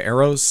knock the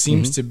arrows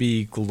seems to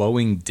be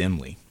glowing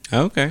dimly.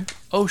 Okay.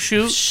 Oh,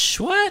 shoot.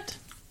 What?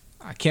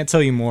 I can't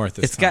tell you more at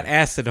this It's time. got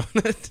acid on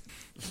it.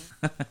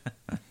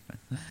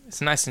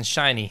 It's nice and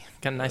shiny.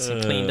 Got nice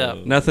and cleaned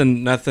up.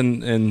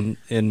 Nothing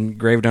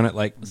engraved on it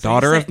like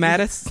daughter of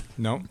Mattis.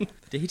 No,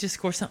 Did he just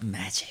score something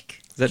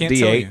magic? Is that can't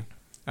tell D8? you.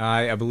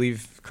 I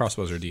believe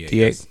crossbows are D8. D8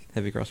 yes.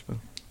 heavy crossbow.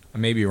 I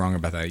may be wrong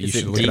about that. You Is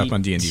should it look it D? up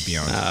on D&D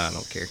Beyond. I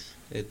don't care.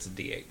 It's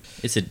D8.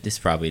 It's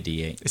probably a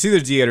D8. It's either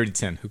D8 or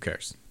D10. Who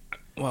cares?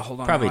 Well, hold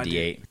on. Probably no, I do.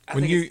 D8.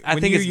 When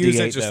you use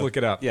it, just look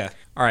it up. Yeah.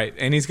 All right,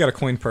 and he's got a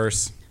coin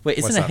purse. Wait,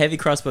 What's isn't a up? heavy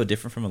crossbow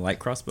different from a light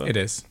crossbow? It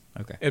is.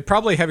 Okay. It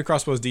probably heavy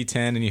crossbow is D10,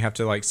 and you have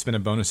to like spend a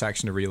bonus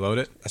action to reload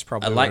it. That's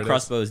probably A what light it is.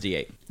 crossbow is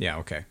D8. Yeah.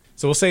 Okay.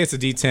 So we'll say it's a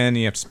D10, and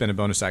you have to spend a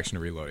bonus action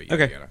to reload it.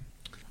 Yada, Okay. yada.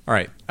 All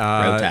right.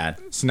 Rotad.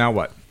 So now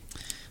what?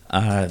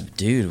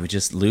 Dude, we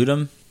just loot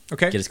him.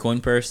 Okay. Get his coin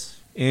purse.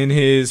 In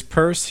his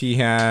purse, he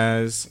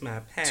has My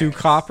 2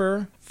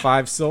 copper,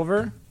 5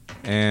 silver,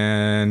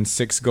 and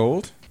 6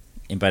 gold.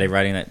 Anybody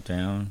writing that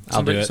down?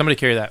 I'll do it. Somebody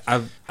carry that.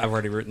 I've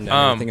already written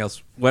down everything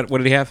else. What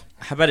did he have?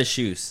 How about his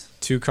shoes?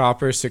 2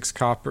 copper, 6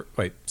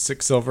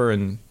 silver,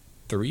 and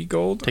 3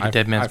 gold. Take a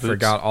dead man's I boots.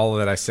 forgot all of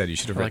that I said. You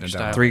should have I written like it your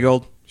down. style. 3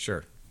 gold.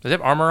 Sure. Does it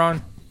have armor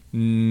on?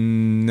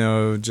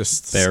 No,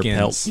 just Bear skins.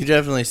 pelt. You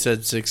definitely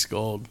said 6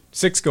 gold.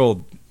 6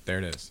 gold. There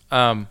it is.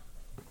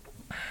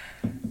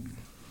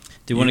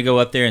 Do you want to go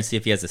up there and see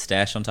if he has a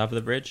stash on top of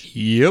the bridge?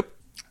 Yep.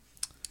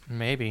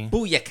 Maybe.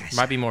 Booyaka.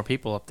 Might be more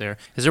people up there.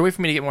 Is there a way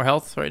for me to get more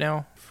health right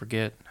now?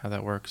 Forget how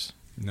that works.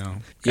 No.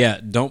 Yeah,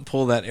 don't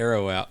pull that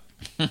arrow out.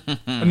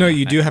 Oh, no,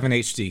 you do have an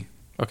HD.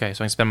 Okay,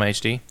 so I can spend my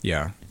HD.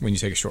 Yeah, when you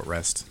take a short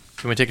rest.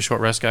 Can we take a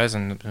short rest, guys,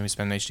 and then we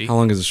spend HD? How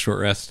long is a short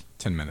rest?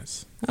 10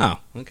 minutes. Oh,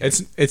 okay.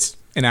 It's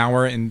an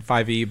hour in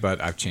 5e,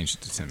 but I've changed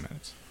it to 10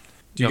 minutes.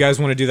 Do you Yep. guys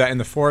want to do that in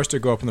the forest or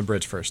go up on the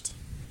bridge first?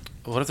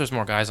 What if there's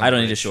more guys on I the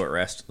don't need a bridge? short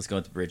rest. Let's go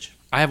at the bridge.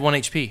 I have 1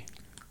 HP.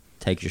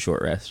 Take your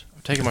short rest.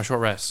 I'm taking my short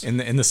rest. In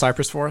the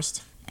cypress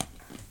forest?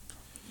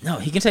 No,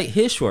 he can take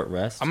his short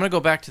rest. I'm going to go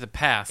back to the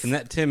path In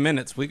that 10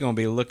 minutes, we're going to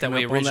be looking that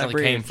we up on that originally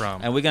bridge. came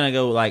from. And we're going to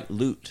go, like,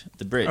 loot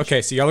the bridge.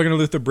 Okay, so y'all are going to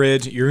loot the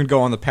bridge. You're going to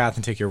go on the path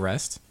and take your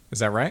rest. Is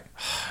that right?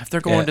 If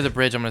they're going Yeah. to the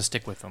bridge, I'm going to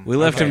stick with them. We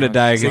left Okay. him to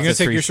die So you're against going to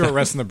the take your short tree.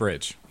 rest on the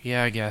bridge.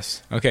 Yeah, I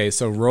guess. Okay,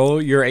 so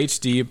roll your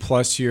HD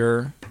plus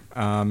your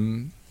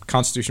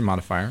Constitution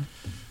modifier.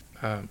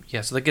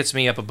 Yeah, so that gets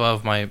me up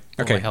above my,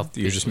 Okay, my health.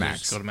 you're just We'll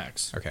max. Go to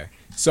max. Okay.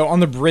 So on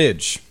the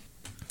bridge,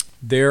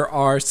 there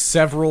are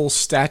several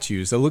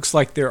statues. It looks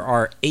like there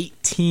are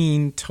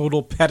 18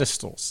 total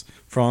pedestals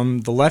from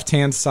the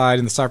left-hand side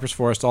in the cypress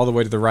forest all the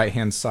way to the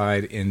right-hand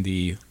side in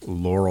the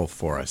laurel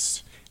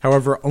forest.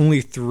 However,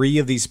 only 3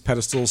 of these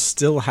pedestals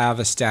still have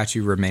a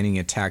statue remaining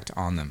intact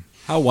on them.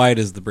 How wide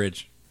is the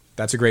bridge?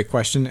 That's a great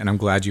question, and I'm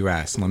glad you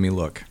asked. Let me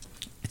look.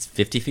 It's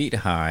 50 feet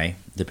high.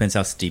 Depends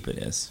how steep it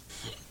is.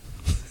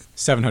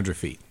 700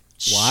 feet.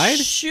 Wide?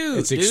 Shoot,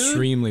 It's dude.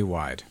 extremely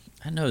wide.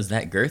 I know it's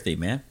that girthy,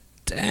 man.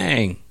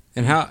 Dang.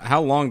 And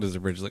how long does the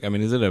bridge look? I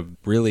mean, is it a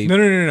really...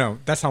 No.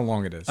 That's how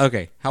long it is.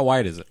 Okay, how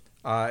wide is it?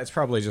 It's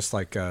probably just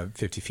like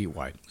 50 feet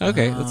wide.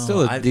 Okay, that's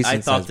still a I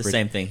decent thought sized the bridge.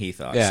 same thing he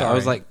thought. Yeah, I Sorry.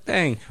 was like,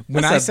 dang.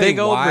 When that's I a say big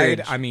old wide,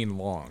 bridge. I mean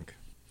long.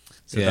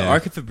 So Yeah. the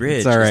arc of the bridge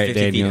It's all right, is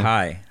 50 Daniel. feet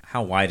high.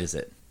 How wide is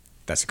it?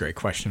 That's a great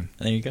question.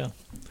 There you go.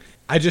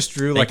 I just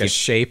drew Thank like you. a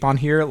shape on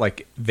here,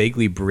 like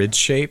vaguely bridge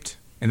shaped,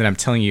 and then I'm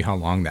telling you how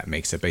long that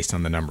makes it based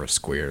on the number of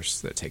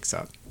squares that it takes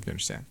up. You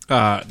understand?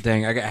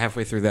 Dang, I got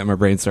halfway through that and my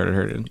brain started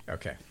hurting.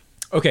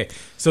 Okay.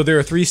 So there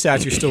are 3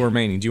 statues still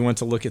remaining. Do you want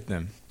to look at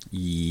them?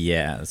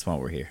 Yeah, that's why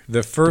we're here.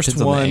 The first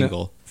Depends on the one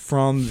angle.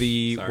 from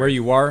the where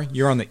you are,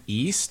 you're on the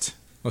east.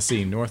 Let's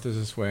see, north is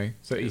this way.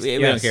 So east. We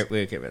Yes. don't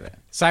care about that.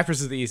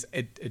 Cyprus is the east.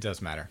 It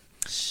does matter.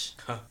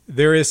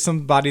 There is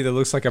somebody that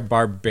looks like a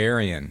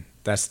barbarian.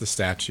 That's the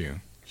statue.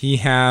 He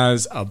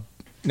has a...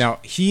 Now,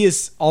 he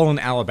is all in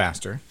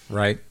alabaster,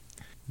 right?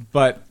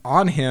 But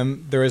on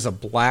him, there is a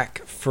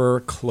black fur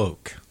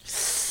cloak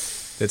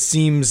that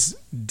seems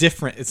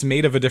different. It's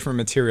made of a different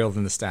material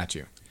than the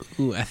statue.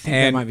 Ooh, I think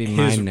that might be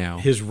mine now.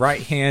 His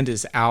right hand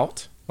is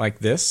out like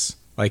this,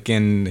 like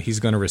in he's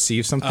going to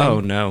receive something. Oh,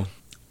 no.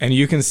 And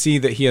you can see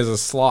that he has a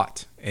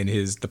slot in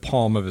the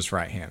palm of his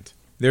right hand.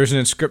 There's an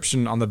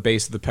inscription on the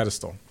base of the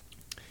pedestal.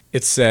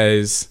 It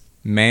says,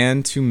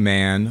 "Man to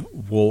man,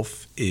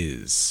 wolf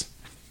is."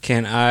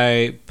 Can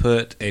I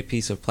put a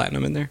piece of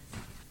platinum in there?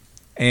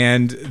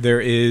 And there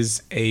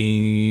is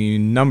a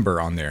number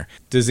on there.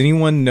 Does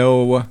anyone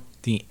know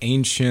the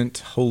ancient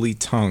holy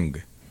tongue?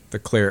 The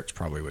clerics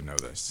probably would know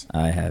this.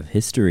 I have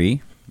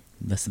history.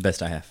 That's the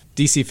best I have.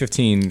 DC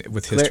 15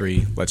 with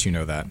history lets you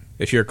know that.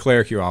 If you're a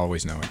cleric, you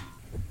always know it.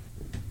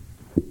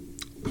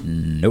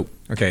 Nope.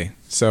 Okay,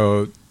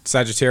 so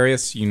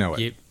Sagittarius, you know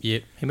it.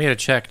 Yep. He made a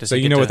check to So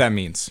you know what that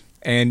means.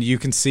 And you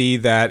can see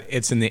that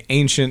it's in the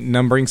ancient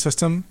numbering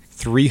system.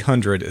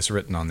 300 is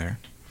written on there.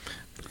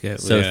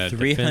 So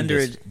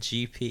 300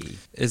 GP.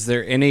 Is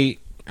there any...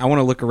 I want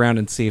to look around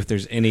and see if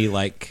there's any,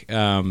 like,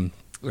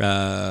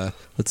 let's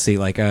see,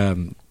 like,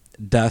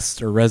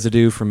 dust or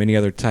residue from any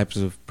other types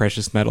of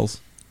precious metals.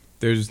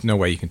 There's no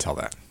way you can tell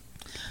that.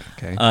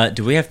 Okay.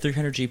 Do we have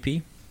 300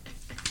 GP?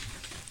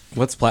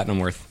 What's platinum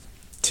worth?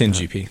 10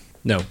 GP.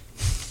 No.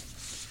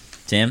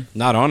 Tim?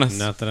 Not on us.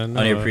 Not that I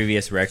know. On your of.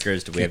 previous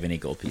records, do we have any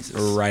gold pieces?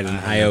 Right, an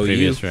No IOU.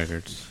 previous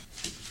records.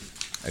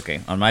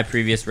 Okay, on my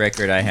previous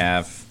record, I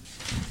have.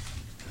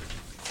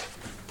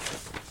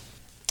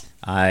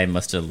 I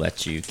must have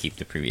let you keep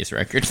the previous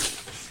record.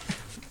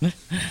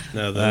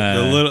 No,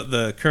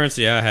 the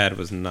currency I had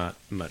was not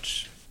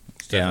much.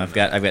 Yeah, I've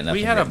got nothing.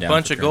 We had a written down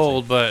bunch for of currency.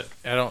 gold, but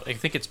I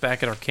think it's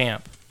back at our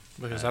camp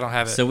because I don't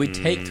have it. So we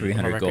take on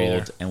 300 record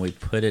gold either. and we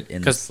put it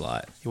in the 'Cause-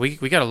 slot. we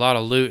got a lot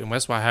of loot, and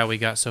that's why how we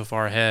got so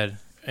far ahead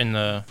in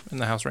the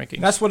house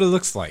rankings. That's what it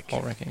looks like.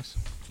 all rankings.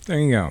 There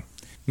you go.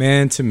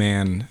 Man to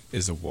man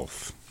is a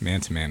wolf.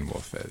 Man to man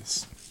wolf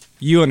is.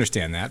 You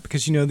understand that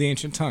because you know the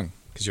ancient tongue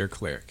because you're a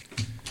cleric.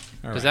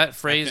 All Does right. that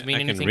phrase mean I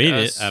can anything read to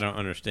it. us? I don't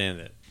understand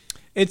it.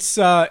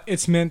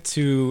 It's meant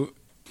to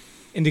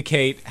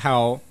indicate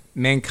how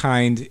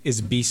mankind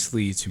is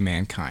beastly to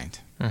mankind.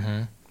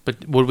 But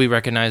But would we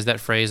recognize that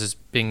phrase as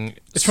being?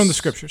 It's from the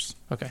scriptures.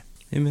 Okay.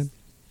 Amen.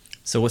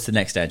 So what's the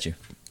next statue?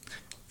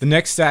 The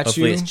next statue,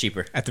 Hopefully it's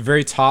cheaper. at the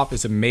very top,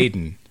 is a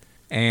maiden,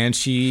 and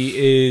she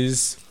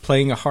is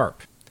playing a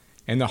harp.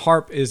 And the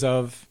harp is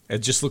it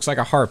just looks like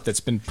a harp that's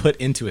been put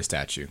into a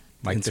statue.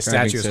 Like the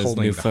statue is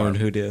holding new the phone. harp.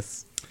 Who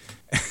dis?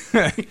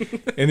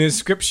 And the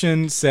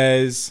inscription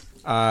says,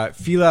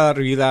 Fila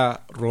Rila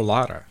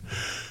Rolara.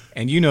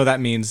 And you know that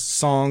means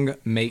song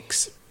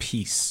makes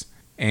peace.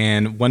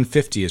 And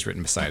 150 is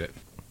written beside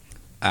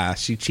it.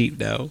 She cheap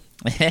though.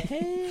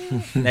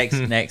 next.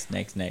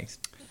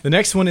 The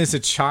next one is a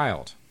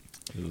child.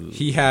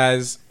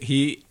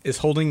 He is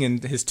holding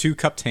in his two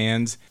cupped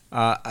hands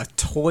a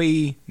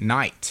toy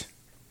knight.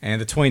 And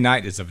the toy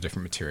knight is of a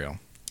different material.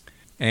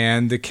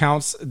 And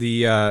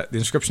the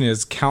inscription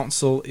is,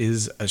 counsel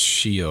is a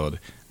shield.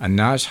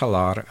 Anaj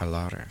halar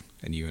alara.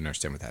 And you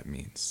understand what that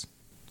means.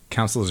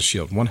 Counsel is a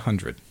shield.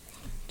 100.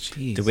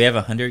 Jeez. Do we have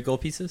 100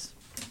 gold pieces?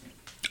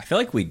 I feel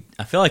like we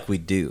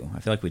do. I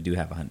feel like we do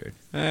have 100.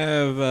 I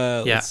have,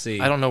 let's see.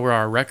 I don't know where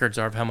our records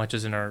are of how much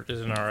is in our.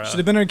 Should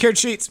have been on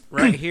character sheets.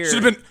 right here.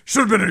 Should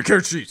have been in the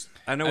character sheets.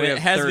 I know I we mean, have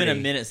it has 30. been a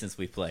minute since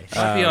we played. It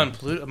might be on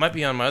Pluto. It might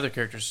be on my other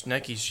character's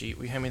Nike's sheet.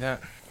 Will you hand me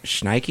that?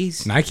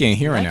 Schnikes? Nike ain't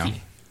here right now.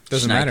 Nike.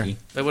 Doesn't matter. Schnikey.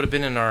 That would have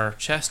been in our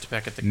chest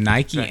back at the.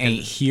 Nike back ain't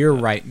at- here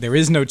right. There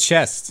is no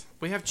chest.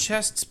 We have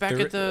chests back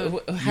There- at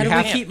the. How You do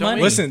have- we keep don't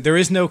money? we? Listen, there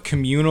is no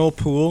communal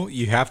pool.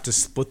 You have to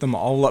split them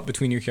all up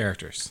between your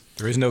characters.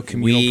 There is no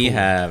communal We pool.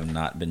 have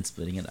not been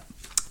splitting it up.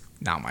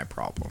 Not my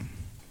problem.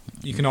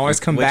 You can always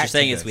come What back you're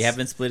saying to is this. we have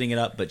been splitting it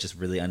up, but just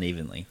really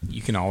unevenly.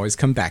 You can always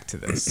come back to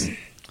this.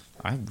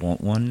 I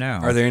want one now.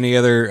 Are there any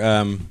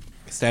other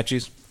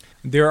statues?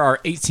 There are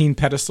 18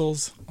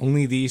 pedestals.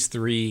 Only these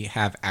 3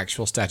 have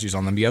actual statues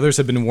on them. The others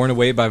have been worn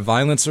away by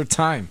violence or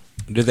time.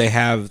 Do they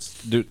have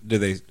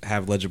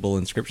legible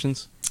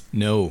inscriptions?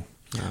 No.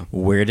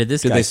 Where did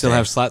this Do guy they still stay?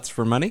 have slots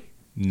for money?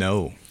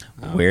 No.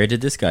 Where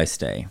did this guy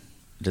stay?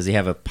 Does he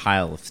have a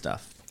pile of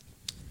stuff?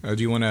 Do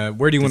you want to?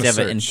 Where do you want Does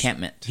to he have search? an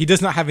encampment? He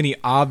does not have any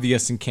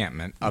obvious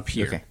encampment up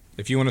here. Okay.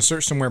 If you want to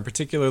search somewhere in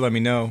particular, let me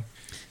know.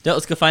 No,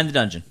 let's go find the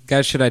dungeon.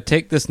 Guys, should I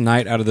take this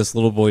knight out of this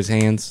little boy's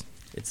hands?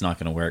 It's not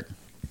going to work.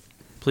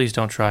 Please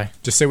don't try.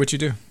 Just say what you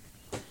do.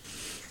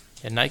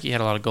 And Nike had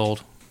a lot of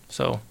gold,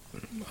 so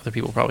other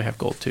people probably have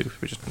gold too.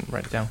 We just didn't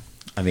write it down.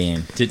 I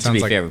mean, to Sounds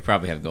be like- fair, we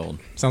probably have gold.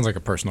 Sounds like a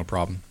personal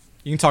problem.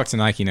 You can talk to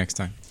Nike next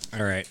time.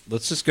 All right,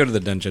 let's just go to the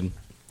dungeon.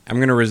 I'm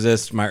going to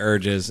resist my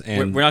urges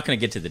and... We're not going to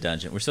get to the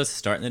dungeon. We're supposed to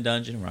start in the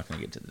dungeon. We're not going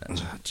to get to the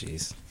dungeon. Oh,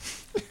 jeez.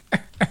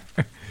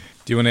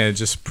 Do you want to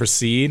just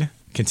proceed?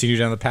 Continue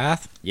down the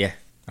path? Yeah.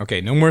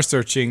 Okay, no more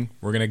searching.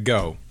 We're going to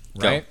go.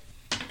 Right?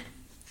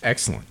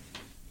 Excellent.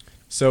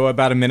 So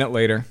about a minute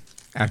later,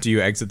 after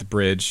you exit the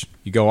bridge,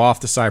 you go off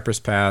the cypress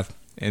path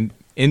and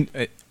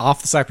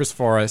off the cypress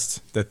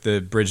forest that the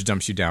bridge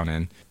dumps you down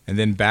in, and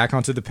then back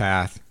onto the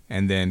path,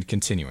 and then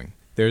continuing.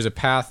 There's a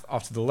path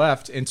off to the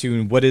left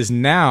into what is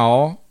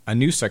now a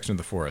new section of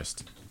the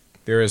forest.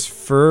 There is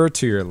fir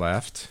to your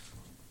left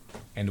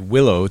and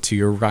willow to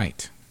your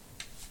right.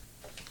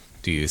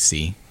 Do you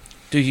see?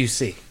 Do you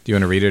see? Do you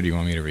want to read it or do you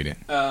want me to read it?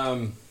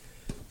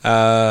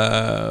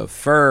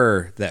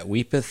 Fir that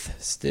weepeth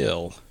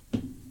still.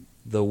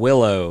 The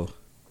willow,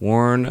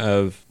 worn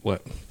of...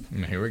 What?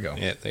 Here we go.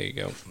 Yeah, there you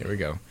go. Here we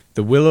go.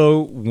 The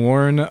willow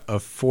worn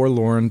of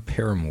forlorn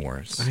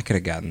paramours. I could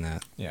have gotten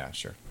that. Yeah,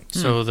 sure.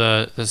 So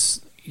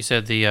you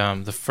said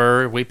the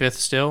fir weepeth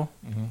still.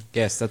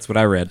 Yes, that's what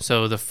I read.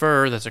 So the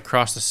fir that's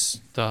across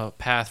the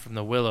path from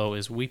the willow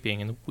is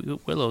weeping, and the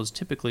willows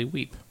typically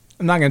weep.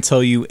 I'm not going to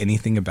tell you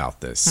anything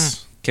about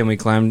this. Can we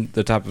climb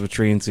the top of a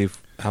tree and see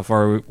how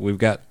far we've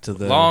got to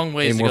the Long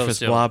ways to go amorphous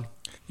still. blob?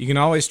 You can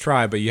always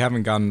try, but you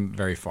haven't gone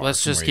very far.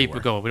 Let's from just where you keep were.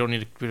 it going. We don't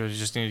need to. We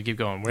just need to keep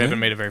going. We haven't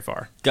made it very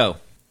far. Go.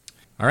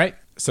 All right.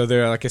 So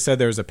there, like I said,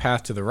 there's a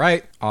path to the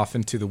right, off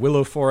into the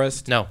willow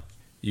forest. No.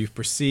 You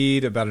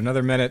proceed about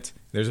another minute.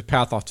 There's a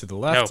path off to the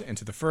left No.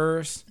 into the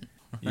firs.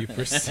 You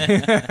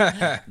proceed.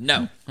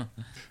 No.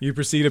 You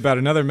proceed about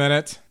another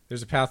minute.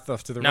 There's a path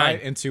off to the 9.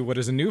 right into what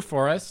is a new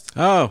forest.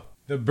 Oh,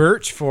 The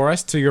birch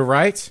forest to your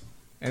right,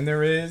 and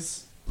there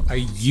is a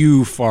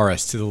yew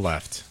forest to the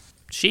left.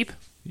 Sheep.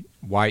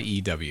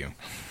 Y-E-W.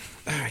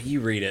 you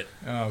read it,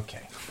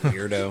 Okay.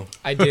 weirdo.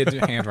 I did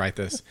handwrite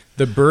this.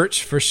 The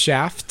birch for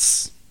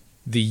shafts,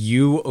 the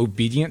yew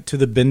obedient to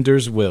the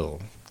bender's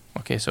will.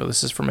 Okay, so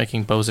this is for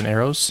making bows and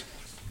arrows.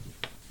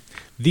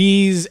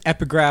 These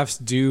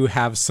epigraphs do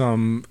have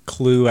some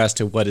clue as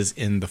to what is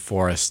in the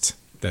forest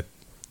that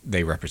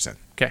they represent.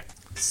 Okay.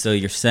 So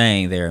you're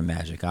saying they're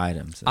magic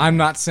items. I'm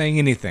not saying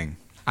anything.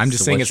 I'm just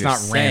So saying what it's you're not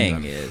saying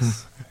random.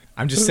 Is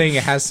I'm just saying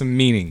it has some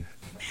meaning.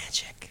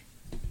 magic.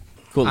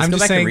 Cool. Let's I'm go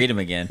just back saying- and read them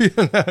again.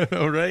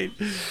 All right.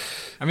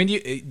 I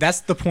mean,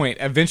 that's the point.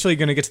 Eventually, you're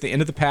going to get to the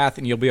end of the path,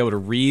 and you'll be able to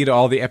read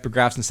all the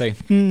epigraphs and say,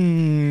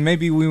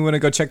 maybe we want to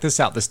go check this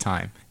out this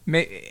time.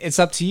 It's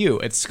up to you.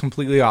 It's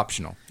completely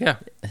optional. Yeah.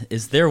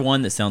 Is there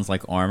one that sounds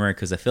like armor?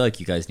 Because I feel like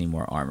you guys need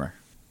more armor.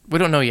 We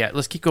don't know yet.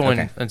 Let's keep going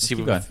Okay, and see.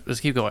 keep what going.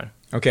 Let's keep going.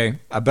 Okay,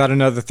 about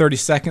another 30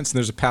 seconds, and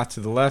there's a path to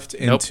the left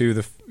into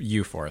the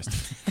yew forest.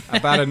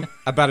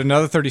 About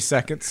another 30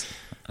 seconds,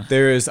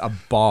 there is a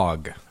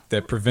bog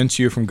that prevents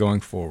you from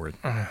going forward.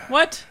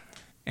 What?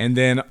 And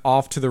then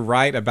off to the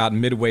right, about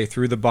midway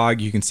through the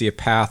bog, you can see a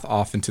path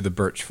off into the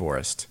birch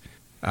forest.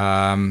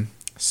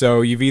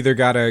 So you've either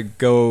got to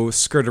go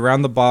skirt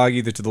around the bog,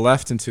 either to the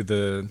left into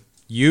the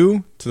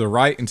yew, to the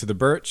right into the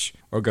birch,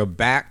 or go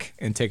back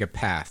and take a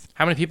path.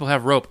 How many people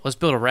have rope? Let's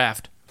build a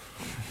raft.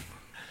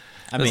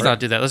 I Let's not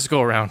do that. Let's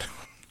go around.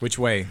 Which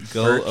way?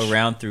 go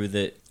around through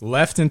the.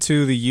 Left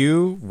into the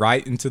yew,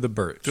 right into the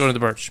birch. Go to the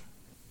birch.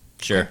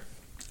 Sure.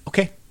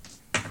 Okay.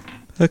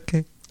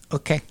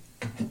 Okay.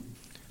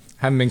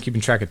 Haven't been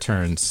keeping track of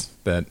turns,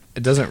 but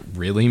it doesn't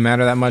really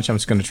matter that much. I'm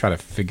just going to try to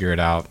figure it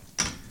out.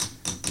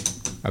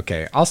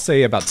 Okay, I'll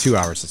say about 2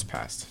 hours has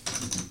passed.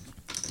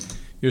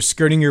 You're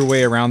skirting your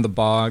way around the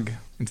bog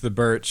into the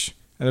birch.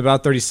 In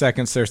about 30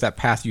 seconds, there's that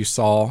path you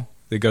saw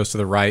that goes to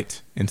the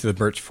right into the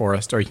birch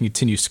forest, or you can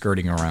continue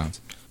skirting around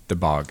the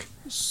bog.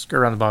 Skirt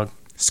around the bog.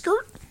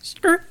 Skirt.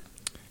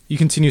 You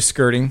continue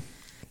skirting,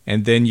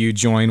 and then you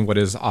join what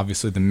is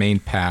obviously the main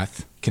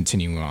path,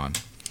 continuing on.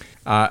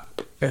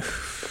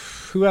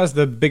 Who has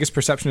the biggest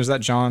perception? Is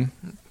that John?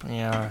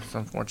 Yeah,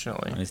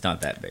 unfortunately. It's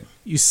not that big.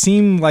 You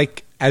seem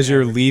like as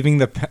you're leaving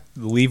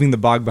the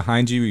bog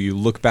behind you, you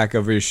look back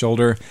over your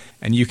shoulder,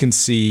 and you can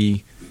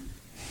see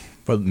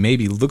what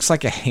maybe looks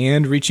like a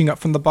hand reaching up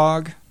from the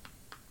bog.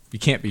 You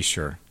can't be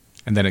sure,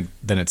 and then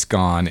it's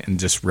gone, and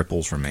just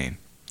ripples remain.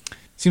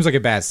 Seems like a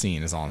bad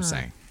scene, is all I'm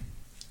saying.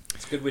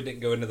 It's good we didn't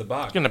go into the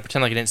bog. I'm going to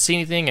pretend like I didn't see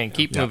anything and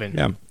keep moving.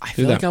 Yeah. I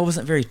feel like I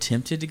wasn't very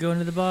tempted to go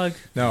into the bog.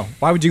 No,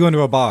 why would you go into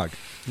a bog?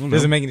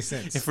 Doesn't make any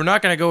sense. If we're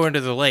not going to go into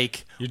the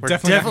lake, You're we're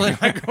definitely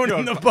definitely not not going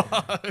in the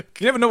bog.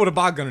 You never know what a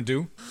bog gonna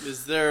do.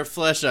 Is there a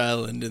flesh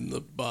island in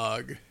the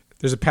bog?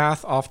 There's a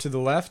path off to the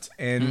left,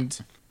 and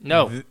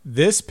No.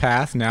 this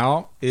path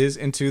now is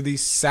into the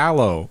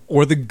sallow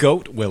or the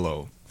goat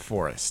willow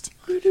forest.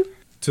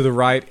 To the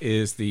right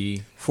is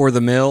the For the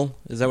mill,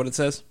 is that what it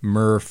says?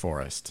 myrrh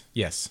forest.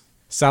 Yes,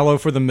 sallow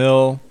for the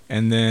mill,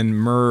 and then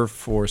myrrh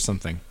for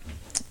something.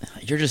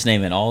 You're just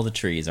naming all the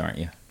trees, aren't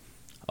you?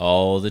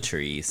 All the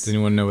trees. Does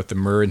anyone know what the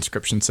myrrh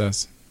inscription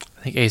says?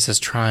 I think Ace is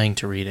trying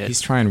to read it.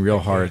 He's trying real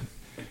hard.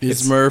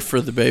 Is myrrh for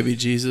the baby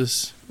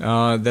Jesus?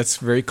 That's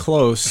very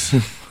close.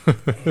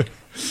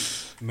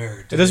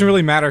 It doesn't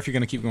really matter if you're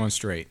going to keep going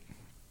straight.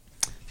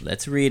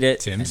 Let's read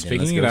it. and Tim's then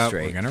let's picking it go up.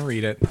 straight. We're going to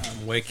read it.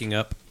 I'm waking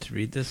up to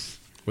read this.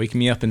 Wake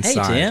me up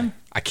inside. Tim.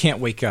 I can't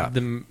wake up.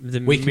 The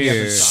Wake me up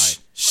mirror. inside.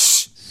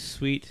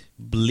 Sweet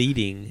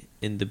bleeding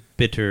in the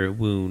bitter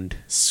wound.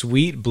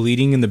 Sweet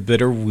bleeding in the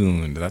bitter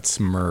wound. That's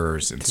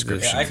myrrh's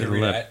inscription. I could The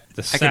read left- it.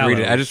 The I could read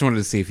it. sallow. I just wanted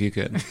to see if you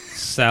could.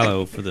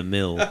 Sallow for the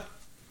mill.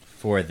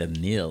 For the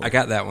mill. I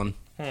got that one.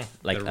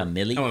 Like a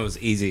millie. That one was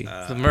easy.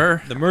 the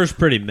myrrh. The myrrh's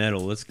pretty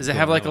metal. Does it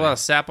have like a lot of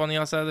sap on the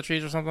outside of the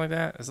trees or something like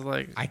that? Is it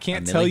like I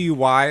can't A tell millie? you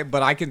why,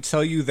 but I can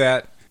tell you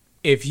that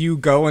if you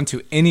go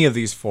into any of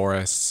these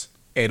forests,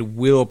 it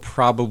will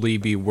probably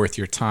be worth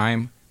your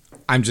time.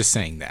 I'm just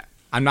saying that.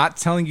 I'm not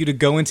telling you to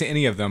go into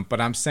any of them,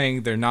 but I'm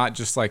saying they're not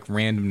just like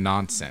random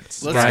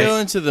nonsense. Let's Right. go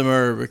into the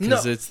myrrh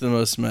because No. it's the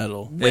most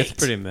metal. It's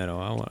pretty metal.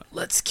 I want.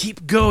 let's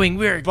keep going.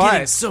 We're But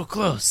getting so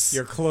close.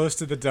 You're close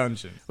to the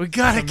dungeon. We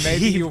gotta So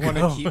maybe keep you want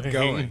to going. keep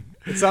going.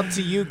 It's up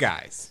to you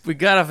guys. We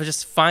gotta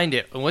just find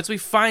it. And once we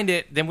find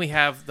it, then we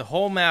have the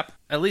whole map,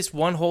 at least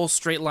one whole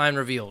straight line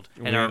revealed,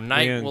 and our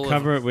night will.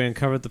 We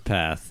uncovered the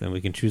path, and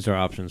we can choose our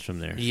options from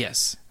there.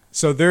 Yes.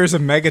 So there's a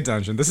mega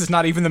dungeon. This is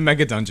not even the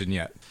mega dungeon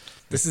yet.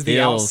 This is the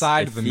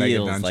outside of the mega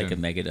feels dungeon. like a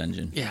mega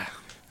dungeon. Yeah.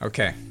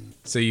 Okay,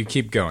 so you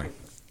keep going.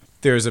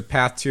 There's a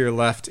path to your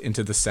left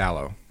into the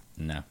sallow.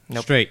 No.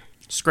 Nope.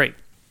 Straight.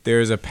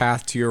 There's a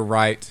path to your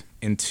right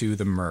into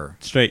the myrrh.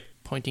 Straight.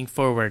 Pointing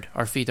forward,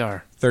 our feet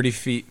are.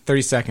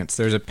 30 seconds.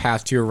 There's a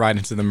path to your right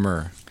into the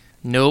myrrh.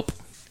 Nope.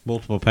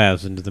 Multiple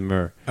paths into the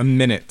myrrh. A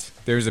minute.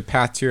 There's a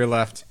path to your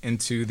left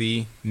into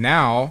the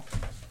now.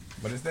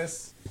 What is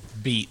this?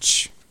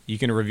 Beach. You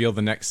can reveal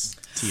the next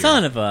tier.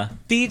 Son of a.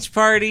 Beach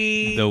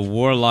party. The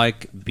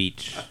warlike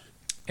beach.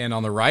 And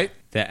on the right,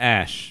 The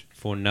ash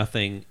for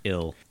nothing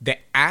ill. the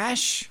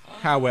ash,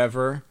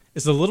 however,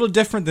 is a little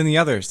different than the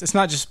others. It's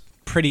not just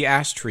pretty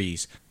ash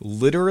trees.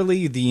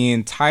 Literally, the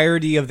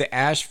entirety of the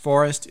ash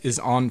forest is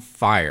on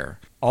fire.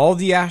 All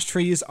the ash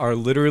trees are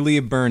literally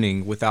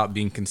burning without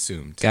being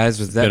consumed. Guys,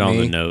 was that Bit on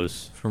the me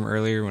nose. from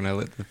earlier when I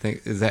lit the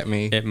thing? Is that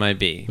me? It might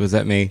be. Was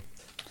that me?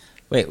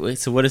 Wait,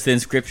 so what does the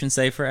inscription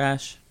say for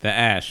Ash? The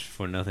ash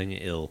for nothing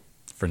ill.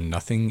 For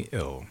nothing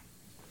ill.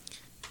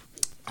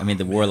 I mean,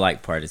 the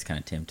warlike part is kind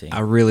of tempting. I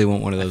really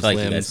want one of I those feel like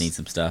limbs. you guys need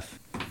some stuff.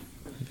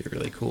 It'd be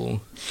really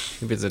cool.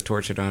 If it's a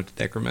torch, I don't have to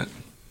decrement.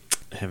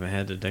 I haven't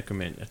had to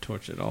decrement a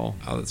torch at all.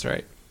 Oh, that's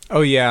right.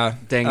 Oh, yeah.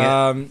 Dang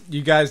it.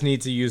 You guys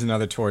need to use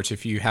another torch.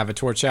 If you have a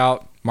torch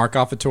out, mark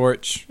off a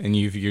torch, and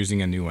you're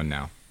using a new one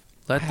now.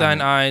 Let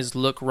thine eyes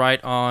look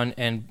right on,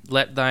 and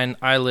let thine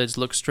eyelids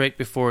look straight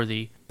before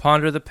thee.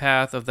 Ponder the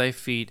path of thy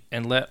feet,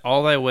 and let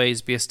all thy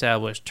ways be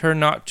established. Turn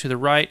not to the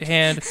right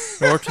hand,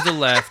 nor to the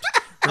left.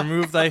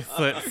 Remove thy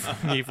foot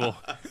from evil.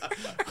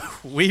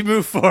 We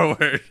move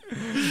forward.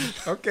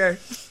 Okay.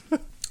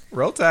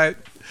 Roll Tide.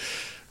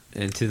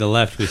 And to the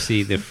left, we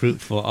see the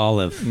fruitful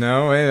olive.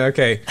 No, wait,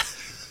 okay.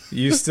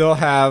 You still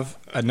have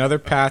another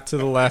path to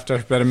the left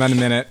after about a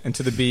minute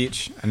into the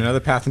beach, and another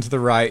path into the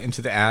right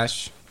into the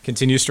ash.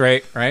 Continue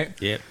straight, right?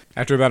 Yep.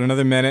 After about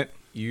another minute,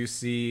 you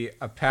see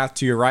a path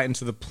to your right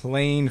into the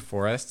plain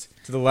forest.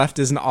 To the left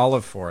is an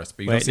olive forest,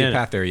 but you don't Wait, see a no.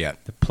 path there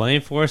yet. The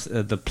plain forest,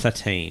 the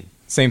platane.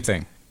 Same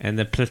thing. And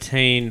the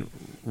platane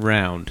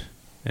round.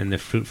 And the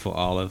fruitful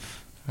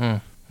olive.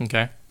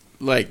 Okay.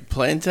 Like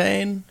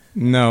plantain?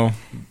 No,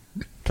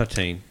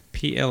 Platane.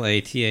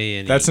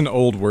 Platane. that's an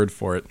old word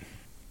for it.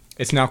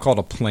 It's now called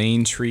a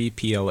plane tree,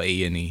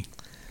 Plane.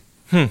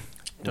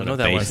 Don't know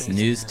that one. It's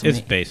news to It's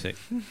me. basic.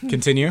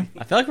 Continue.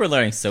 I feel like we're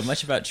learning so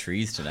much about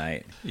trees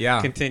tonight.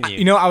 Yeah. Continue.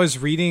 You know, I was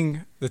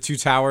reading The Two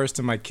Towers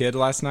to my kid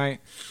last night,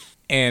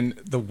 and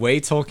the way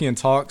Tolkien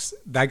talks,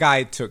 that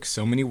guy took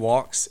so many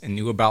walks and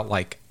knew about,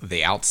 like,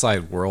 the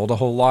outside world a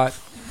whole lot.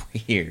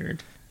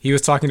 Weird. He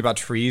was talking about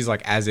trees,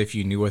 like, as if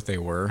you knew what they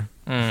were,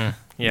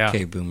 Yeah.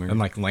 Okay, boomer. and,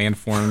 like,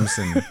 landforms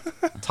and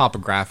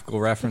topographical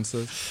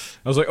references.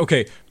 I was like,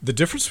 okay, the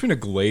difference between a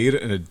glade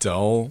and a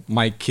dell,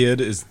 my kid,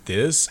 is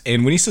this.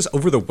 And when he says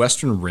over the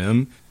western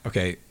rim,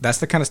 okay, that's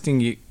the kind of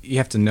thing you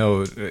have to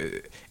know.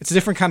 It's a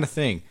different kind of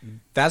thing.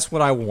 That's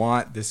what I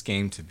want this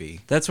game to be.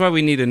 That's why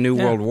we need a new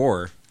world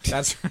war.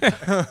 That's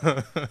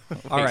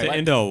all right.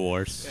 Indo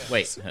Wars.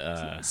 Wait.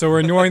 So we're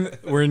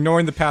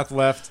ignoring the path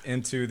left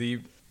into the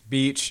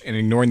beach and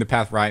ignoring the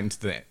path right into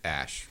the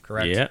ash.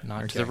 Correct. Yeah.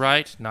 Not to the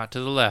right, not to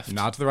the left.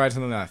 Not to the right, to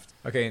the left.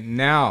 Okay.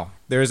 Now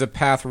there is a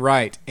path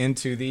right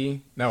into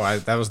the. No,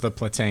 that was the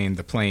platane,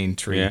 the plane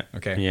tree. Yeah.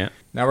 Okay. Yeah.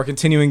 Now we're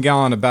continuing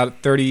on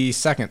about 30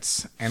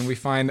 seconds, and we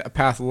find a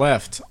path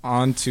left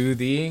onto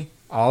the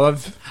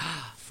olive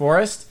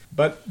forest.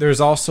 But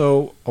there's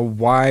also a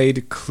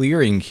wide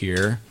clearing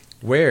here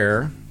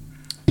where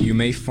you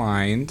may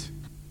find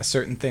a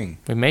certain thing.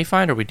 We may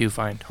find, or we do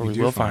find, or We we,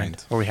 do will find.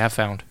 find, or we have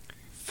found.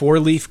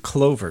 4-leaf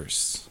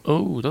clovers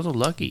Oh, those are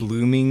lucky.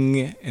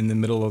 blooming in the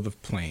middle of the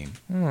plain.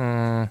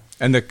 And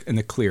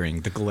the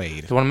clearing, the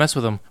glade. Don't want to mess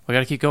with them. We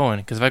got to keep going,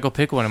 because if I go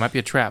pick one, it might be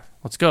a trap.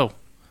 Let's go.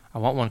 I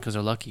want one because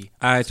they're lucky.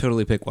 I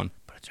totally pick one.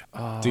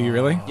 Do you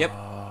really? Yep.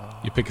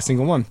 You pick a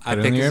single one. I Put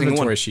it pick on a your single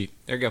inventory one. sheet.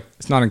 There you go.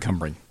 It's not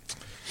encumbering.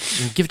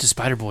 You can give it to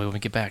Spider Boy when we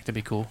get back. That'd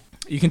be cool.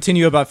 You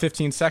continue about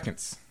 15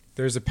 seconds.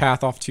 There's a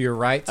path off to your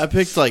right I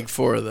picked like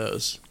 4 of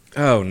those.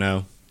 Oh,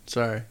 no.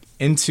 Sorry.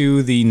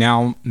 into the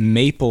now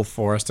maple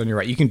forest on your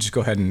right. You can just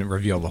go ahead and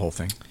reveal the whole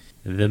thing.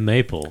 The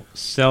maple.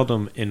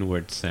 Seldom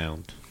inward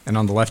sound. And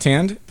on the left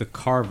hand, The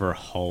carver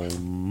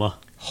holm.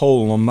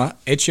 Holme, Holme,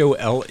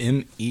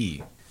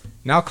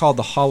 now called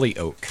the holly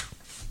oak.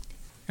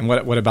 And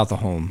what about the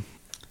holm?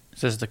 It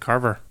says the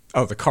Carver.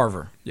 Oh, the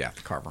carver. Yeah,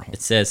 the carver holm.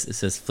 It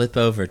says flip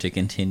over to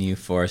continue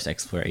forest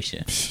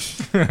exploration.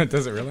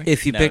 Does it really?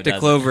 If you No, picked it a doesn't.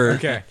 clover,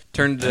 Okay.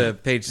 turn to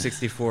page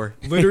 64.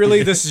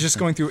 Literally, this is just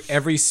going through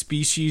every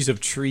species of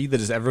tree that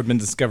has ever been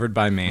discovered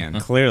by man.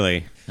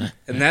 Clearly.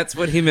 And that's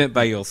what he meant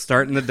by you'll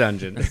start in the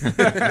dungeon.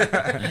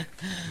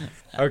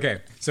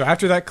 Okay, so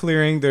after that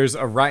clearing, there's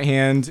a right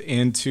hand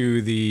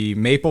into the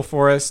maple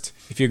forest.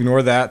 If you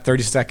ignore that,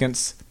 30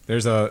 seconds,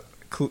 there's a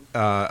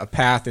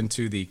path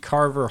into the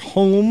Carver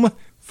Home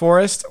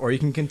forest, or you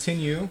can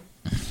continue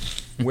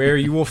where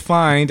you will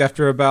find,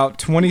 after about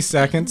 20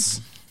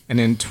 seconds, an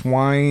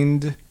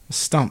entwined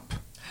stump.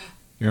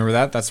 You remember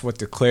that? That's what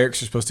the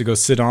clerics are supposed to go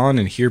sit on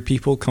and hear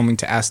people coming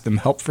to ask them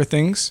help for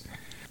things.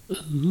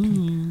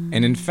 And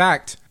in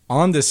fact,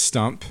 on this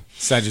stump,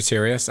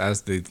 Sagittarius,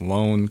 as the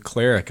lone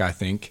cleric, I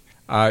think,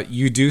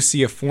 you do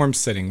see a form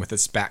sitting with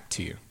its back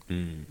to you.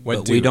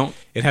 But we don't.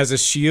 It has a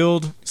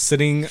shield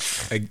sitting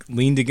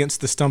leaned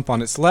against the stump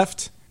on its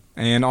left,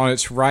 and on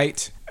its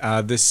right,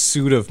 this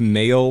suit of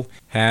mail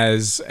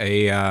has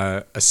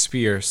a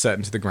spear set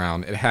into the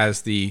ground. It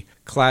has the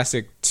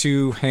classic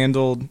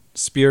two-handled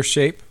spear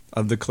shape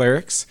of the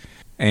clerics,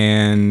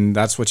 and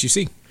that's what you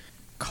see.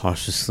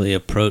 Cautiously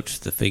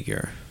approach the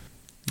figure.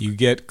 You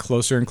get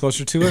closer and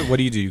closer to it. What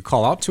do? You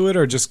call out to it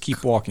or just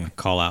keep walking?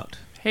 Call out.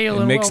 Hail It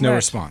and makes well no met.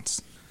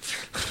 response.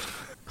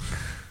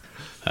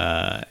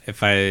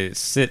 If I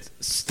sit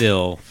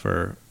still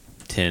for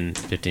 10,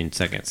 15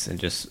 seconds and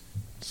just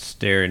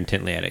stare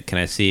intently at it, can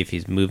I see if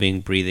he's moving,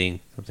 breathing,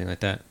 something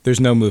like that? There's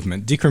no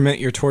movement. Decrement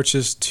your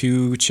torches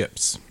 2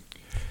 chips.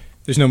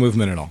 There's no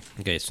movement at all.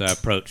 Okay, so I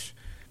approach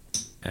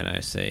and I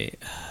say,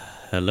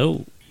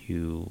 "Hello,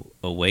 you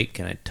awake?"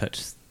 And I touch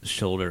the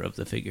shoulder of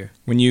the figure.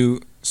 When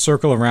you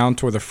circle around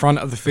toward the front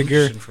of the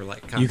figure, For,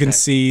 like, you can contact.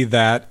 see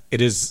that it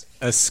is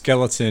a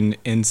skeleton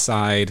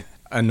inside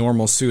a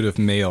normal suit of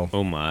mail.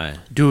 Oh my.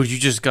 Dude, you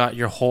just got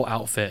your whole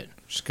outfit.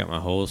 Just got my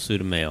whole suit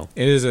of mail.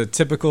 It is a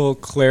typical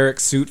cleric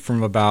suit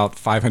from about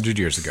 500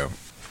 years ago.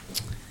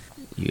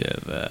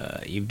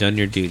 You've done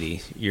your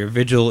duty. Your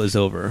vigil is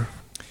over.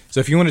 So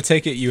if you want to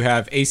take it, you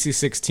have AC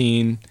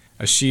 16,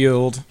 a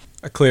shield,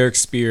 a cleric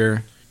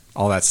spear,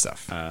 all that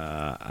stuff.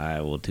 I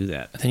will do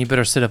that. Then you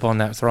better sit up on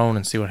that throne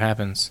and see what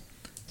happens.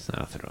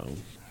 not a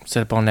throne.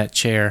 Sit up on that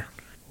chair.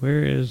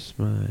 Where is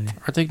my...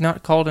 Are they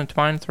not called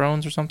entwined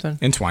thrones or something?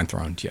 Entwined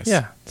Throne, yes.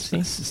 Yeah. See?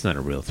 It's not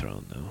a real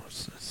throne, though.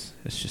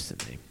 It's just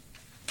a name.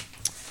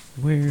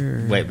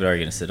 Where... Wait, but are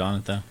you gonna sit on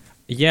it though?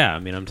 Yeah, I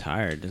mean, I'm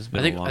tired. This has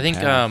been a long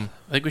path.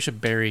 I think we should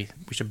bury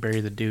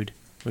the dude.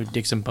 We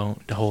dig some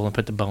hole and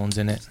put the bones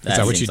in it. that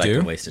what seems you like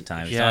do? A waste of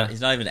time. Yeah.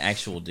 He's not even an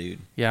actual dude.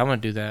 Yeah, I'm gonna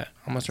do that.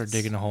 I'm gonna start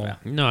digging a hole. Wow.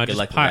 No, I Good just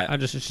luck with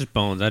that. it's just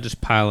bones. I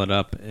just pile it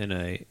up in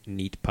a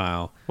neat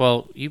pile.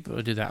 Well, you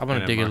do that. I'm gonna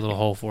And dig a mark little it.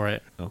 hole for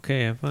it.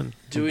 Okay, have fun.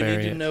 Do we Bury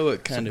need to it. know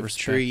what kind Some of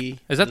respect. tree?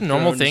 Is that the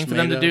normal throne thing is for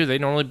them made to do? of? They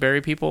normally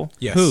bury people.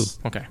 Yes. Who?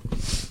 Okay.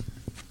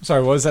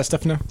 Sorry, what was that,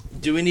 Stefano?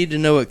 Do we need to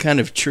know what kind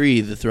of tree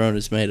the throne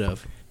is made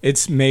of?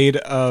 It's made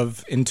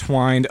of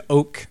entwined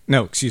oak.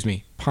 No, excuse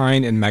me,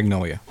 pine and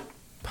magnolia.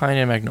 Pine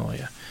and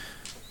magnolia.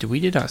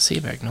 We did not see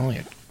a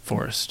magnolia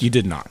forest. You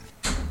did not.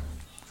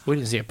 We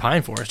didn't see a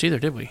pine forest either,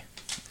 did we?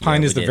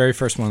 Pine we is the did. very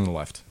first one on the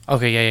left.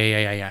 Okay,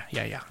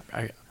 yeah.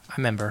 I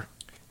remember.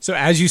 So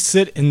as you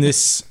sit in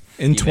this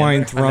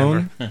entwined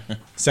throne,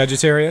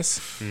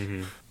 Sagittarius,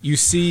 you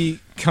see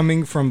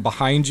coming from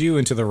behind you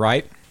and to the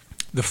right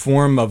the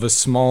form of a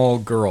small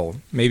girl,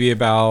 maybe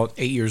about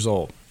 8 years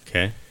old,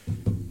 Okay.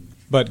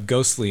 but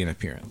ghostly in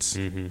appearance.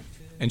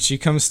 And she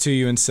comes to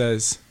you and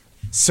says,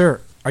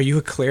 "Sir, are you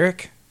a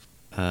cleric?"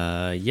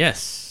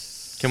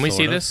 Yes. Can we see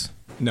sort of. this?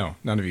 No,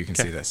 none of you can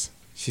Okay. see this.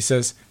 She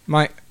says,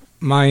 "My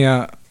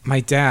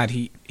dad,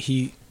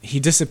 he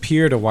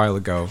disappeared a while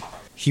ago.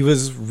 He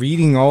was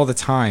reading all the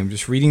time,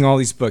 just reading all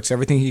these books,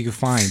 everything he could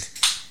find.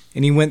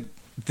 And he went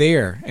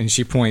there," and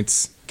she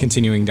points,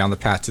 continuing down the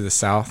path to the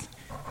south,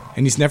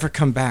 "and he's never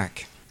come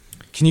back.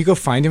 Can you go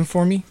find him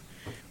for me?"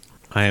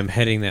 I am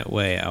heading that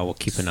way. I will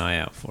keep an eye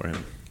out for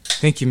him.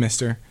 "Thank you,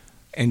 mister."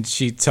 And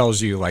she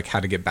tells you like how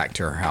to get back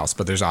to her house,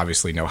 but there's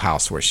obviously no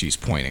house where she's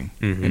pointing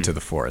into the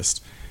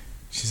forest.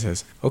 She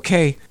says,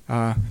 "Okay,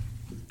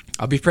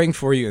 I'll be praying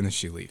for you," and then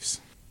she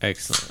leaves.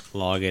 Excellent.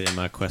 Log it in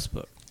my quest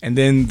book. And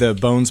then the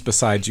bones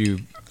beside you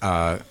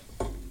go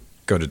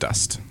to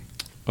dust.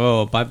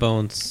 Oh, bye,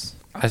 bones.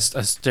 I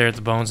stare at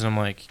the bones and I'm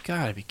like, you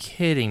gotta be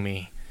kidding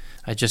me.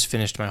 I just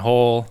finished my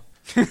hole.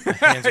 My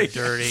hands are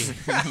dirty.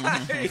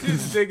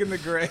 He's digging the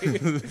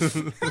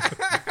grave.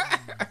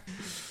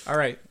 All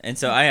right. And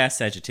so I asked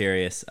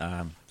Sagittarius,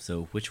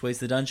 so which way's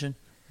the dungeon?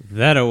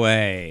 That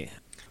away.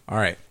 All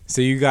right.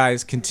 So you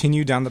guys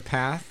continue down the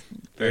path.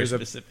 There's a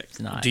specific. It's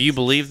nice. Do you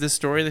believe this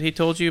story that he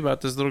told you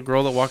about this little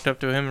girl that walked up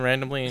to him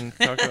randomly and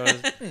talked about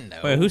his...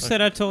 Wait, who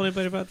said I told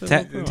anybody about this?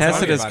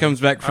 Tacitus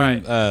comes back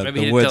from Alright, maybe he the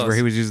didn't woods tell where us.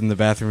 he was using the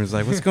bathroom and is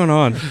like, what's going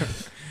on?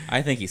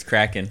 I think he's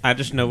cracking. I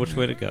just know which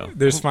way to go.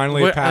 there's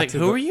finally a What, path like, to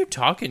who the, are you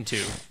talking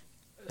to?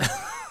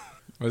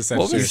 What is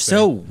You're that?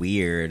 so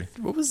weird.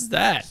 What was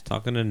that?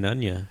 Talking to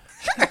Nunya.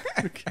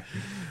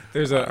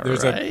 There's a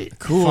Right.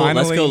 Cool.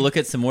 Finally- Let's go look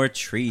at some more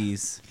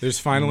trees. there's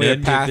finally a None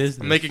your path.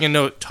 business. I'm making a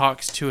note,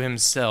 talks to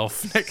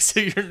himself next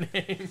to your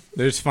name.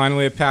 There's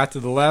finally a path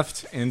to the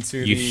left into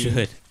You the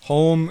should.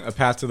 home, a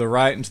path to the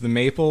right into the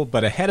maple,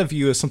 but ahead of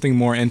you is something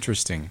more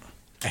interesting.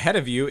 Ahead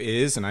of you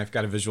is, and I've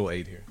got a visual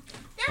aid here.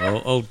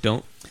 Oh,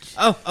 don't.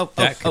 Oh,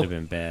 That could have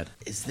been bad.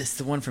 Is this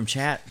the one from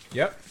chat?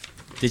 Yep.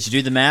 Did you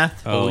do the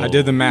math? Oh. I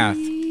did the math.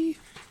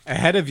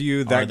 Ahead of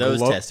you, Are that those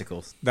glow-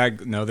 testicles?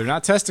 no, they're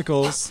not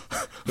testicles.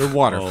 They're Oh,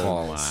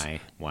 waterfalls. my.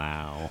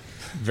 Wow.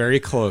 Very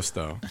close,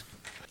 though.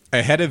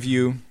 Ahead of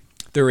you,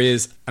 there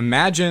is,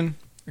 imagine,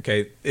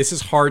 okay, this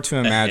is hard to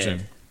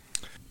imagine,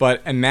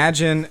 but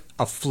imagine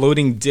a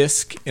floating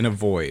disc in a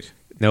void.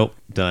 Nope.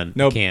 Done.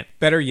 No, Can't.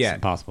 better It's yet,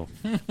 impossible.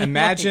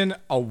 imagine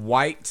a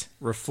white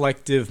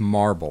reflective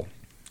marble,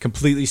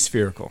 completely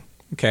spherical,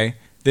 okay?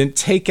 Then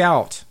take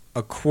out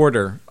a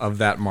quarter of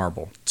that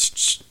marble,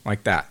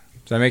 like that.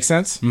 Does that make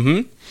sense?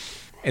 Mm-hmm.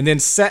 And then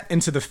set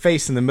into the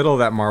face in the middle of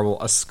that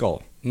marble a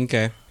skull.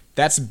 Okay.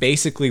 That's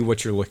basically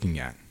what you're looking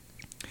at.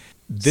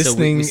 This so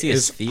thing we see a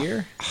is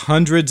sphere?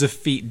 hundreds of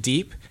feet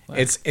deep.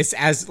 It's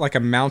as like a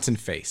mountain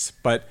face,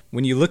 but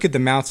when you look at the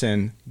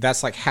mountain,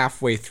 that's like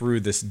halfway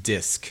through this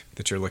disc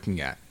that you're looking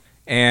at.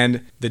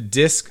 And the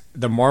disc,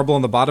 the marble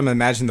on the bottom,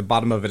 imagine the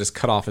bottom of it is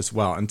cut off as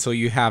well until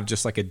you have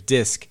just like a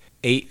disc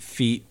 8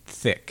 feet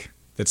thick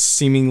that's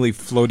seemingly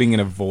floating in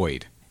a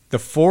void. The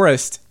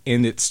forest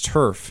in its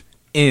turf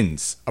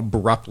ends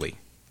abruptly.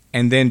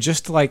 And then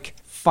just like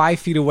 5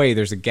 feet away,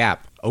 there's a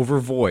gap over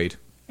void,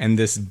 and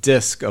this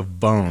disc of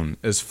bone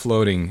is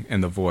floating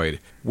in the void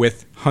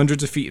with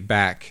hundreds of feet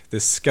back,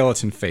 this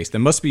skeleton face that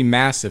must be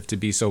massive to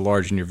be so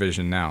large in your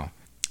vision now,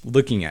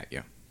 looking at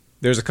you.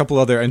 There's a couple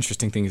other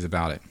interesting things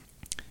about it.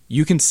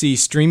 You can see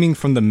streaming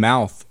from the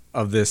mouth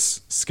of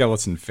this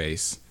skeleton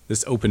face,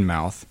 this open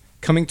mouth,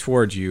 coming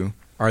toward you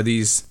are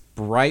these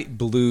bright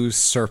blue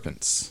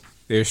serpents.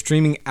 They are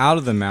streaming out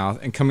of the mouth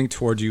and coming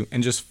toward you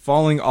and just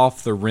falling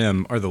off the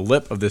rim or the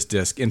lip of this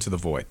disc into the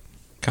void,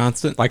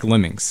 Constant. like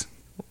lemmings,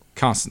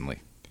 constantly.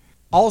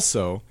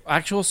 Also,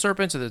 Actual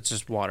serpents, or it's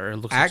just water? It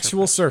looks like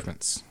actual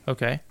serpents,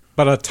 Okay.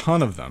 but a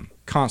ton of them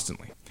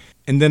constantly.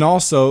 And then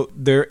also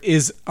there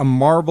is a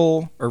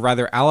marble, or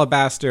rather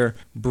alabaster,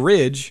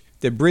 bridge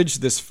that bridge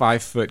this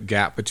 5-foot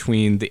gap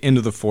between the end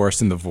of the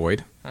forest and the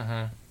void,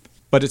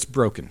 but it's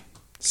broken.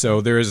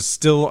 So there is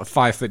still a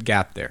 5-foot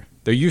gap there.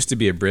 There used to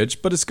be a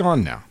bridge, but it's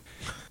gone now.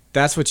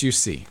 That's what you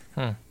see.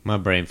 My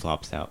brain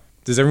flops out.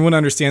 Does everyone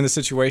understand the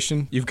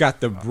situation? You've got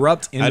the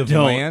abrupt end of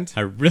the land.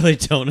 I really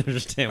don't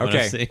understand what I'm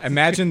Okay, seeing.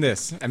 imagine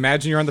this.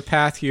 Imagine you're on the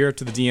path here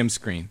to the DM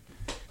screen.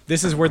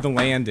 This is where the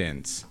land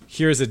ends.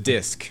 Here's a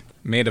disc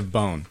made of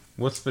bone.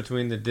 What's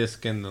between the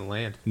disc and the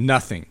land?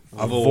 Nothing.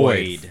 A void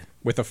Void.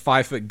 with a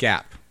 5-foot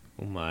gap.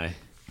 Oh my,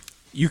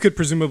 You could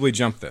presumably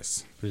jump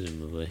this.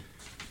 presumably.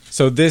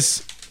 So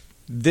this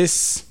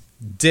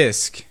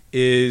disc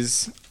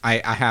is, I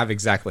have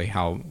exactly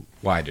how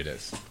wide it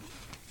is.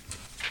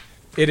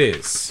 It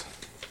is,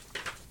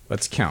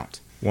 let's count.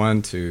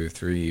 1, 2,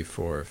 3,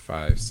 4,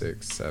 5,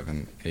 6,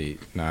 7, 8,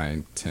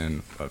 9,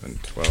 10, 11,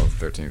 12,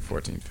 13,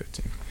 14,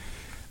 15.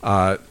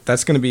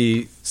 That's going to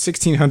be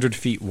 1,600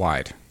 feet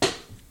wide.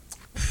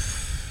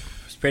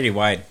 It's pretty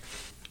wide.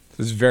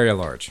 This is very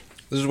large.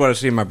 This is what I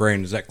see in my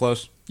brain. Is that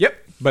close? Yep,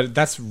 but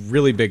that's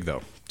really big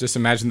though. Just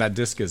imagine that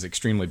disc is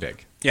extremely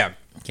big. Yeah.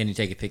 Can you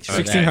take a picture?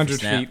 1,600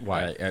 of that feet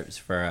wide.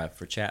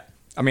 for chat.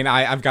 I mean,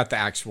 I've got the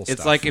actual stuff.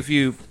 It's like if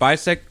you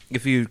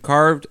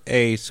carved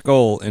a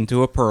skull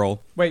into a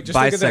pearl, Wait, just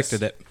look at bisected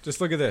this. it. Just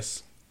look at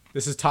this.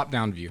 This is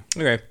top-down view.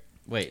 Okay.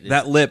 Wait,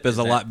 That lip is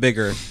a lot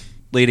bigger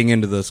leading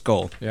into the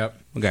skull.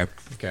 Yep. Okay.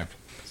 Okay.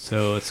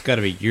 So it's got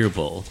to be your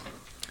bowl.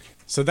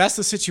 So that's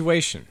the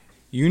situation.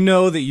 You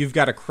know that you've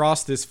got to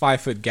cross this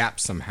 5-foot gap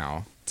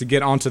somehow to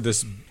get onto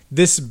this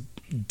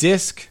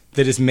disc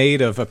that is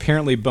made of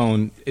apparently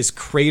bone is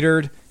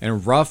cratered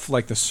and rough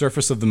like the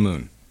surface of the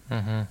moon.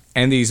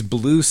 And these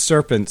blue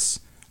serpents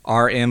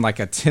are in like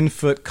a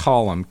 10-foot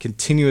column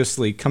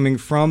continuously coming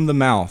from the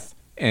mouth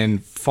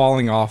and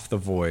falling off the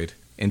void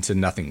into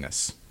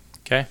nothingness.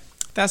 Okay.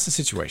 That's the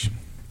situation.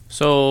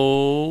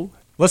 So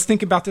Let's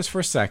think about this for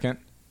a second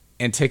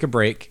and take a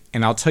break,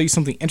 and I'll tell you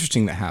something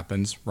interesting that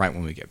happens right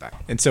when we get back.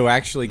 And so,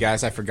 actually,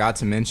 guys, I forgot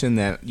to mention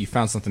that you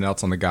found something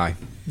else on the guy,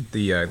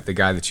 the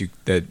guy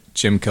that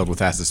Jim killed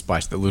with acid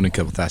splash, that Luna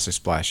killed with acid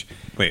splash.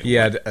 Wait, he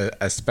had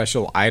a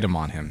special item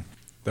on him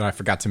that I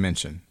forgot to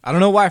mention. I don't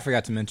know why I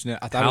forgot to mention it.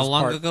 I thought it How was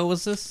long part, ago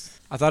was this?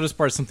 I thought it was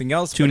part of something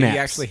else, Two but naps. he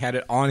actually had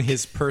it on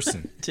his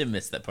person. Tim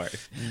missed that part.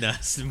 No,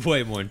 it's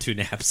way more than 2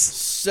 naps.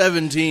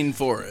 17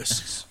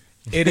 forests.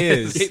 It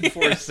is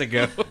Forced to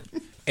go.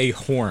 a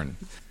horn.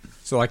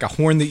 So like a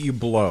horn that you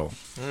blow.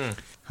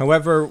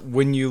 However,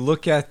 when you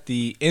look at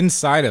the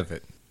inside of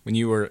it, when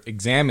you were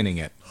examining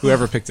it,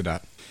 whoever picked it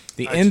up,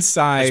 the I just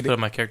inside put it on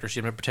my character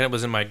sheet. I'm gonna pretend it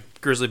was in my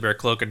grizzly bear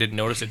cloak. I didn't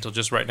notice it until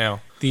just right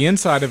now. the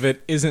inside of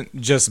it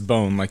isn't just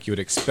bone like you would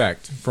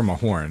expect from a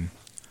horn,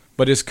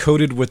 but is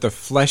coated with a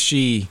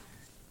fleshy,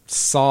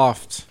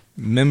 soft,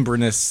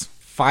 membranous,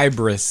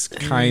 fibrous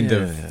kind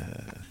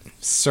of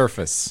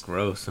surface.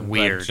 Gross. I'm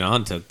Weird. glad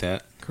John took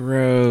that.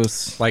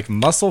 Gross. Like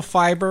muscle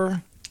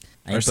fiber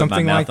I or ain't put my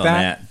something mouth like on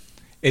that.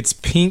 It's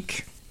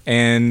pink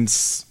and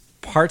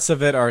parts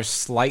of it are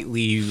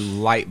slightly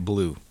light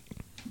blue.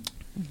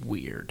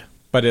 Weird.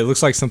 But it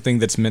looks like something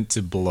that's meant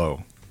to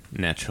blow.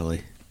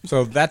 Naturally.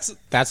 So that's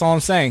all I'm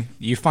saying.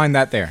 You find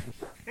that there.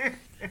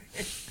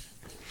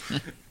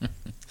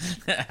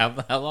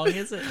 How long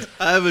is it?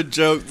 I have a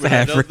joke, but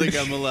I don't Average. think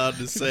I'm allowed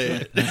to say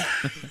it.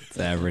 It's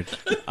average.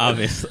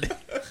 Obviously.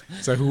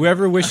 So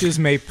whoever wishes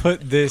may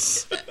put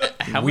this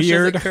How much does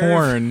weird it curve?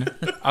 horn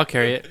I'll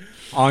carry it.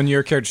 on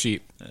your character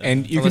sheet,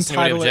 and you can Unless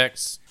anybody title it.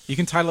 objects. You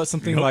can title it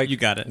something like you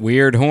got it.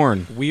 Weird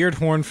horn. "Weird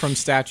Horn from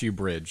Statue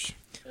Bridge."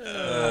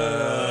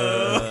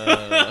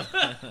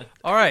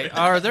 All right.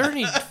 Are there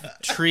any You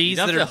trees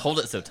don't that have to are hold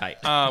it so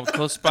tight.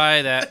 close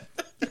by that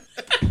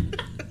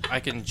I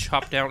can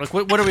chop down? Like,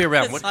 what are we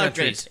around? What kind of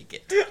trees?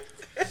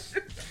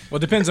 Well,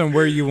 it depends on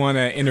where you want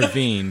to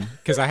intervene,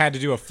 because I had to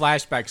do a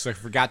flashback, so I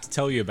forgot to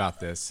tell you about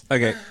this.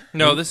 Okay.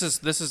 No, this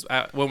is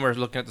when we're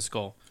looking at the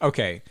skull.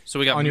 Okay, So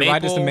we got on your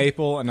right is the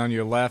maple. maple, and on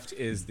your left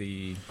is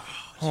the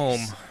Home.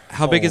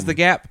 How big is the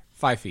gap?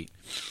 5 feet.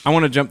 I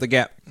want to jump the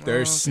gap.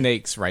 There's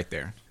snakes right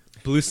there.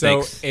 Blue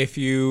So snakes. if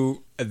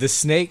the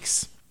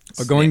snakes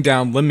are going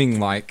down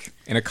lemming-like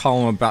in a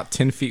column about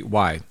 10 feet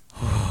wide.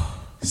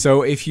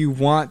 So if you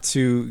want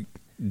to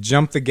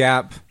jump the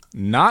gap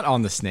not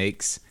on the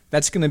snakes,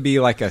 that's going to be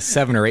like a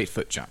 7 or 8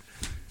 foot jump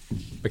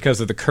because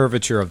of the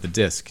curvature of the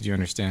disc. Do you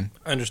understand?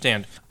 I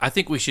understand. I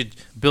think we should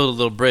build a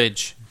little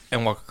bridge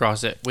and walk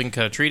across it. We can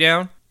cut a tree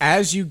down.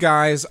 As you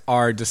guys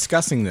are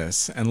discussing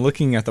this and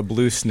looking at the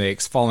blue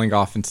snakes falling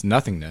off into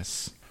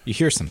nothingness, you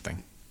hear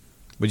something.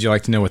 Would you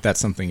like to know what that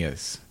something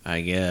is?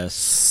 I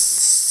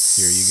guess.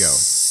 Here you go.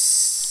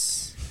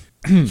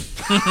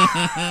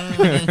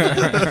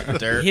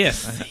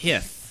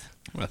 Hith.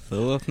 A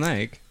full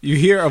snake. You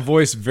hear a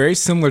voice very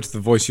similar to the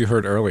voice you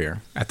heard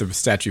earlier at the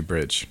statue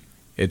bridge.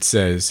 It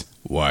says,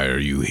 "Why are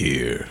you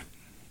here?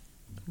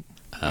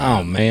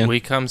 Oh man. We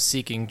come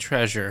seeking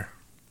treasure.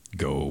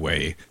 Go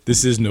away.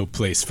 This is no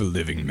place for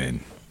living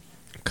men."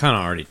 Kind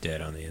of already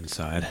dead on the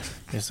inside.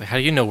 It's like, how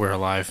do you know we're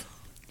alive?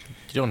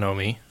 You don't know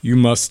me. You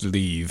must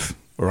leave,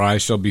 or I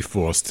shall be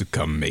forced to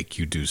come make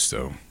you do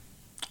so.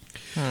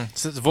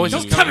 So the voice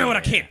Don't is tell me coming- what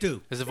I can't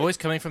do. Is the voice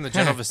coming from the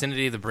general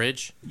vicinity of the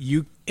bridge?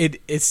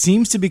 It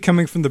seems to be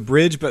coming from the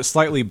bridge, but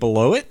slightly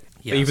below it,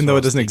 Yeah, even that's though what I it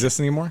was doesn't thinking. exist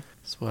anymore.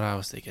 That's what I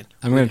was thinking.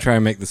 I'm gonna try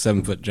and make the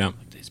 7-foot jump.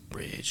 These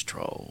bridge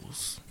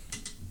trolls.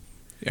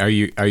 Are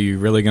you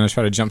really going to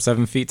try to jump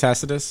 7 feet,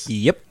 Tacitus?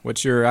 Yep.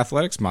 What's your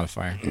athletics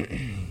modifier?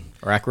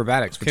 Or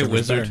acrobatics? Okay,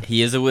 whichever's wizard. better.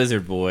 He is a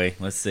wizard boy.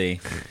 Let's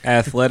see.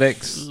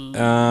 Athletics,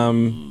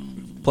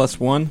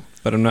 +1,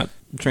 but I'm not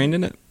trained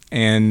in it.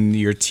 And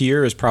your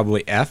tier is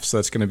probably F, so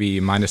that's going to be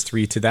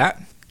 -3 to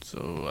that.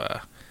 So,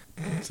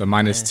 So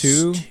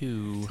 -2.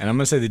 2. And I'm going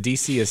to say the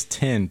DC is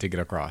 10 to get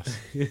across.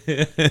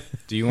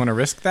 Do you want to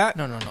risk that?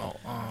 No.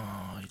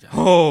 Oh, you don't.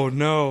 Oh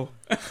no.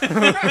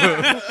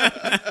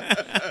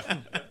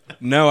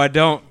 No, I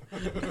don't.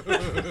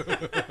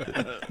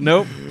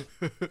 Nope.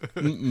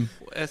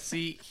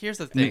 See, here's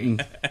the thing,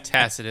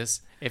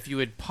 Tacitus. If you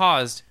had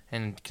paused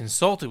and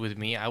consulted with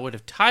me, I would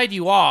have tied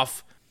you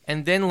off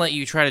and then let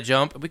you try to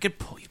jump, and we could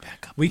pull you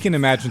back up. We can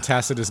imagine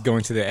Tacitus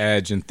going to the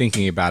edge and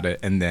thinking about it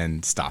and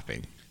then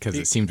stopping because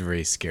it seemed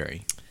very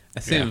scary.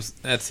 That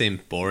seems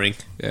boring.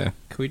 Yeah.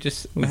 Can we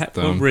just That's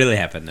what dumb. really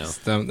happened though?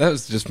 That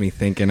was just me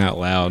thinking out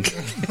loud.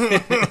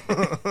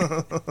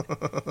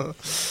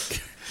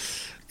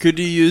 Could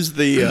you use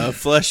the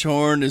flesh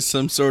horn as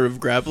some sort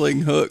of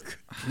grappling hook?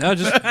 No,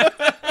 just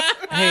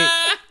hey,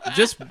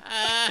 just.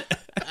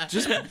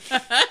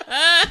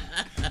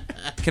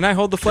 Can I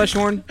hold the flesh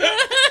horn?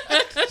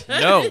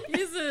 No,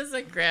 Use it as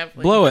a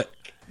grappling. Blow it.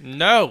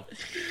 no,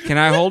 Can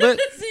I hold it?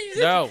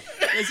 no!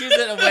 Let's use it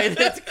in a way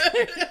that's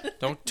clear.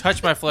 Don't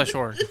touch my flesh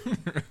horn.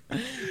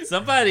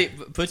 Somebody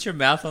put your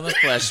mouth on the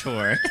flesh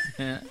horn.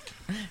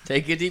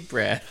 Take a deep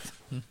breath.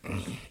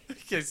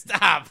 Okay,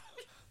 stop.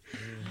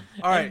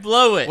 All right, And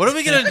blow it. what are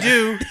we gonna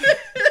do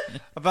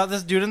about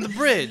this dude in the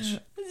bridge?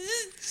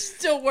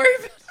 Still worry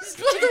about this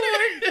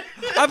horn.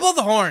 I blow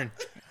the horn.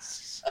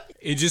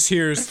 It just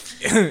hears,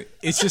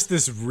 it's just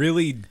this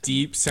really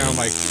deep sound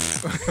like,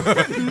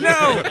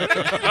 No.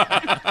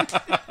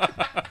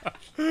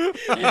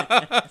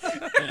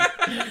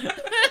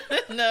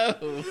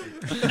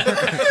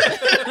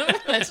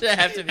 Why should it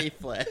have to be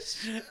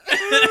flesh?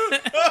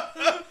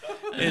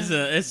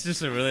 It's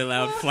just a really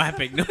loud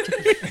flapping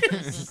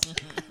noise.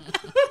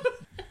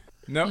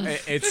 no,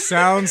 it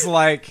sounds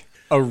like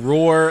a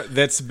roar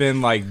that's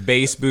been like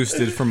bass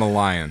boosted from a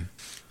lion.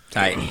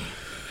 Tight.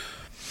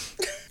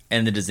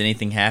 And then does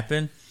anything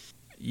happen?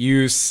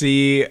 You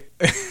see,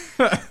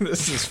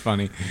 this is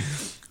funny.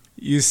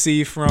 You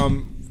see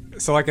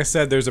so like I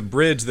said, there's a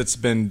bridge that's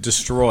been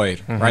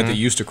destroyed, right, that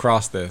used to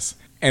cross this.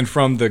 And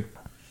from the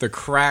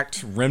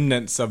cracked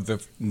remnants of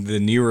the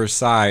nearer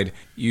side,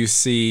 you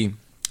see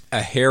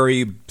a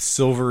hairy,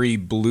 silvery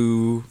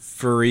blue,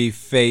 furry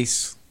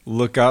face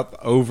look up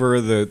over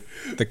the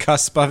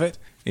cusp of it.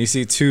 And you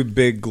see two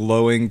big,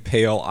 glowing,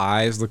 pale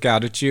eyes look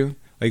out at you.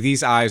 Like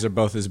these eyes are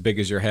both as big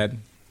as your head.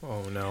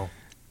 Oh no.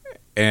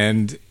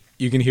 And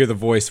you can hear the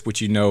voice,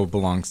 which you know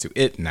belongs to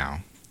it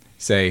now,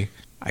 say,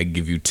 "I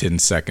give you 10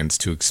 seconds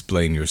to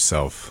explain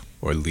yourself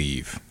or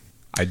leave.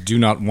 I do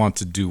not want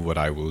to do what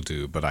I will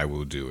do, but I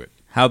will do it."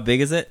 How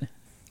big is it?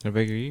 How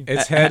big are you?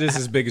 Its head is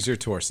as big as your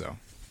torso.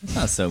 It's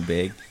not so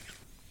big.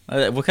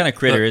 What kind of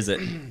critter is it?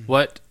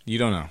 What You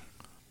don't know.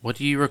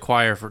 do you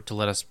require to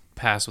let us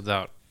pass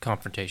without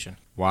confrontation?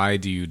 Why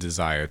do you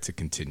desire to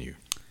continue?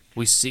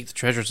 We seek the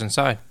treasures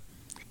inside.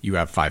 You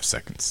have 5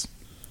 seconds.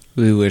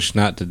 We wish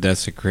not to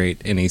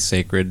desecrate any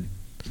sacred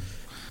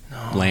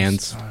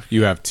lands.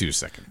 You have 2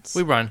 seconds.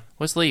 We run.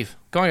 Let's leave.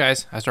 Go on,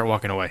 guys. I start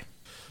walking away.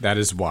 That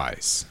is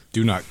wise.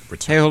 Do not Hey,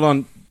 return. hold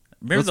on.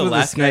 Remember What's the with the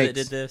last guy that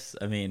snakes? did this?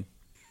 I mean,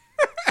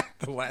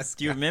 The last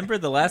do you remember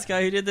the last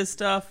guy who did this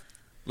stuff?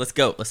 Let's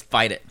go. Let's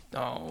fight it.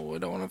 No, we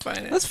don't want to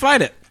fight it. Let's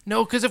fight it.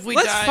 No, because if we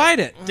Let's die, fight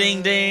it.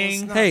 Ding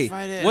ding. not Hey,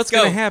 fight it. what's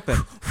Let's go. gonna happen?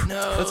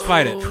 No, let's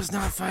fight it. Let's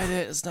not fight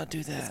it. Let's not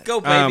do that. Go,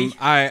 baby.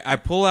 I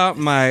pull out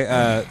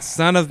my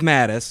Son of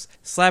Mattis,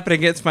 slap it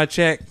against my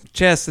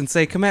chest, and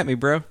say, "Come at me,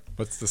 bro."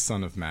 What's the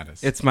son of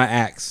Mattis? It's my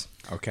axe.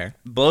 Okay.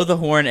 Blow the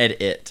horn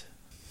at it.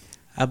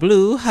 I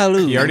blew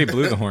halloo. You already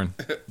blew the horn.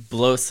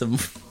 Blow some.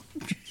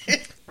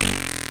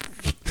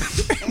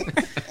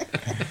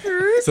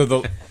 So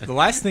the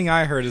last thing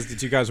I heard is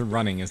that you guys were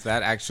running. Is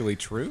that actually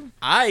true?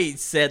 I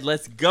said,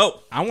 let's go.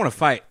 I want to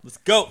fight. Let's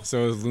go.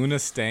 So is Luna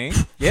staying?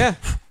 Yeah.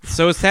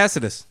 So is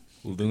Tacitus.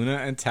 Luna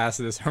and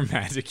Tacitus are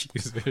magic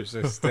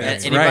users. They're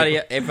And staying.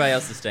 everybody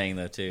else is staying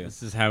though too.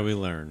 This is how we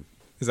learn.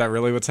 Is that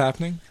really what's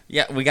happening?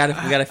 Yeah, we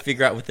gotta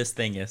figure out what this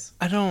thing is.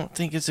 I don't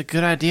think it's a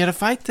good idea to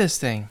fight this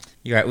thing.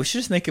 You're right. We should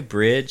just make a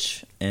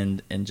bridge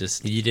and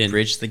just You didn't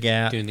bridge the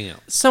gap. Do anything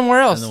else?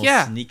 Somewhere else, then we'll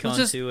yeah. sneak Let's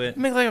just onto it.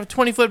 make like a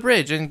 20-foot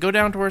bridge and go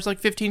down to where it's like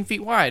 15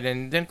 feet wide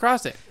and then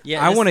cross it.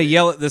 Yeah, I this- want to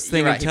yell at this thing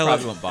You're right, and he tell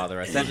probably it won't bother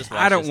us. He'll that just I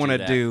watch don't us want to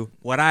that. do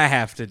what I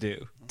have to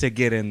do to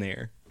get in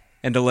there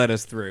and to let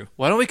us through.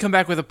 Why don't we come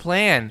back with a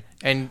plan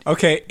and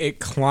Okay, it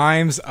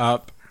climbs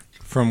up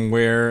from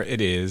where it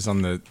is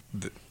on the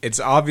it's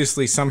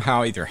obviously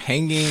somehow either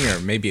hanging or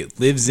maybe it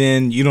lives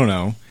in, you don't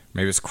know.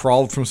 Maybe it's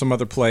crawled from some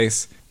other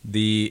place.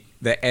 The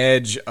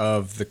edge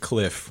of the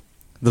cliff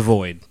The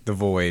void. the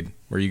void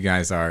where you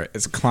guys are.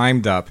 It's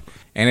climbed up,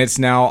 and it's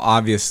now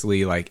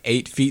obviously like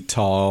 8 feet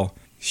tall,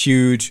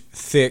 huge,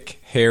 thick,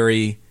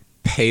 hairy,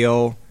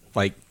 pale,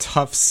 like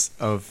tufts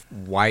of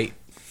white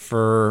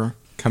fur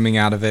coming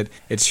out of it.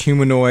 It's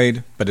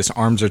humanoid, but its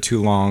arms are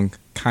too long,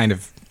 kind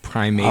of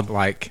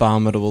primate-like.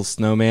 Abominable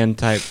snowman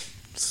type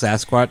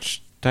Sasquatch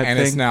type And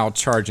thing. it's now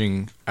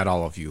charging at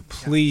all of you.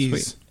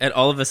 Please, At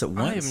all of us at I am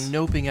once.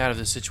 noping out of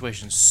this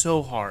situation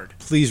so hard.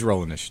 please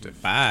roll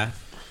initiative. Bye.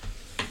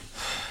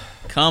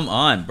 Come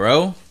on,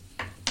 bro.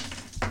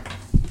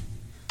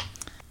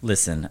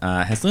 Listen,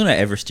 has Luna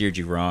ever steered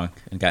you wrong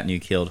and gotten you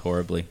killed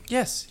horribly?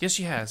 Yes,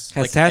 she has.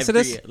 Has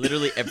Tacitus?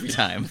 Literally every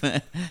time.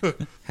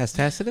 Has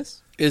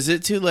Tacitus? Is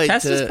it too late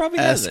Tacitus to probably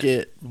does ask it.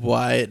 it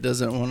why it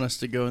doesn't want us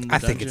to go in the I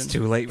dungeon? think it's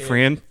too late,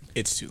 friend.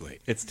 It's too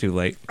late. It's too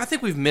late. I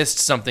think we've missed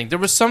something. There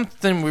was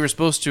something we were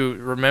supposed to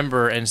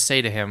remember and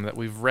say to him that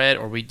we've read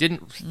or we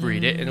didn't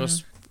read it, and it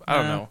was I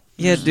don't know.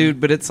 Yeah,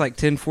 dude, but it's like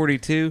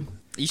 10:42.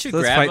 You should So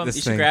let's grab fight him. this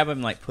You should thing. grab him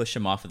and like push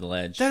him off of the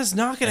ledge. That is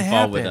not going to and fall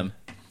happen. with him.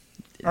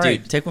 All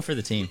Dude, right. take one for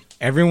the team.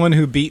 Everyone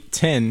who beat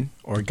 10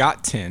 or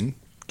got 10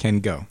 can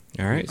go.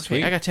 All right, Okay,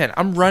 sweet. I got 10.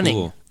 I'm running.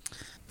 Cool.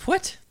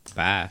 What?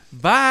 Bye.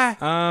 Bye.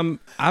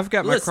 I've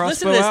got my Listen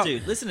crossbow to this out.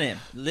 dude. Listen to him.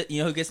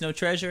 You know who gets no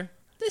treasure?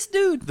 This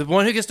dude. The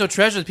one who gets no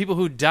treasure is the people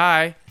who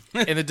die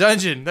in the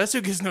dungeon. That's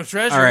who gets no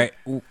treasure. All right,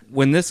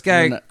 when this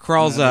guy We're not-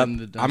 crawls we're not up, in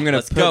the dungeon. I'm gonna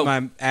Let's put go.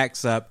 my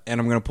axe up and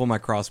I'm gonna pull my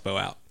crossbow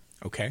out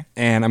Okay.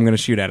 and I'm gonna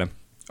shoot at him.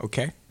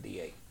 Okay.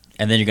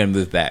 And then you're going to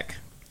move back.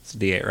 It's a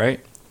D8, right?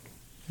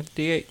 It's a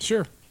D8.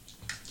 Sure.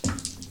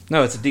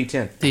 No, it's a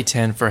D10.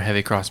 D10 for a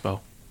heavy crossbow.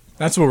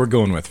 That's what we're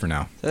going with for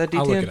now. Is that a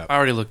I'll D10? look it up. I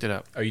already looked it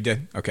up. Oh, you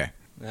did? Okay.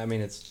 I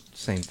mean, it's the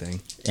same thing.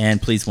 And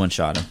please one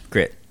shot him.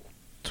 Grit.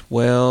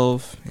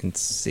 12 and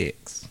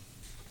 6.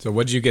 So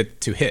what did you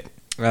get to hit?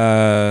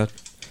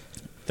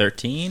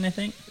 13, I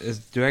think.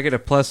 Do I get a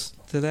plus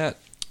to that?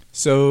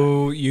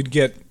 So you'd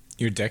get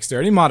your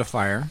dexterity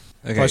modifier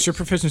Okay. plus your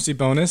proficiency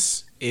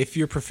bonus if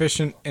you're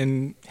proficient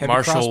in heavy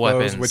Martial crossbows,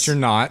 weapons. which you're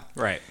not.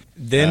 Right.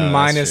 Then Oh, that's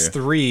minus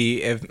true.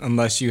 3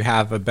 unless you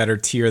have a better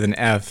tier than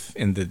F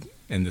in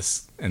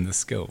the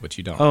skill, which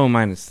you don't. Oh,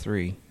 minus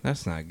 3.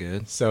 That's not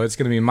good. So it's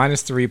going to be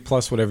minus 3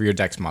 plus whatever your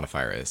dex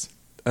modifier is.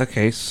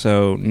 Okay,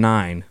 so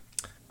 9.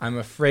 I'm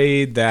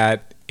afraid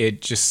that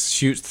it just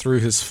shoots through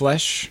his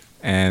flesh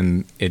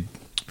and it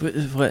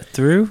What,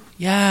 through?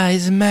 Yeah,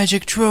 he's a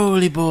magic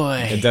trolley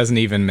boy. it doesn't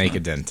even make a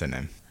dent in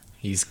him.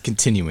 He's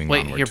continuing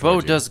Wait, onward your bow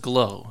toward you. does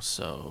glow,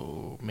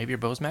 so maybe your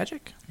bow's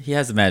magic? He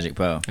has a magic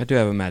bow. I do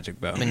have a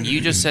magic bow. And you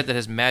just said that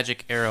his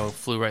magic arrow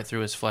flew right through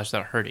his flesh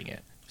without hurting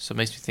it. So it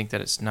makes me think that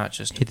it's not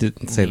just He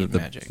didn't say neat that the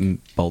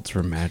magic. bolts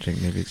were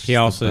magic. Maybe it's He just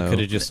also the bow. could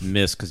have just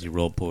missed because you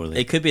rolled poorly.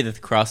 It could be that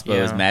the crossbow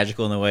is Yeah.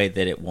 magical in the way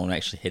that it won't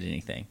actually hit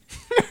anything.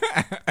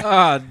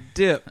 Ah,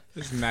 dip.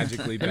 It's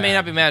magically bad. It may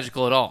not be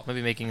magical at all.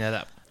 Maybe making that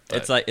up.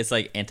 It's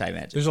like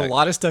anti-magic. There's a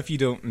lot of stuff you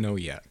don't know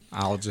yet.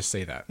 I'll just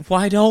say that.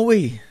 Why don't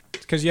we?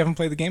 Because you haven't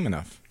played the game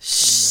enough.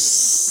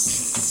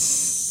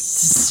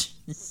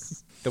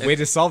 The way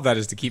to solve that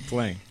is to keep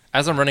playing.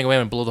 As I'm running away,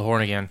 I'm gonna blow the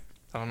horn again.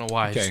 I don't know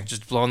why. Okay.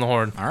 Just blowing the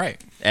horn. All right.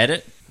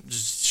 Edit.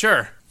 Just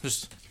sure.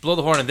 Just blow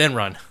the horn and then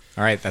run.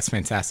 All right. That's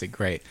fantastic.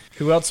 Great.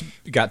 Who else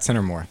got 10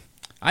 or more?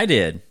 I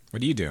did.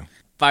 What do you do?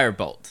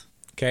 Firebolt.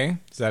 Okay.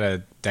 Is that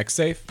a dex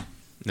save?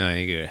 No,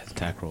 you get a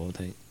attack roll. I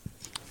think.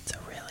 It's a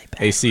really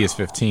bad AC is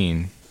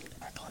 15.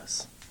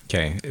 close.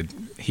 Okay.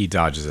 He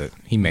dodges it.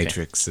 He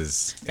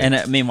matrixes. it.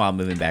 And meanwhile,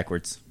 moving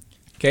backwards.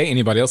 Okay.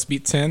 Anybody else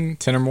beat 10?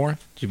 10 or more?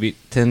 Did you beat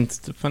 10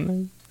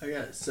 Stefan? I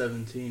got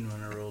 17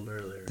 when I rolled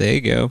earlier. There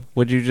you go.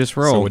 What'd you just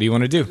roll? So what do you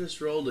want to I do? just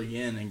rolled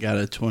again and got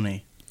a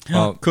 20.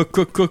 Well,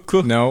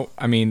 Cook. no.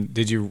 I mean,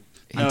 did you?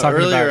 No, talking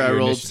earlier about I your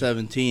rolled initiative.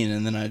 17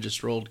 and then I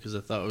just rolled because I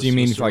thought it was Do you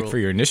mean supposed to like roll. for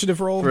your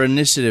initiative roll? For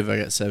initiative I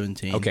got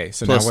 17. Okay,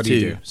 so now Plus what do you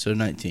 2, do? So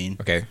 19.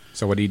 Okay.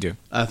 So what do you do?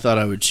 I thought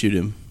I would shoot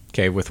him.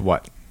 Okay. With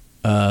what?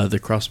 The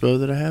crossbow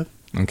that I have.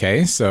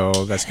 Okay. So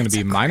that's going to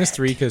be minus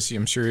 3 because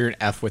I'm sure you're an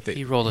F with it.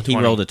 He rolled a He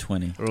 20. rolled a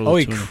 20. I rolled Oh, a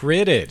he 20.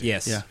 critted.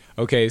 Yes. Yeah.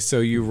 Okay, so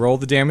you roll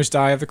the damage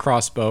die of the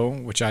crossbow,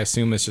 which I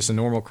assume is just a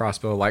normal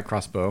crossbow, light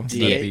crossbow. So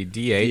that'd be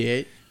D8.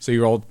 D8. So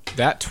you rolled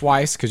that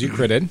twice because you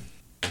critted.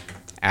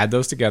 Add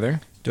those together.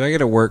 Do I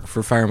get a work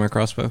for firing my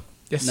crossbow?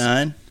 Yes.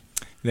 9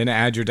 Then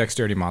add your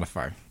dexterity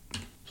modifier.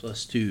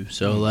 plus 2.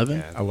 So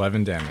 11.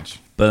 11 damage.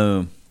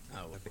 Boom.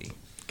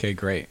 Okay,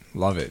 great.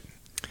 Love it.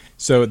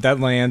 So that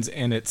lands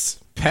in its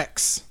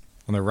pecs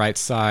on the right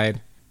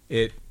side.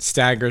 It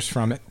staggers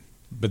from it,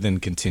 but then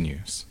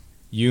continues.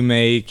 You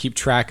may keep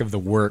track of the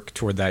work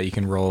toward that. You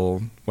can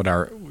roll what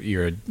are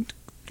your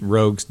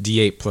rogue's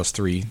D8 plus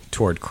 3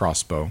 toward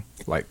crossbow.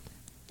 Like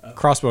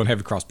crossbow and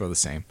heavy crossbow the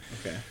same.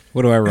 Okay.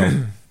 What do I roll?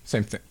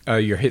 Same thing.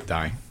 Your hit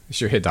die. It's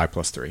your hit die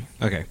plus 3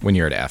 Okay. when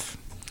you're at F.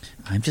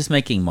 I'm just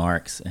making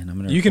marks, and I'm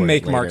gonna. You can record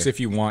make it later. marks if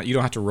you want. You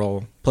don't have to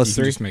roll. Plus you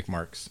can 3? just make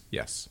marks.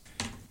 Yes.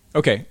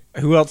 Okay.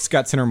 Who else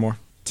got 10 or more?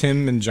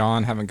 Tim and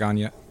John haven't gone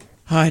yet.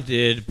 I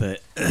did,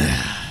 but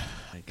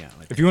I got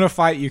like If you want to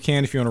fight, you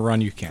can. If you want to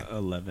run, you can.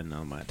 11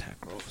 on my attack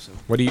roll. So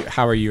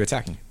How are you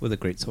attacking? with a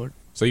great sword.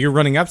 So you're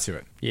running up to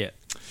it. Yeah.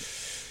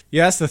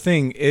 Yeah, that's the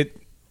thing. It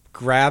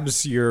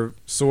grabs your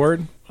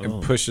sword and Oh.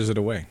 pushes it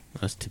away.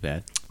 That's too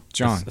bad.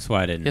 John, That's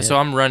why I didn't. Yeah, hit. so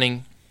I'm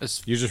running,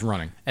 you're just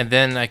running. and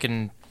then I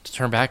can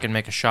turn back and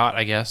make a shot,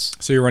 I guess,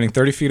 So you're running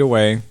 30 feet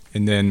away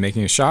and then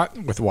making a shot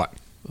with what?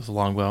 with a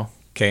longbow.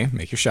 Okay,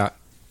 make your shot.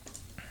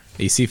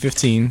 AC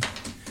 15.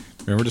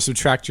 Remember to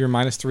subtract your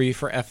 -3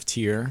 for F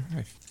tier.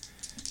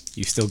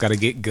 You still got to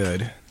get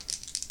good.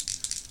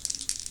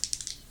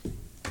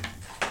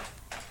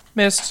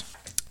 Missed.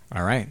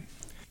 All right.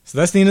 So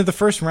that's the end of the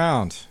first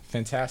round.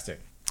 Fantastic.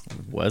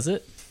 Was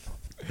it?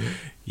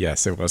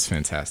 Yes, it was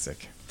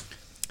fantastic.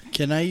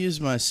 Can I use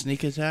my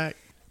sneak attack?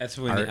 That's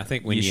when Are- I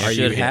think when You you, Are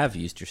should you- have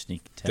used your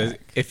sneak attack.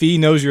 If he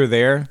knows you're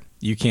there,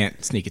 you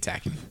can't sneak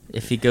attack him.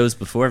 If he goes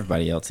before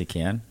everybody else, he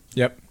can.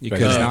 Yep, you But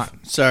could he's not.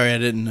 Sorry, I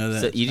didn't know that.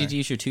 So you need to Sorry.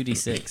 use your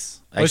 2d6.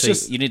 Let's Actually,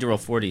 just- you need to roll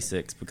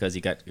 4d6 because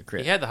you got your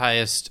crit. He had the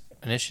highest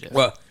initiative.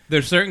 well,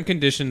 there's certain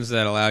conditions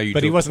that allow you. But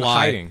to he wasn't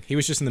apply, hiding. He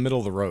was just in the middle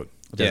of the road.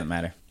 It doesn't Yeah.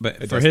 matter. But It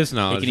for doesn't. his He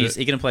knowledge,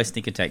 can apply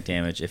sneak attack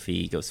damage if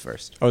he goes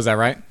first. Oh, is that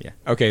right? Yeah.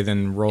 Okay,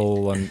 then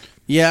roll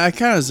Yeah, I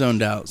kind of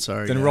zoned out.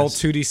 Sorry. then guys. roll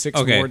 2d6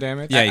 Okay. more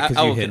damage. Yeah, I 'cause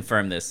I you will hit.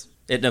 confirm this.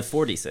 No,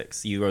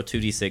 4d6. You roll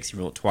 2d6. You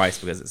roll it twice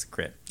because it's a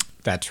crit.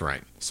 That's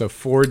right. So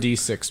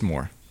 4d6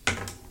 more.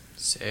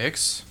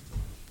 6.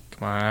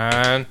 Come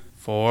on.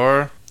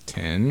 4.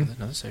 10,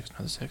 Another 6.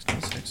 Another 6.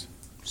 Another 6.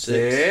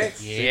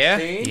 6. Yeah.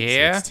 16?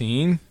 Yeah.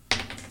 16,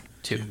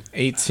 2.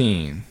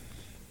 18.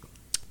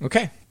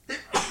 Okay.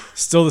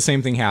 Still the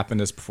same thing happened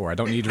as before. I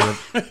don't need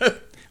to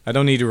I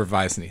don't need to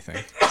revise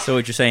anything. So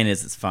what you're saying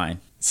is it's fine.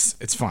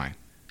 It's fine.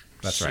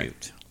 That's right.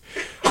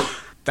 Shoot.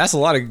 That's a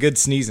lot of good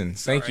sneezing.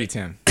 Thank you,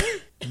 Tim.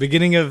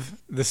 Beginning of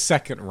the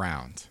second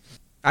round.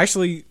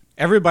 Actually,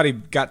 everybody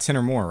got 10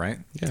 or more, right?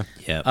 Yeah.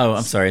 yeah. Oh,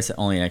 I'm sorry. It's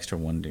only an extra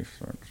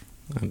 1d4.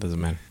 It doesn't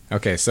matter.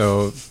 Okay,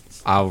 so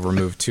I'll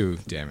remove 2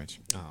 damage.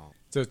 Oh.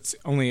 So it's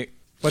only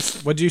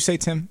what did you say,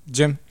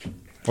 Jim?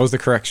 What was the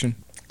correction?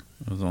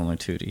 It was only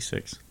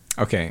 2d6.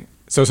 Okay.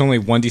 So it's only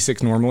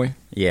 1d6 normally?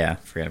 Yeah,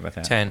 forget about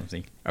that.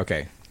 10.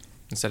 Okay.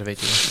 Instead of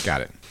 18.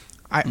 Got it.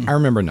 I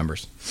remember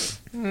numbers.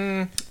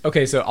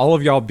 Okay, so all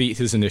of y'all beat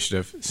his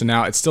initiative. So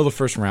now it's still the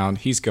first round.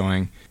 He's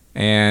going.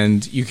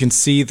 And you can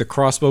see the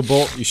crossbow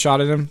bolt you shot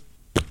at him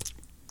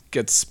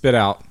gets spit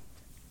out.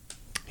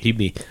 He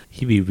be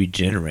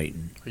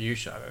regenerating. Or you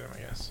shot at him, I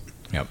guess.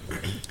 Yep.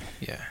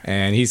 Yeah.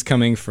 And he's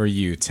coming for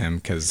you, Tim,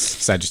 because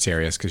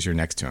Sagittarius, because you're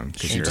next to him.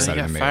 Because you Until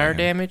decided he to got melee fire him.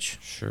 damage.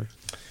 Sure.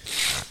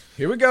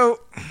 Here we go.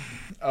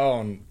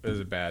 Oh, this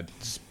is bad.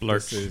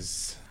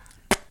 Splurch.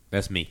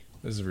 That's me.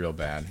 This is real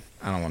bad.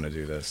 I don't want to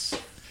do this.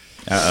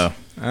 Uh-oh.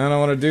 I don't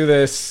want to do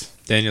this.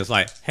 Daniel's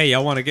like, "Hey,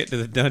 y'all want to get to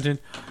the dungeon?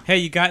 Hey,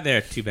 you got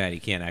there. Too bad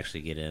you can't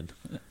actually get in."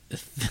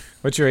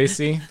 What's your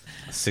AC?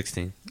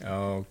 16.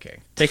 Okay.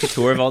 Take a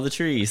tour of all the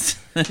trees.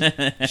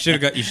 You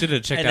should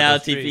have checked and out now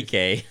those trees.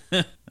 TPK.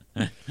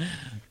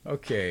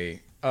 Okay.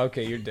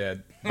 Okay, you're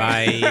dead.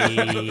 Bye.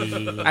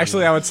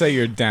 Actually, I would say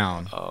you're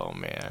down. Oh,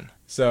 man.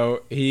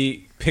 So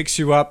he picks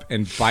you up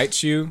and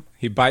bites you.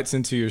 He bites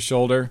into your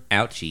shoulder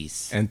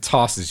Ouchies. and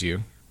tosses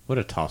you. What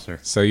a tosser.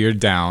 So you're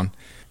down.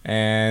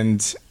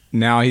 And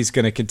now he's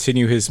going to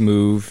continue his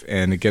move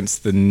and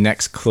against the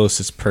next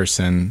closest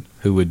person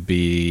who would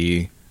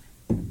be...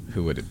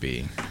 Who would it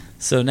be?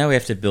 So now we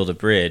have to build a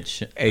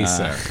bridge.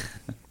 Asa.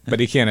 But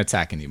he can't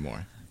attack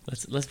anymore.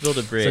 Let's build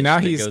a bridge. So now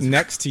that he's goes-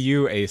 next to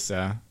you,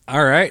 Asa.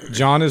 All right.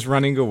 John is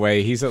running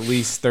away. He's at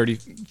least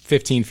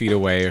 15 feet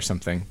away or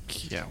something.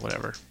 Yeah,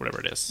 whatever. Whatever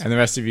it is. And the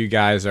rest of you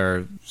guys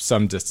are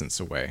some distance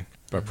away,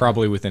 but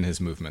probably within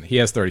his movement. He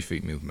has 30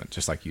 feet movement,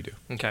 just like you do.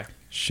 Okay.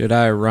 Should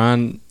I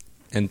run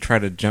and try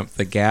to jump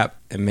the gap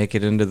and make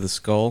it into the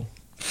skull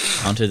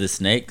onto the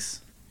snakes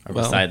or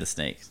Well- beside the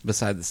snakes.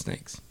 beside the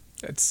snakes?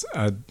 It's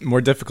a more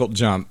difficult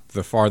jump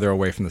the farther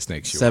away from the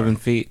snakes you 7 are.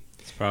 feet.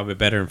 It's probably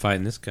better than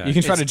fighting this guy. You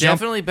can try It's to jump.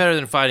 definitely better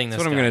than fighting this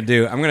That's what I'm guy. going to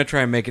do. I'm going to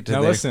try and make it to Now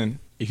there. listen,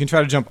 you can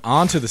try to jump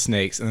onto the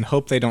snakes and then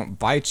hope they don't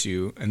bite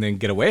you and then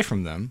get away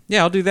from them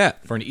Yeah, I'll do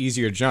that. for an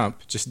easier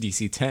jump, just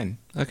DC 10.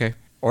 Okay.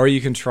 Or you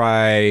can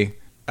try...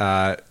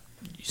 You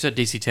said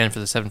DC 10 for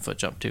the 7-foot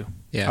jump, too.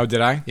 Yeah. Oh,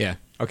 did I? Yeah.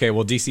 Okay,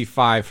 well, DC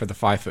 5 for the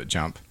 5-foot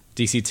jump.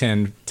 DC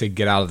 10 to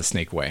get out of the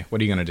snake way. What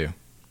are you going to do?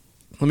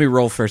 Let me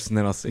roll first and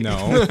then I'll see.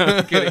 No.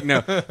 I'm kidding.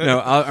 No.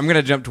 I'm going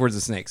to jump towards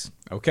the snakes.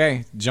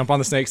 Okay, jump on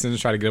the snakes and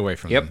just try to get away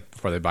from Yep. them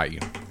before they bite you.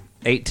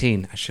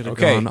 18. I should have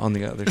Okay. gone on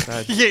the other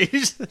side.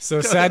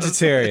 So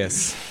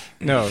Sagittarius,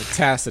 no,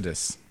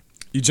 Tacitus.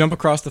 You jump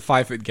across the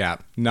 5-foot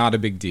gap, not a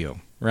big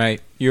deal,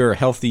 right? You're a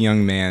healthy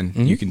young man,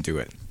 you can do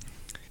it.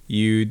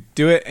 You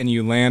do it and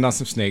you land on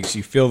some snakes,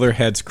 you feel their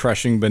heads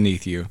crushing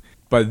beneath you,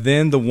 but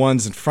then the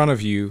ones in front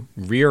of you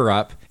rear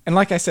up, and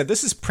like I said,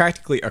 this is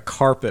practically a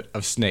carpet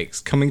of snakes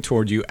coming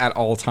toward you at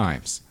all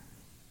times.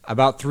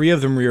 About 3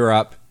 of them rear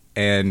up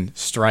and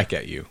strike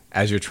at you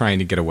as you're trying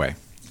to get away.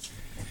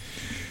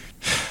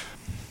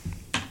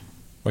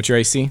 What's your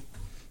AC?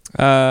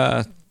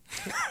 10?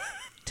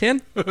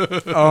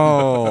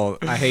 Oh,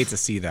 I hate to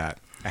see that.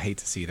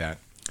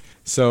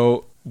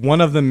 So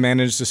one of them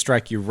managed to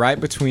strike you right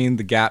between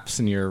the gaps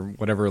in your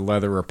whatever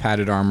leather or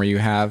padded armor you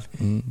have,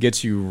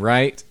 gets you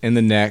right in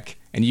the neck,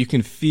 and you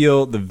can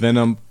feel the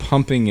venom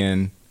pumping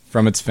in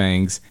from its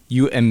fangs.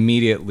 You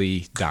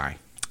immediately die.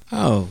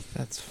 Oh,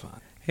 that's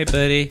fun. Hey,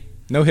 buddy.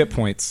 No hit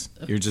points.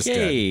 You're just dead.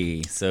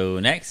 Okay, so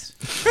next.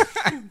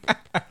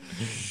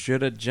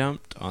 Should have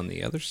jumped on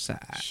the other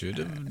side. Should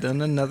have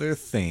done another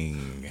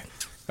thing.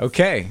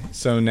 Okay,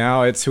 so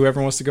now it's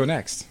whoever wants to go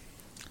next.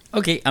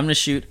 Okay, I'm gonna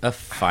shoot a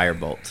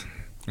firebolt.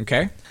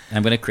 Okay? And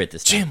I'm gonna crit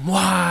this time. Jim,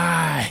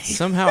 why?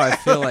 Somehow I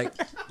feel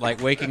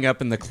like waking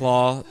up in the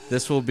claw,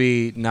 this will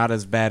be not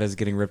as bad as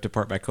getting ripped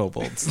apart by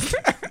kobolds.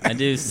 I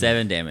do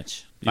 7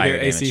 damage. You Fire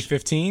get AC damage.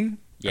 15?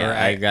 Yeah, Or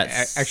I got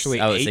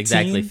actually Oh, 18? it's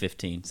exactly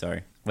 15.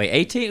 Sorry. Wait,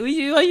 18?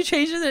 Why you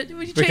changing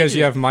it? Because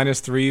you have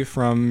 -3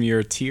 from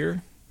your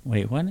tier.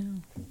 Wait, what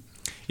now?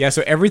 Yeah,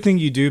 so everything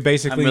you do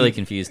basically I'm really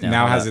confused now. now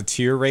Hold has up. a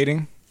tier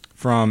rating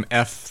from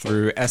F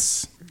through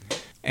S,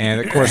 and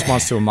it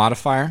corresponds to a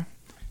modifier.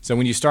 So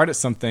when you start at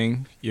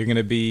something, you're going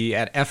to be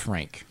at F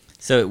rank.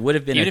 So it would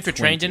have been Even a if you're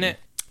trained in 20. it?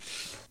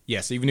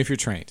 Yes, even if you're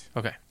trained.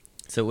 Okay.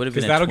 So it would have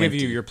been Because a that'll 20.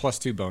 give you your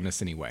 +2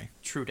 bonus anyway.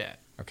 True dat.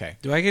 Okay.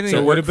 Do I get any So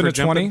it would work have been for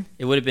a 20? jumping?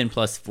 It would have been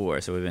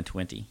 +4, so it would have been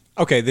 20.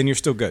 Okay, then you're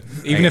still good.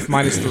 Even if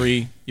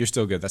 -3, you're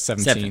still good. That's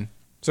 17. 7.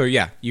 So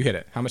yeah, you hit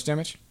it. How much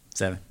damage?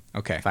 7.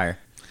 Okay. Fire.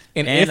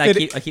 And, And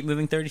if I keep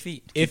moving 30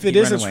 feet. if Keep it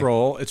is a running away.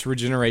 troll, its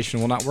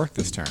regeneration will not work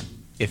this turn.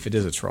 If it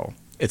is a troll,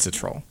 it's a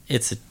troll.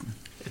 It's a,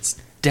 It's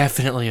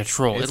definitely a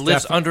troll. It's It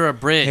lives defi- under a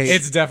bridge. Hey,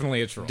 It's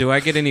definitely a troll. Do I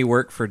get any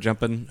work for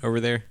jumping over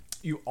there?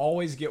 You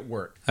always get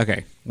work.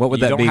 Okay. What would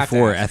You that don't be have to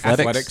for? ask.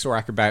 Athletics? or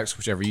acrobatics,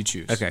 whichever you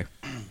choose. Okay.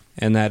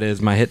 And that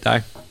is my hit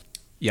die?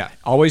 Yeah,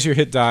 always your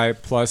hit die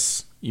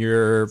plus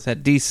your Is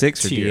that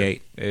D6 or tier.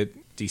 D8?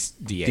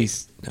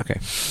 D8. Okay.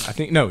 I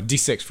think no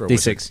D6 for a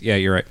wizard. D6. Yeah,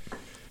 you're right.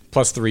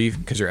 Plus 3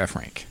 because you're F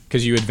rank.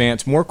 Because you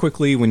advance more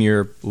quickly when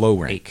you're low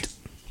rank.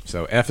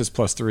 So F is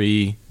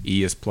 +3,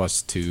 E is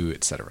 +2,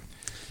 etc.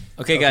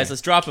 okay, guys,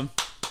 let's drop him.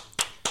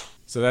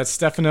 So that's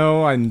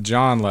Stefano and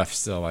John left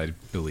still, I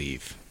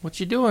believe. What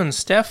you doing,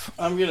 Steph?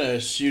 I'm gonna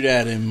shoot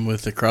at him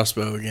with the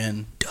crossbow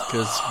again.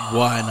 Because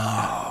why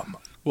not?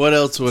 What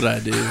else would I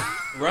do?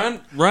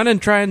 Run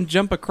and try and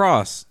jump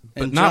across,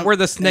 but And not jump- where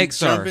the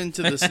snakes and are. Jump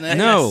into the snakes.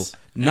 No,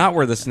 not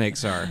where the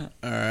snakes are.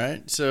 All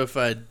right. So if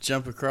I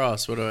jump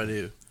across, what do I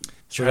do?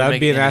 So Try to that would make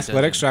be it an into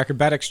athletics dungeon. or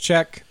acrobatics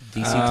check.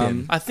 DC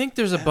 10. I think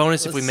there's a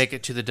bonus if we let's- make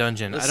it to the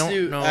dungeon. let's I don't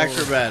do know.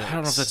 acrobatics. I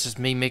don't know if that's just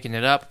me making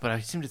it up, but I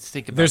seem to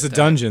think about There's a that.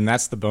 dungeon.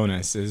 That's the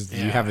bonus. Is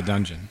you Yeah. have a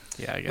dungeon.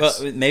 Yeah, I guess.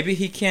 Well, maybe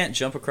he can't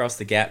jump across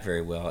the gap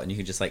very well, and you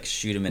can just like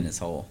shoot him in his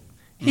hole.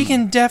 he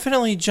can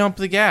definitely jump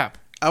the gap.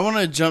 I want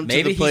to jump Maybe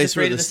to the he's place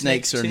afraid where of the the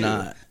snakes are too.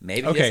 not.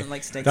 Maybe he Okay, doesn't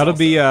like snakes. that'll also.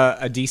 be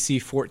a DC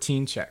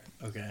 14 check.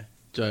 Okay.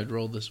 Do I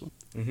roll this one?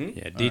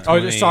 Yeah, D20.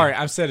 Oh, sorry,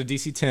 I said a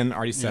DC 10.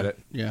 Already said it.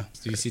 Yeah. It's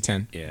DC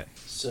 10. Yeah.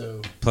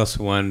 So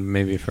 +1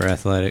 maybe for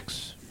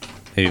athletics.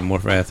 Maybe more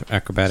for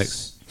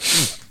acrobatics.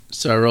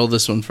 I roll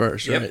this one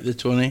first, Yep. right? The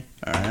 20.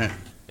 All right.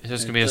 It's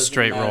just gonna be a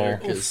straight roll.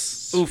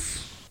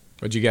 Oof.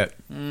 What'd you get?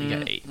 You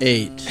got 8.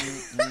 8.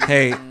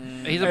 Hey,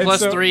 He's a And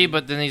so- +3,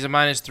 but then he's a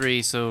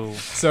 -3. So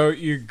So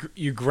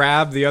you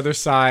grab the other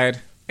side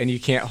and you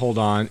can't hold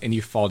on and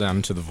you fall down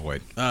into the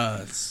void.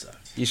 That sucks.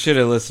 you should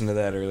have listened to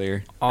that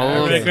earlier.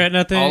 all of regret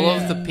nothing. all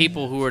of the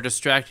people who are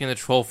distracting the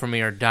troll from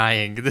me are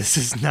dying. This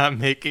is not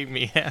making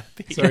me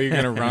happy. So are you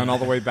gonna run all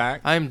the way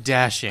back? I'm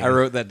dashing. I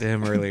wrote that to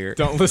him earlier.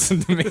 Don't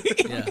listen to me.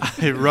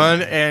 I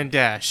run and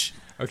dash.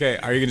 Okay,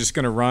 are you just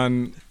gonna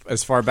run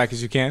as far back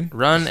as you can?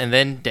 Run and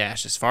then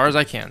dash as far as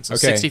I can. So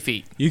Okay. 60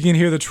 feet. You can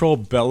hear the troll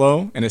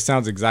bellow, and it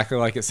sounds exactly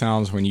like it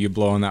sounds when you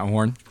blow on that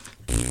horn.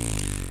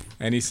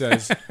 And he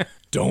says,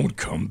 "Don't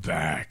come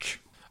back."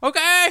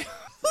 Okay.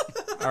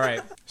 All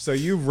right. So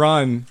you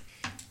run,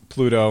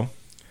 Pluto,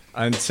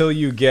 until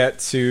you get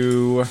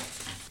to.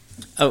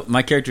 Oh,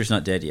 my character's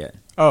not dead yet.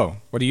 Oh,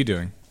 what are you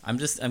doing? I'm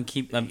It's not-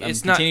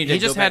 continuing to he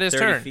just go had back his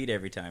 30 turn. feet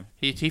every time.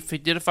 He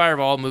did a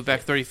fireball, moved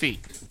back 30 feet.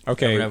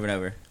 Okay. Over and over and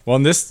over. Well,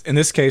 in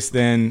this case,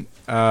 then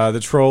the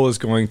troll is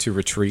going to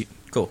retreat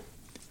Cool.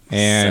 Suck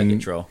and it,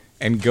 troll.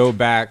 and go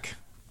back,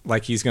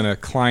 like he's going to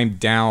climb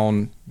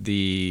down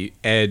the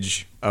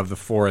edge of the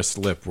forest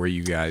lip where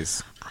you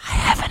guys. I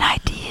have an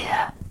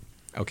idea.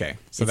 Okay,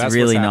 so It's that's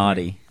really what's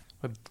happening. naughty.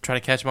 Try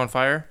to catch him on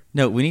fire.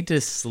 No, we need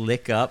to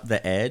slick up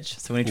the edge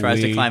so when he tries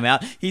to We- climb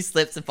out, he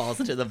slips and falls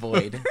into the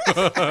void.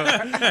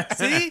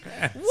 See,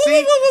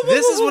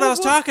 this is what I was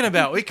talking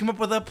about. We come up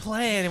with a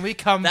plan and we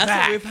come That's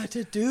back. what we're about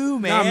to do,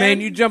 man. Nah,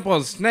 man, you jump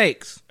on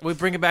snakes. We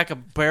bring back a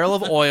barrel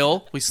of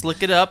oil, we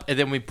slick it up, and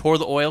then we pour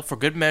the oil for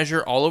good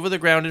measure all over the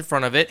ground in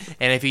front of it.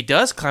 And if he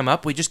does climb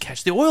up, we just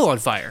catch the oil on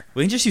fire.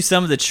 We can just use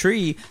some of the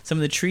tree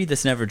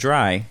that's never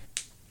dry,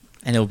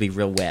 and it'll be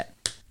real wet.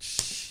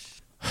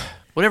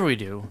 Whatever we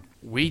do,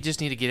 we just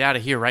need to get out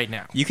of here right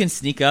now. You can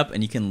sneak up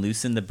and you can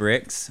loosen the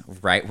bricks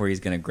right where he's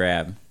gonna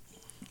grab.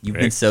 You've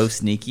been so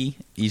sneaky.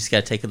 You just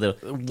gotta take a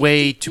little.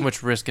 Way too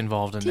much risk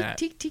involved in that.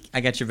 Tick, tick.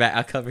 I got your back.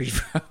 I'll cover you,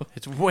 bro.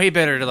 It's way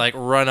better to like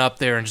run up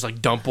there and just like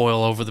dump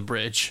oil over the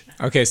bridge.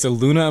 Okay, so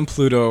Luna and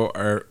Pluto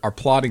are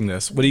plotting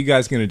this. What are you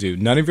guys going to do?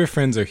 None of your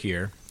friends are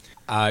here.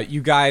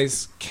 You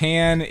guys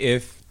can,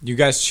 if you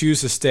guys choose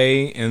to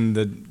stay in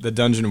the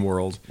dungeon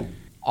world,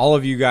 all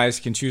of you guys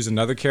can choose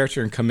another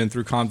character and come in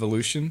through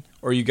convolution,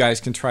 or you guys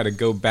can try to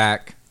go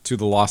back to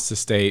the Lost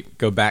Estate,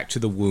 go back to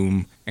the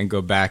womb, and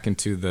go back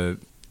into the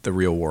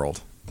real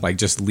world. Like,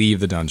 just leave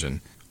the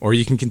dungeon. Or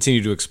you can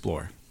continue to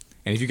explore.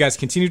 And if you guys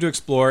continue to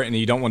explore and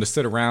you don't want to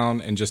sit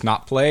around and just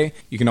not play,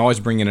 you can always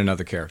bring in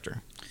another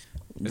character.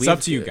 It's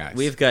up to you guys.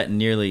 We've got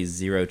nearly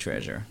 0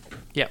 treasure.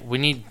 Yeah, we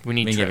need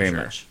We treasure. get very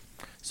much.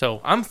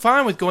 So I'm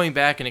fine with going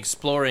back and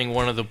exploring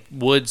one of the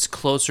woods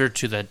closer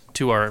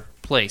to our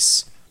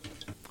place.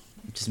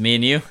 Just me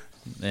and you.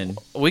 And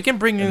We can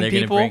bring And in they're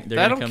gonna people. bring- they're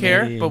I gonna don't come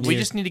care, in. but we Yeah.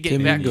 just need to get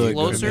Tim, back you go to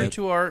closer bed.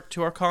 to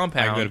our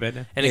compound I can go to bed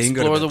now? and Yeah, you can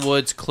go to explore the bed.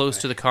 woods close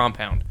to the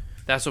compound.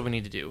 That's what we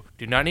need to do.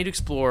 Do not need to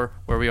explore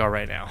where we are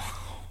right now.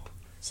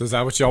 So is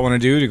that what y'all want to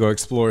do, to go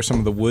explore some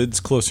of the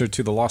woods closer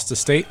to the Lost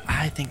Estate?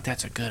 I think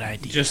that's a good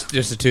idea. Just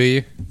the two of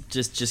you.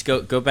 just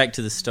go back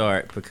to the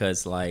start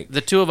because like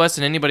The two of us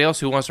and anybody else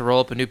who wants to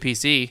roll up a new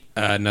PC.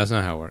 No, that's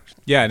not how it works.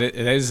 Yeah, it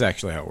is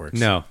actually how it works.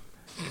 No,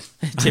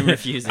 Tim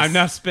refuses. I'm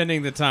not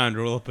spending the time to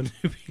roll up a new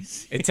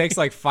PC. It takes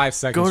like 5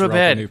 seconds Go to to roll up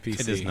bed. a new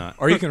PC. It does not.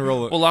 Or you can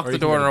roll it. We'll lock or the you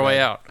can door go on to our way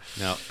bed. out.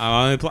 No,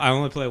 I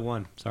only play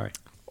one. Sorry.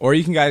 Or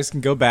you guys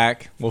can go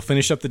back. We'll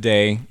finish up the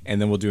day,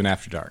 and then we'll do an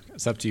after dark.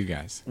 It's up to you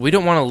guys. We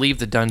don't want to leave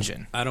the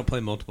dungeon I don't play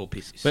multiple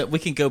PCs. But we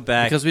can go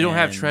back because we don't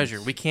have and-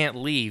 treasure. We can't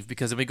leave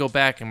because if we go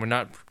back and we're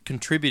not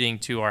contributing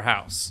to our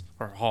house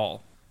or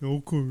hall.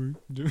 Okay.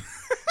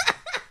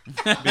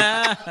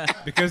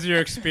 because your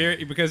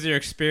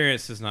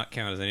experience does not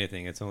count as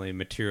anything. It's only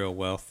material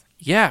wealth.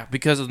 Yeah,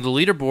 because of the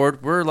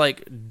leaderboard, we're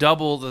like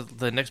double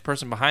the next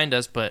person behind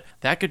us, but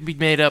that could be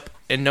made up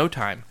in no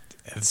time.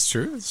 It's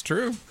true. It's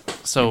true.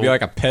 So Be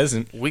like a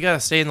peasant. we gotta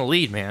stay in the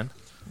lead, man.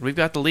 We've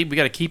got the lead. We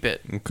gotta keep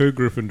it. Okay,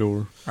 Gryffindor.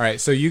 All right,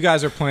 so you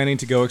guys are planning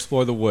to go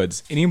explore the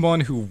woods.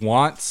 Anyone who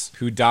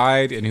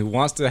died, and who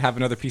wants to have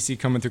another PC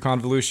coming through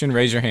convolution,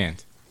 raise your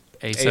hand.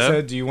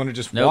 Asa, do you want to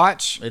just Nope.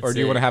 watch, or It's do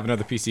you want to a- have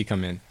another PC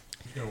come in?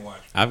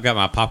 I've got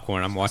my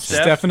popcorn. I'm watching.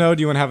 Stefano,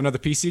 do you want to have another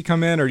PC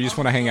come in, or do you just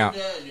want to hang out?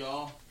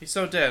 He's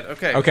so dead.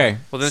 Okay. Okay.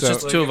 Well, then it's so-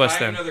 just two of us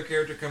then. Another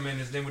character come in,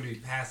 his name would be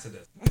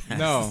Pacitus.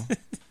 No.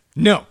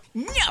 No.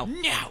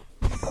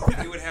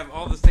 He would have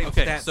all the same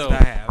Okay, stats so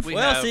that I have. we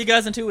Well, have, see you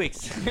guys in 2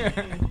 weeks.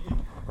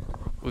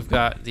 we've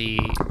got the.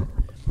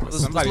 Let's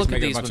Somebody's look at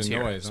making a these bunch ones of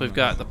here. noise. So we've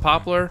got the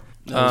poplar,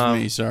 That was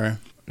me. Sorry.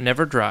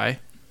 never dry.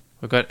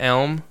 We've got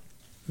elm,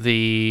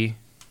 the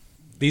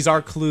These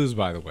are clues,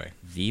 by the way.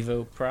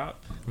 Vivo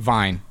prop.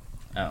 Vine.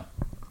 Oh,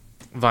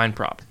 vine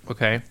prop.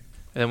 Okay, and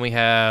then we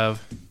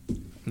have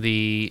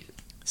the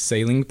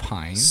Sailing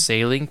pine.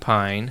 sailing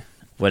pine,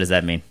 what does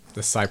that mean?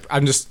 The cypress.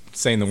 I'm just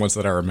saying the ones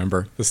that I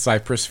remember. The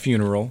cypress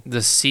funeral.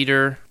 the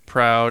cedar,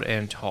 proud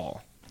and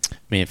tall. I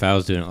mean, if I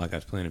was doing it like I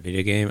was playing a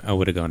video game, I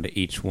would have gone to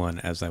each one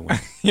as I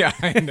went. Yeah,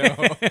 I know.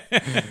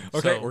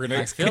 Okay, So, we're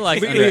gonna I feel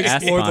like completely under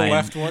explore the Aspine-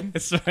 left one.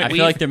 I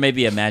feel like there may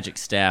be a magic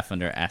staff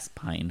under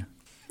Aspine.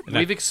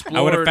 We've explored.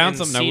 I would have found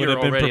in something. I would cedar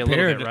have been already prepared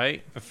a little bit,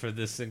 right? for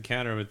this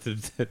encounter with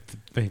the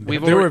We've There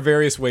already- were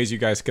various ways you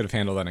guys could have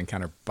handled that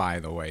encounter. By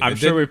the way, I'm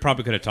sure we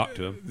probably could have talked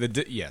to him.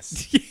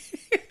 Yes.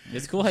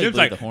 It's cool how you Jim's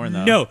blew like, the horn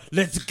though. no,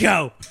 let's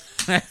go.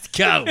 Let's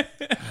go.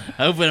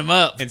 Open him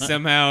up. And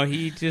somehow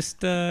he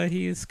just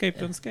he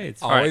escaped unscathed.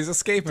 Always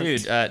escaping.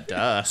 Dude,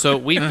 duh. So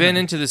we've been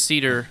into the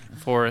cedar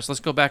forest. Let's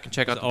go back and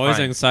check out the Always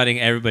pine. inciting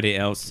everybody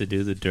else to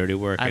do the dirty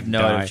work I have and no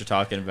idea die what you're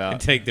talking and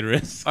about. take the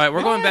risk. All right,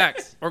 we're going back.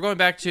 We're going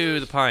back to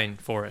the pine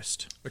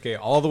forest. Okay,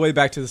 all the way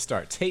back to the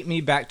start. Take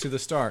me back to the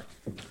start.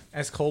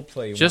 As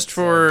Coldplay. Just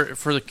once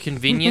for the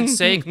convenience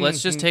sake,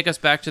 let's just take us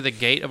back to the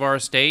gate of our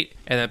estate,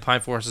 and then pine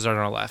forest is on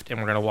our left, and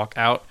we're gonna walk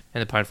out,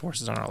 and the pine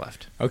forest is on our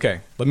left. said.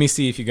 Okay, let me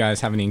see if you guys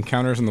have any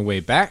encounters on the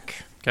way back.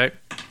 Okay.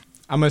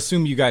 I'm gonna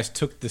assume you guys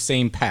took the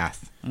same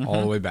path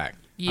all the way back.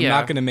 I'm Yeah.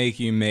 not gonna make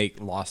you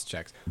make lost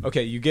checks.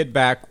 Okay, you get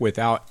back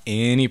without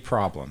any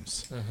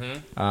problems.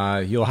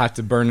 You'll have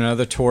to burn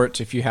another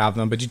torch if you have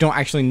them, but you don't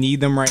actually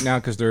need them right now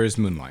because there is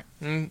moonlight.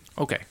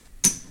 Okay.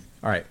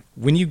 All right.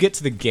 When you get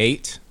to the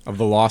gate of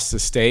the Lost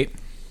Estate,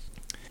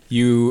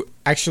 you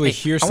actually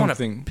hear I want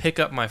something. to pick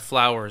up my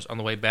flowers on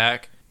the way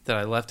back that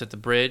I left at the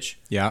bridge,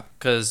 Yeah.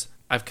 because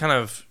I've kind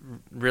of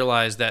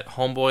realized that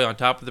homeboy on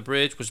top of the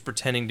bridge was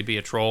pretending to be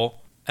a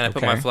troll, and I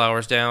put my Okay.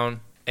 flowers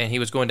down, and he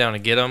was going down to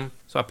get them,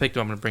 so I picked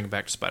them up and bring them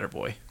back to Spider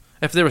Boy.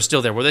 If they were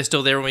still there, were they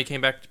still there when we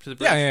came back to the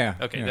bridge? Yeah.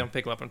 Okay, then I'll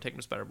pick them up and take them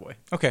to Spider Boy.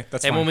 Okay,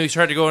 that's And fine. when we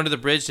tried to go under the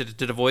bridge,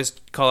 did a voice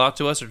call out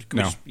to us? Or could we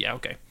No. yeah,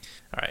 okay.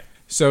 All right.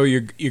 So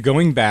you're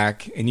going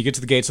back, and you get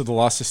to the gates of the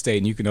Lost Estate,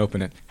 and you can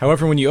open it.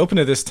 However, when you open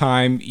it this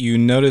time, you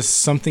notice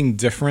something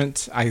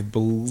different. I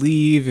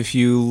believe if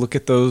you look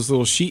at those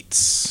little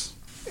sheets,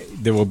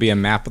 there will be a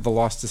map of the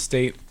Lost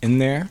Estate in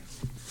there.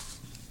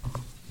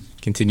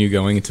 Continue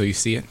going until you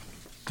see it.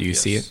 Do you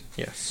see it?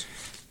 Yes.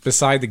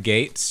 beside the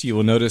gates, you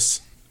will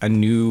notice a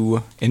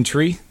new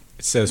entry.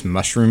 It says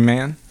Mushroom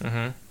Man.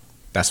 Mm-hmm.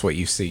 That's what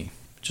you see.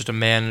 Just a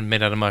man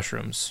made out of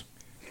mushrooms.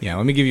 Yeah,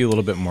 let me give you a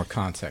little bit more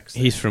context.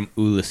 He's from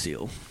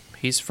Ulasil.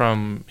 He's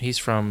from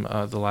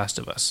The Last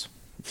of Us.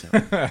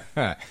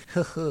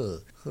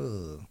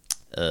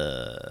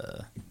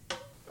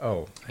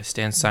 Oh, I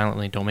stand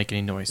silently. Don't make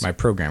any noise. my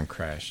program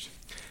crashed.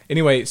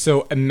 Anyway,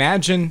 so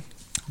imagine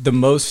the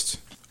most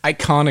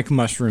iconic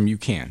mushroom you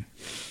can.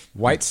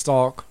 White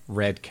stalk,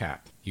 red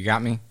cap. You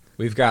got me?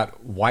 We've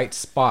got white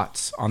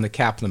spots on the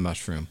cap of the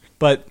mushroom.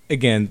 But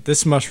again,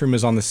 this mushroom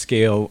is on the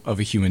scale of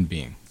a human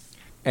being.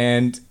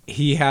 And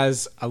he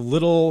has a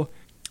little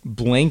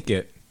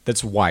blanket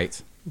that's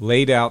white,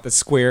 laid out, that's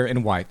square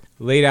and white,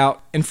 laid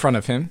out in front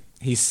of him.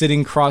 He's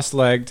sitting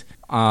cross-legged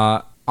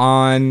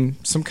on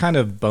some kind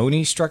of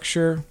bony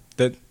structure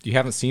that you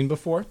haven't seen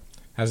before,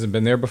 hasn't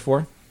been there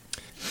before.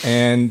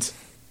 And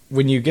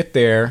when you get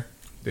there,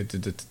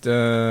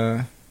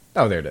 oh,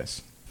 there it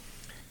is.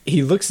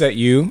 He looks at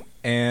you,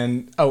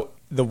 and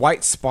the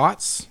white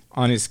spots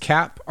on his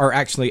cap are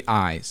actually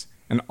eyes,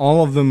 and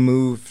all of them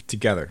move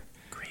together.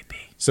 Creepy.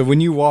 So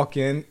when you walk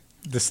in,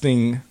 this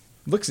thing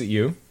looks at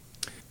you,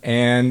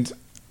 and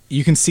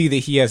you can see that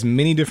he has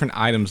many different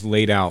items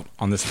laid out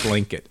on this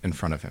blanket in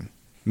front of him.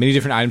 Many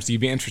different items that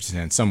you'd be interested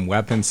in. Some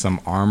weapons, some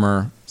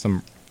armor,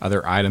 some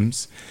other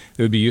items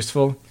that would be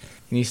useful.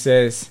 And he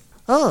says,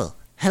 Oh,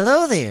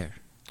 hello there.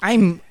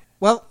 I'm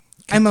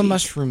a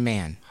mushroom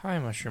man. Hi,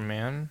 Mushroom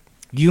Man.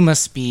 You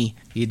must be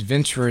the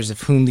adventurers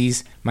of whom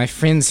these my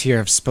friends here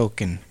have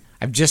spoken.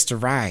 I've just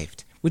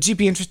arrived. Would you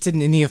be interested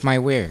in any of my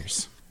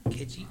wares?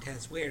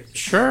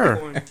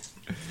 Sure.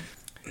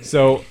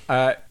 so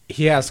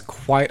he has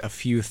quite a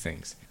few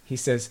things. He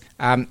says,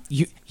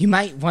 You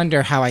might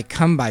wonder how I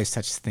come by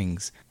such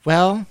things.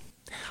 Well,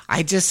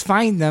 I just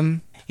find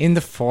them in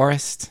the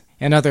forest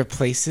and other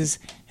places,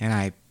 and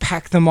I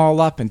pack them all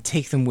up and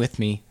take them with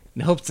me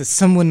in hopes that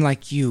someone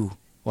like you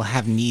will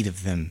have need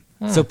of them.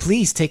 So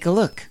please take a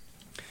look.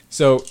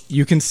 So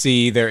you can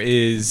see there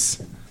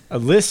is a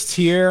list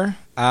here,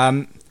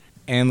 and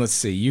let's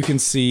see. You can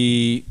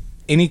see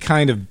any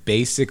kind of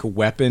basic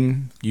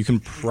weapon you can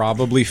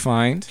probably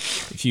find.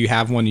 If you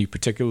have one you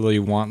particularly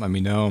want, let me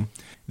know.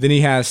 Then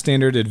he has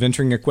standard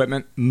adventuring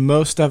equipment.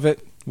 Most of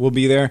it will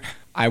be there.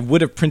 I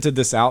would have printed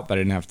this out, but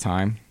I didn't have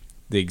time.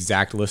 The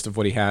exact list of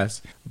what he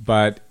has.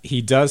 But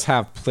he does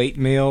have plate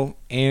mail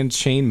and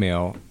chain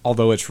mail,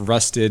 although it's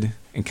rusted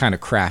and kind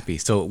of crappy,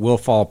 so it will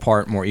fall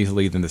apart more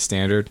easily than the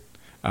standard.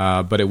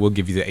 But it will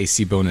give you the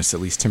AC bonus, at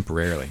least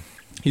temporarily.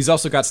 He's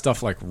also got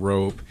stuff like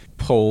rope,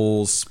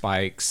 poles,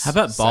 spikes. How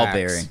about ball sacks.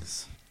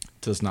 bearings?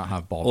 Does not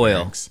have ball Oil.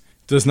 bearings.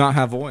 Does not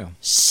have oil.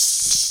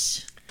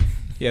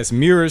 He has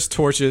mirrors,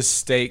 torches,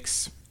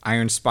 stakes,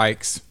 iron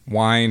spikes,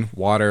 wine,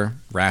 water,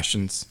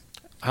 rations.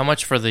 How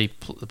much for the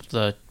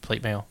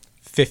plate mail?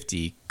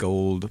 50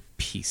 gold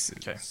pieces.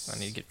 Okay, I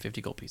need to get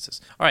 50 gold pieces.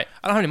 All right,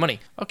 I don't have any money.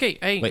 Okay,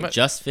 hey. Wait,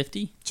 just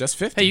 50? Just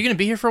 50. Hey, you going to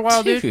be here for a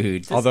while, dude?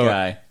 Dude, this Although-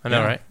 guy. I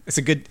know, right? It's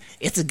a good...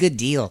 It's a good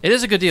deal. It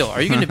is a good deal.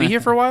 Are you going to be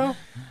here for a while?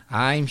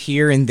 I'm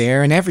here and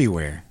there and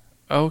everywhere.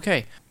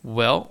 Okay.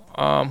 Well,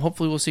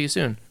 hopefully we'll see you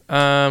soon.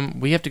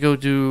 We have to go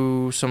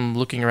do some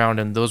looking around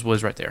in those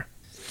woods right there.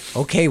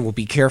 Okay, well,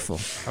 be careful.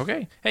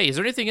 Okay. Hey, is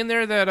there anything in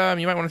there that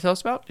you might want to tell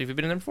us about? Have you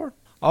been in there before?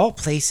 All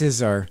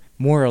places are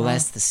more or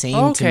less the same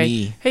to Okay.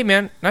 me. Hey,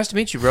 man. Nice to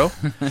meet you, bro.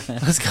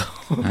 Let's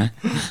go.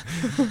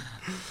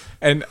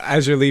 And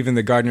as you're leaving,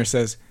 the gardener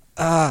says,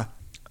 Oh,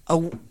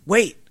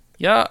 wait.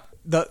 Yeah.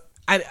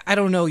 I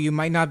don't know. You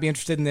might not be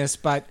interested in this,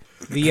 but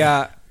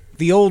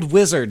the old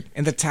wizard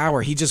in the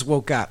tower, he just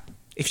woke up.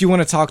 If you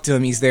want to talk to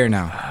him, he's there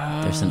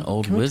now. There's an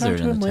old Can we talk wizard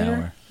to in him the later?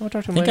 tower. I'll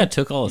talk to I him think I later.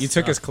 took all his you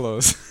took stuff. his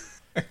clothes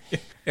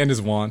and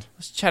his wand.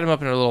 Let's chat him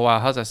up in a little while.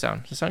 How's that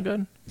sound? Does that sound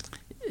good?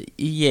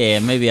 Yeah,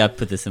 maybe I'll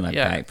put this in my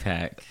Yeah.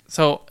 backpack.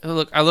 So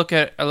look, I look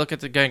at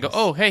the guy and go,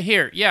 "Oh, hey,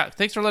 here, yeah,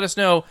 thanks for letting us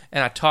know."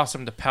 And I toss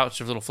him the pouch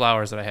of little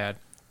flowers that I had.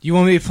 You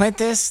want me to plant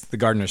this? The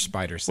gardener's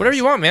spider says. Whatever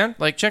you want, man.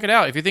 Like, check it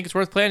out. If you think it's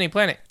worth planting,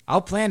 plant it.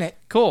 I'll plant it.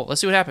 Cool. Let's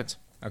see what happens.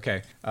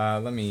 Okay,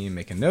 let me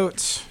make a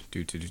note.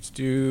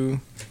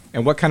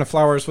 And what kind of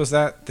flowers was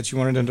that you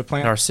wanted him to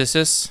plant?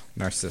 Narcissus.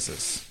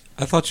 Narcissus.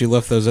 I thought you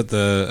left those at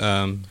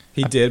the.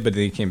 He did, but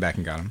then he came back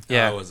and got them.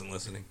 Yeah. I wasn't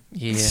listening.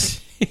 Yeah.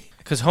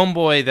 Because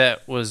homeboy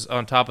that was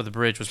on top of the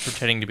bridge was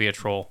pretending to be a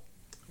troll.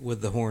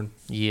 With the horn.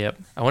 Yep.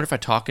 I wonder if I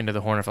talk into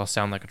the horn if I'll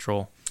sound like a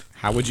troll.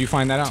 How would you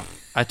find that out?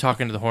 I talk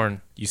into the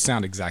horn. You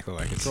sound exactly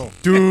like a troll.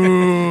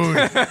 Dude,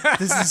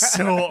 this is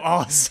so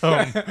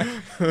awesome.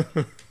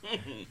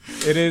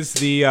 It is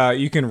the,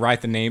 you can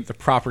write the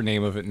proper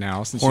name of it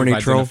now since Horny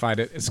you've troll? identified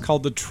it. It's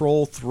called the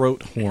troll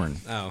throat horn.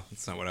 Oh,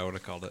 that's not what I would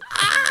have called it.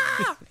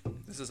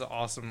 This is an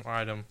awesome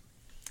item.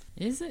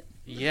 Is it?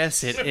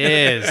 Yes, it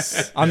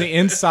is. On the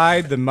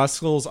inside, the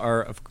muscles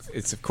are,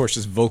 it's of course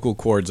just vocal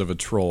cords of a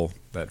troll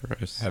that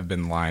have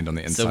been lined on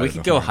the inside. So we of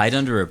could the go horn. hide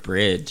under a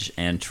bridge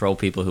and troll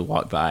people who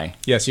walk by.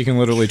 Yes, you can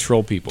literally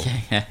troll people.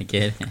 Yeah,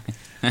 get it?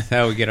 That's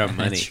how we get our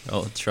money.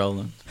 Troll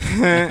them.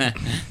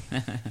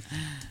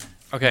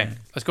 Okay,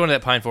 let's go into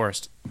that pine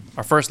forest.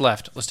 Our first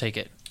left. Let's take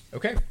it.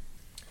 Okay.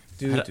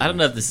 I don't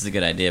know if this is a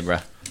good idea, bro.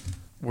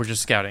 We're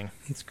just scouting.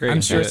 It's great.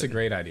 I'm sure it's a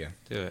great idea.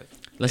 Do it.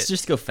 Let's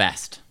just go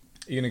fast.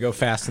 You're gonna go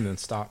fast and then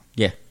stop.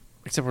 Yeah.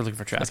 Except we're looking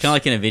for traps. It's kind of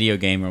like in a video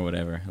game or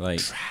whatever. Like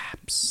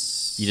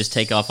traps. You just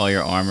take off all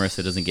your armor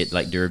so it doesn't get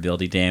like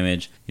durability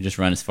damage. You just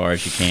run as far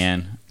as you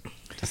can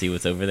to see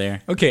what's over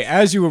there. Okay,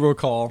 as you will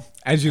recall,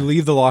 as you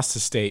leave the Lost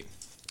Estate,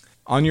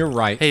 on your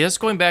right. Hey, just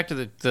going back to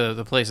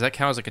the place. Does that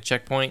count as like a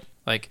checkpoint?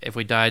 Like if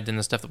we died, then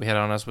the stuff that we had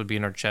on us would be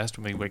in our chest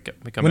when we wake up.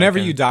 We come Whenever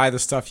back you die, the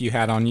stuff you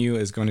had on you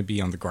is going to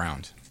be on the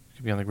ground. It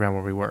could be on the ground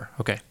where we were.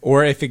 Okay.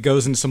 Or if it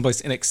goes into someplace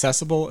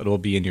inaccessible, it will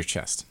be in your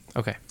chest.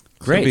 Okay.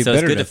 Great. So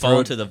it's good to throw fall it-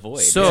 into the void.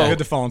 So- It's good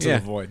to fall into Yeah.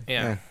 the void.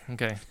 Yeah.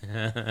 Okay.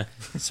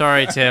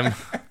 Sorry, Tim.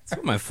 That's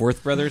what my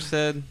fourth brother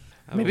said.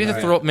 Maybe the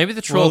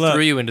troll Well,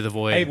 threw you into the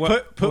void. Hey,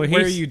 put well, where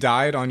he's- you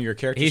died on your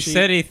character He sheet.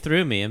 said he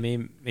threw me. I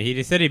mean,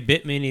 he said he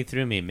bit me and he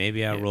threw me.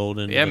 Maybe I rolled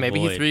into yeah, the maybe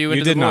void. he threw you You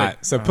into did the void.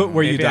 not. So put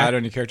where you Maybe died I-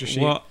 on your character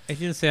sheet. Well, he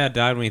didn't say I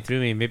died when he threw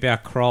me. Maybe I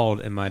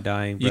crawled in my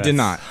dying breath. You did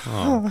not.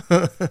 Oh.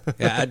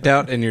 Yeah, I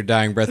doubt in your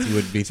dying breath you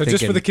would be So thinking,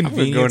 just for the "I'm gonna go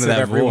convenience into of that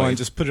everyone, void."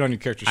 just put it on your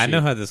character sheet. I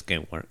know how this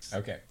game works.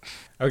 Okay.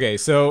 Okay,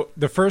 so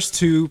the first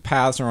two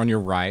paths are on your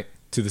right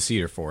to the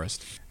cedar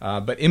forest.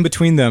 But in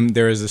between them,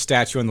 there is a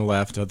statue on the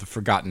left of the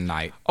Forgotten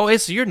Knight. Oh, hey,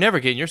 so you're never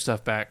getting your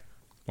stuff back.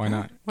 Why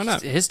not? Why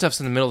not? His stuff's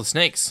in the middle of the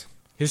snakes.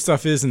 His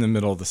stuff is in the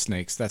middle of the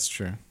snakes. That's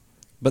true.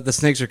 But the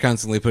snakes are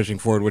constantly pushing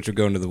forward, which would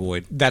go into the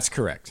void. That's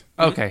correct.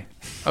 Okay.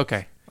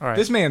 Okay. All right.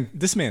 This man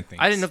thinks.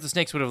 I didn't know if the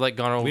snakes would have like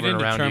gone over We didn't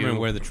and around determine you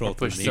where the troll or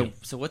pushed threw you. me.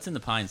 So what's in the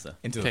pines though?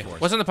 into Okay. the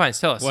forest. What's on the pines?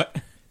 Tell us. What?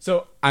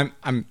 So I'm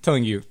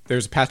telling you,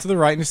 there's a path to the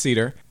right in a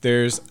cedar.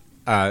 There's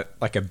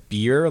like a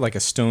bier, like a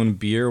stone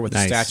bier with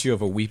Nice. a statue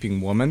of a weeping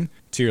woman.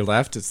 To your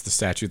left, it's the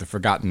statue of the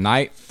Forgotten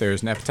Knight.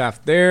 There's an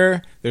epitaph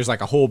there. There's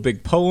like a whole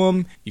big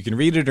poem. You can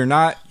read it or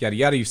not. Yada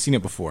yada. You've seen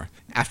it before.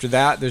 After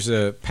that, there's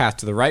a path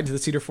to the right to the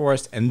cedar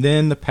forest, and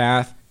then the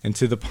path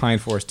into the pine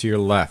forest to your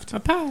left.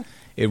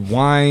 It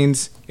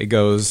winds. It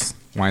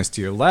winds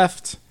to your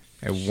left.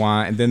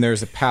 And then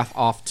there's a path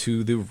off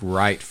to the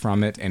right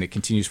from it, and it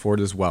continues forward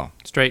as well.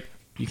 Straight.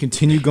 You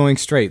continue going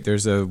straight.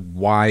 There's a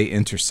Y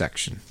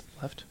intersection.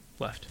 Left.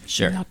 Left.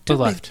 Sure. To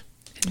left.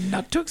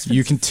 Not too expensive.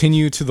 You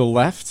continue to the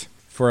left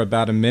for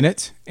about a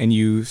minute, and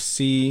you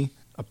see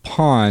a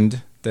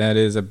pond that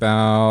is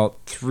about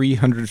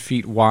 300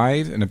 feet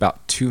wide and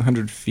about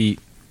 200 feet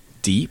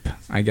deep,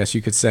 I guess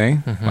you could say,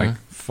 like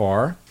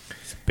far.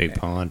 It's a big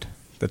pond.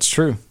 That's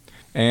true.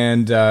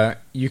 And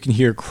you can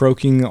hear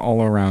croaking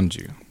all around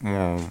you.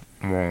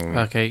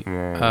 Okay.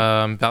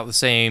 About the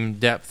same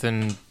depth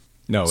and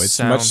No, it's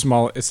Sound. much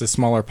smaller. It's a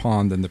smaller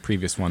pond than the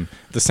previous one.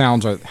 The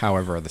sounds,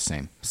 however, are the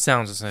same.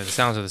 sounds. The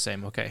sounds are the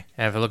same. Okay.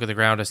 And if I look at the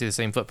ground, I see the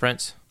same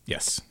footprints.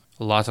 Yes.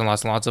 Lots and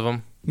lots and lots of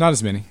them. Not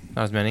as many.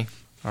 Not as many.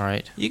 All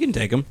right. You can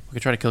take them. We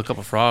could try to kill a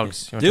couple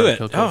frogs. You wanna Do try to it.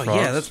 kill a couple Oh,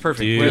 frogs? yeah, that's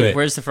perfect. Do Where- it.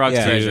 where's the frog's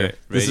Yeah. treasure?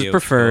 This is Radio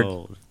preferred.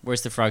 Gold.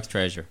 Where's the frog's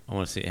treasure? I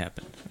want to see it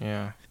happen.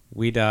 Yeah.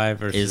 We die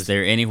versus. Is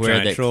there anywhere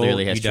giant that troll,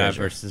 clearly has we die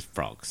treasure? versus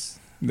frogs.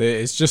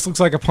 It just looks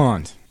like a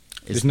pond.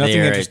 Is There's nothing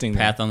there interesting a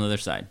there. path on the other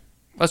side?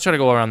 Let's try to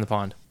go around the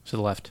pond to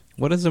the left.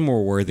 What is a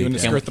more worthy You wanna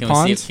path? skirt the we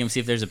pond? can we see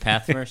if there's a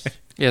path first?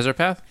 Yeah, is there a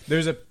path?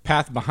 There's a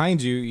path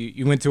behind you.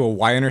 You went to a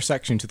Y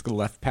intersection to the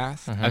left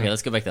path. Okay,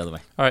 let's go back the other way.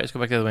 All right, let's go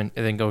back the other way and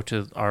then go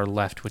to our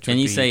left, which Can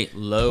would you be, say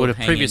low? would have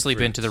hanging previously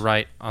been fruit? to the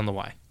right on the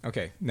Y.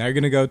 Okay, now you're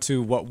going to go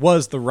to what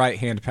was the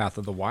right-hand path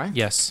of the Y.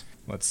 Yes.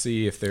 Let's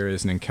see if there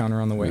is an encounter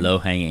on the way. Low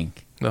hanging.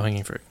 Low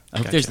hanging fruit. I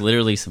hope there's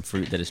literally some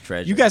fruit that is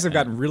treasure. You guys have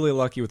gotten really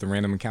lucky with the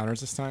random encounters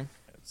this time.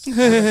 I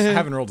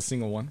haven't rolled a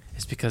single one.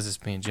 It's because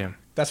it's me and Jim.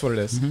 That's what it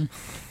is.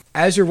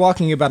 As you're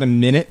walking about a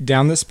minute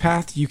down this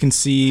path, you can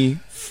see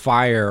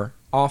fire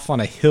off on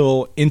a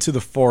hill into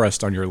the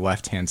forest on your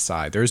left-hand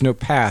side. There is no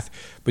path,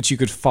 but you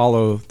could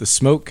follow the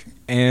smoke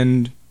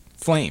and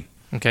flame.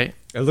 Okay.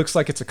 It looks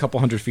like it's a couple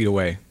hundred feet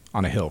away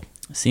on a hill.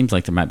 Seems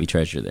like there might be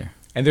treasure there.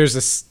 And there's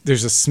a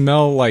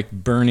smell like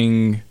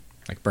burning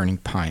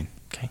pine.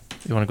 Okay.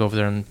 You want to go over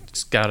there and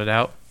scout it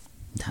out?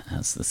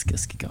 Let's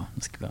keep going.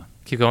 Let's keep going.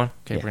 Keep going?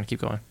 Okay, Yeah. we're going to keep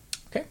going.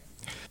 Okay.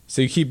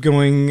 So you keep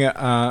going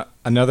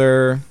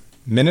another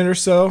minute or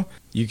so.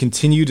 You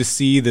continue to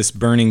see this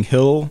burning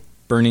hill,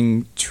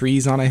 burning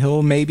trees on a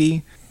hill,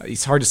 maybe.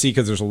 It's hard to see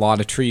because there's a lot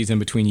of trees in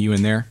between you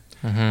and there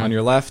on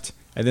your left.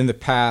 And then the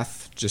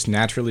path just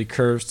naturally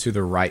curves to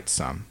the right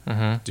some.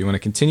 Do you want to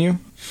continue?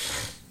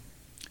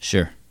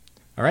 Sure.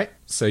 All right.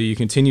 So you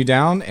continue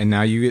down, and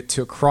now you get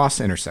to a cross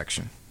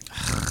intersection.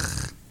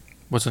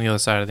 What's on the other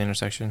side of the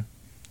intersection?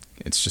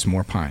 It's just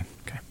more pine.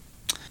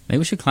 Maybe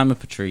we should climb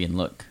up a tree and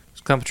look.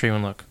 Let's climb a tree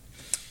and look.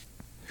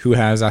 Who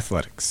has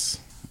athletics?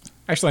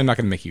 Actually, I'm not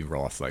going to make you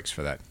roll athletics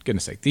for that.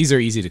 Goodness sake. These are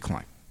easy to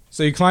climb.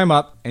 So you climb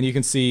up, and you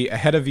can see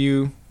ahead of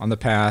you on the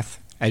path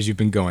as you've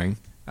been going.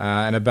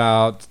 And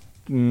about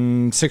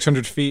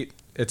 600 feet,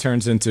 it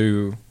turns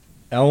into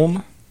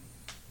elm.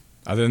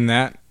 Other than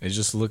that, it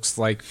just looks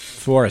like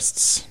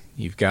forests.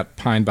 You've got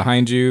pine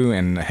behind you,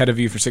 and ahead of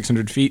you for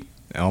 600 feet,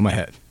 elm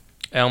ahead.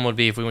 Elm would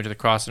be if we went to the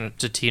cross to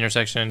T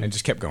intersection And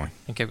just kept going.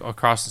 and kept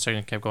across the intersection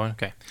and kept going.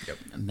 Okay.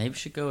 Maybe we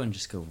should go and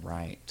just go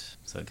right.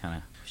 So it kind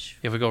of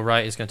If we go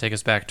right, it's going to take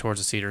us back towards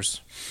the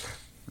cedars.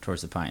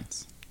 towards the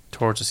pines.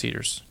 Towards the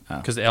cedars. Oh.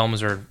 Because the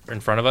elms are in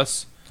front of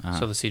us, Uh-huh.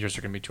 so the cedars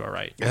are going to be to our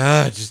right.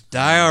 Just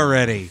die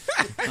already. So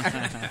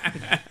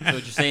what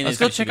you're saying Let's is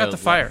go we should check out the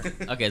fire.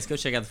 Okay, let's go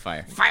check out the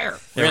fire. Fire!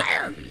 We're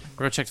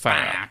going to check the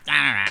fire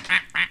out.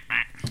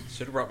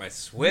 Should have brought my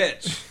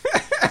Switch.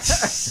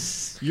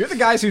 You're the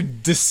guys who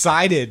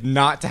decided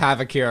not to have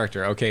a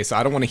character. Okay, so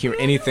I don't want to hear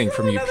anything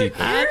from you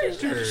people.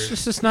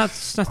 It's just not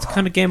the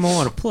kind of game I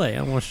want to play.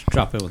 I want to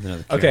drop in with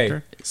another Okay,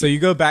 character. so you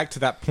go back to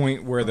that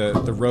point where the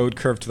road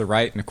curved to the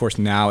right, and of course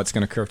now it's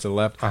going to curve to the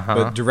left. Uh-huh.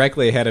 But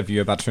directly ahead of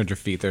you, about 200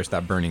 feet, there's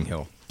that burning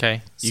hill.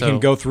 Okay. You so, can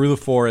go through the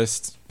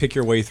forest, pick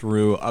your way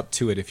through up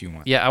to it if you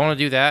want. Yeah, I want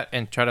to do that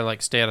and try to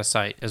like stay out of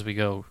sight as we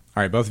go.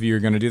 All right, both of you are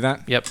going to do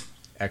that? Yep.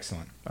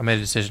 Excellent. I made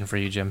a decision for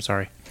you, Jim.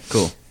 Sorry.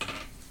 Cool.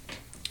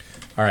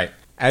 All right.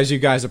 As you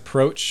guys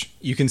approach,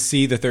 you can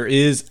see that there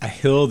is a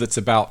hill that's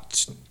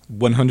about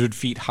 100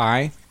 feet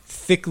high,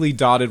 thickly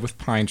dotted with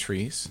pine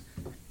trees.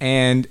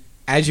 And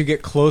as you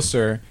get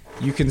closer,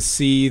 you can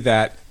see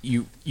that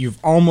you've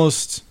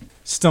almost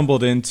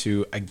stumbled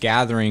into a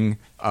gathering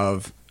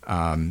of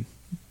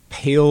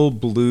pale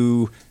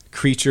blue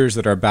creatures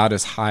that are about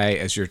as high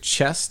as your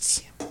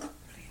chests.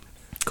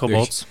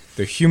 Kobolds.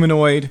 They're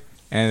humanoid,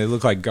 and they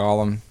look like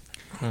Gollum.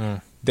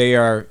 They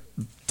are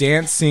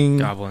dancing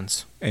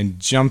Goblins. and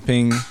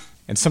jumping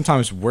and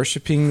sometimes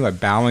worshiping, like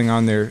bowing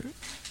on their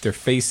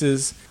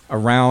faces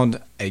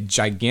around a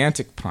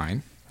gigantic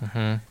pine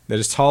that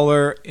is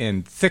taller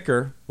and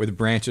thicker with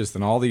branches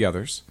than all the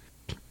others.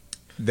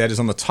 That is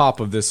on the top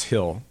of this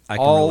hill. I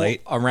can all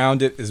relate.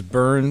 around it is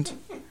burned,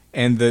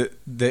 and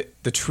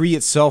the tree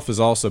itself is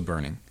also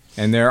burning.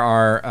 And there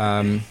are,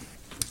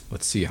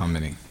 let's see how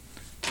many.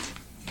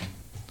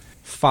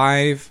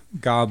 5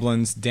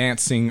 goblins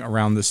dancing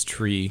around this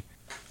tree,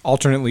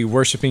 alternately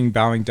worshiping,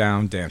 bowing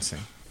down, dancing.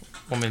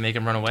 Want me to make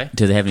him run away?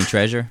 Do they have any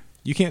treasure?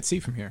 You can't see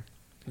from here,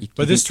 You-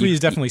 but you this can- tree you- is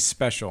definitely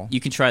special. You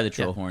can try the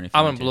troll horn if you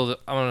I'm want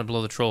gonna to.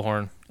 blow the troll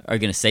horn. Are you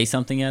gonna say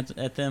something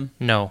at them?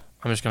 No,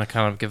 I'm just gonna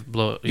kind of give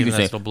a can nice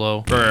say, little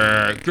blow.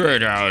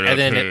 Get out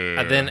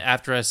And then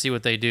after I see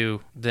what they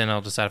do, then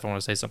I'll decide if I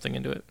want to say something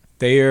into it.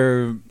 They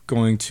are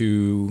going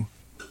to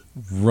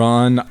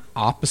run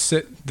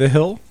opposite the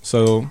hill.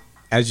 So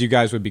as you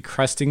guys would be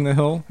cresting the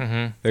hill,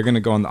 they're going to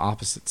go on the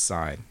opposite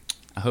side.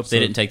 I hope they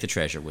didn't take the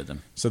treasure with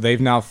them. So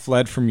they've now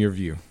fled from your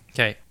view.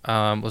 Okay,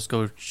 let's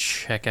go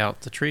check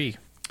out the tree.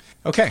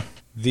 Okay.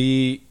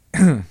 The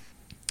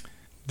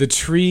the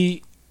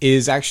tree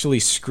is actually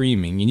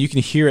screaming, and you can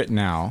hear it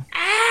now.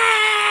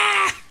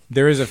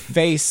 There is a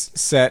face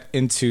set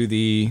into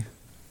the.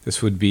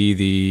 This would be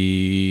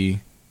the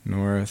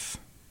north.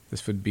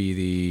 This would be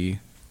the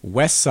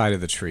west side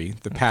of the tree.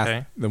 The path,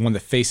 Okay. the one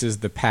that faces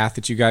the path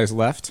that you guys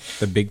left,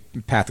 the big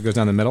path that goes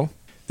down the middle.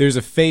 There's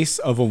a face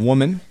of a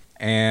woman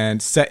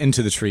and set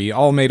into the tree,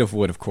 all made of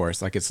wood, of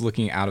course. Like it's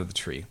looking out of the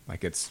tree,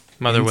 like it's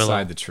Mother inside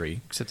Willow. the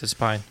tree, Except this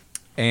pine.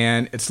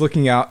 and it's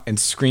looking out and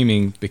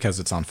screaming because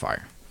it's on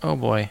fire. Oh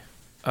boy.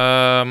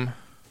 How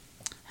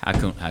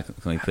can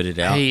we put it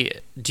out? Hey,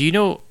 do you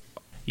know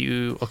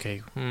you?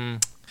 Okay.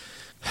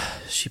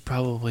 She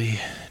probably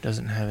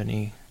doesn't have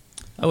any.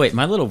 Oh wait,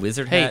 my little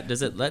wizard Hey. hat.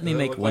 Does it let me Does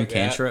it make look one like that?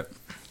 cantrip?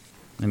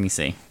 Let me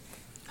see.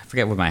 I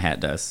forget what my hat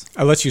does.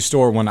 It lets you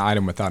store one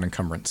item without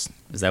encumbrance.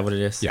 Is that what it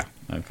is? Yeah.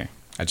 Okay.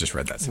 I just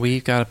read that.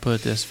 We've got to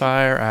put this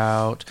fire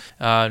out.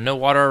 No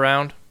water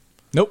around.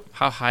 Nope.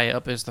 How high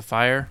up is the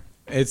fire?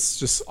 It's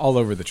just all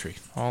over the tree.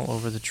 All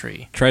over the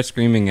tree. Try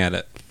screaming at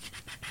it.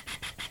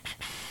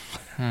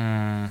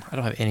 I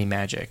don't have any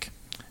magic,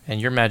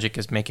 and your magic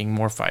is making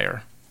more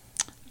fire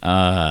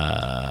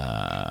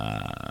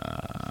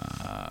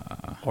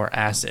or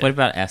acid. What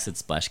about acid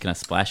splash? Can I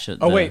splash it?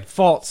 Oh, wait,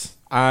 false.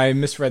 I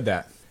misread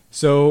that.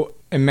 So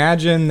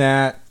imagine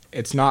that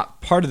it's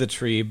not part of the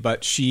tree,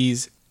 but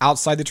she's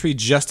outside the tree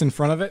just in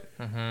front of it.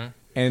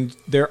 And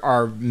there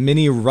are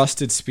many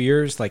rusted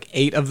spears, like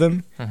 8 of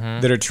them,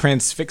 that are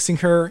transfixing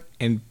her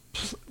and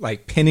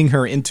like pinning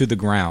her into the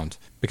ground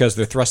because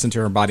they're thrust into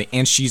her body,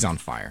 and she's on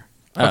fire.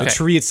 But Okay. the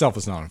tree itself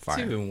is not on It's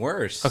fire. even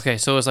worse. Okay,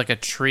 so it's like a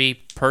tree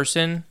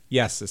person,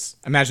 Yes,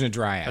 imagine a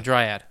dryad. a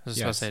dryad. I was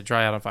supposed Yes. to say a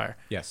dryad on fire.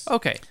 Yes.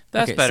 Okay,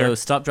 that's Okay, better. so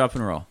stop, drop,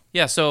 and roll.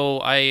 Yeah, so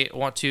I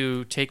want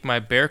to take my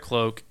bear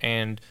cloak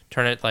and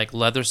turn it like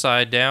leather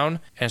side down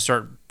and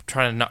start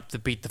trying to not to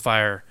beat the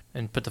fire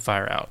and put the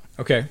fire out.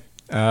 Okay,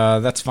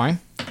 that's fine.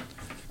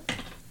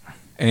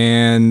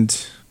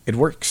 And it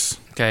works.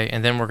 Okay,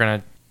 and then we're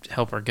gonna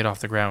help her get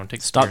off the ground.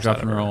 Take the Stop, spears drop,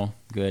 out of and her. roll.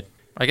 Good.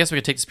 I guess we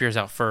could take the spears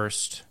out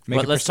first.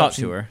 Make a Let's talk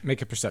perception- to her.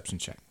 Make a perception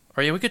check.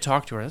 Or yeah, we could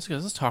talk to her. Let's go.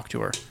 Let's talk to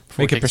her. before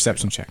we Make a take the spears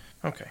perception check.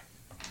 out. Okay.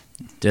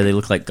 Do they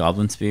look like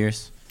goblin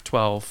spears?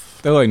 12.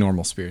 They're like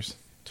normal spears.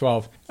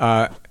 12.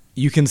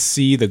 You can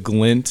see the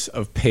glint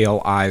of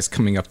pale eyes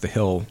coming up the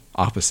hill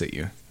opposite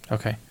you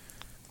Okay.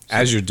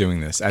 as you're doing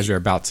this, as you're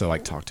about to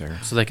like talk to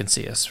her. So they can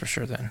see us for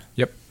sure then.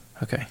 Yep.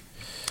 Okay.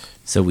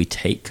 So we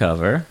take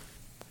cover.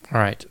 All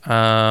right.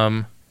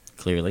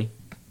 Clearly.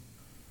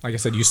 Like I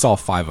said, you saw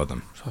 5 of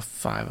them. So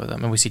 5 of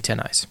them, and we see 10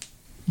 eyes.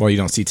 Well, you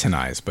don't see 10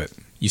 eyes, but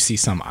you see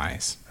some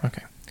eyes.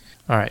 Okay.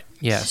 All right.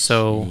 Yeah.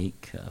 So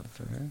Take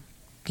cover.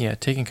 yeah,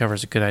 taking cover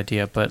is a good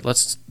idea, but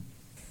let's.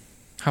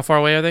 How far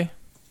away are they?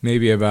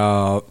 Maybe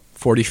about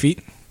 40 feet.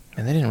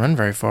 And they didn't run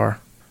very far.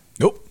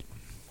 Nope.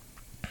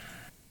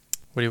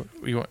 What do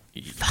you want?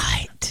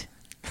 Fight.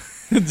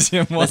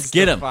 Jim wants Let's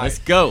get to him. fight. Let's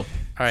go. All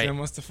right. Jim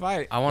wants to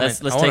fight. I want Let's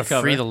to take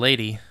cover. free the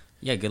lady.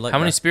 Yeah, good luck. How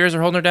many bro. spears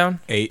are holding her down?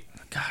 8.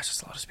 Gosh,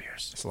 that's a lot of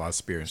spears. That's a lot of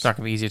spears. It's not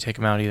gonna be easy to take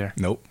them out either.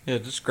 Nope. Yeah,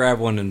 just grab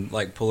one and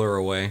like pull her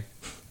away.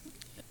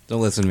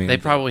 Don't listen to me. They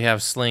probably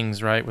have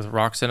slings, right, with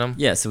rocks in them.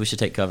 Yeah, so we should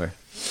take cover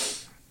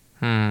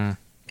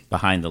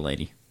behind the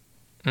lady.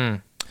 Hmm.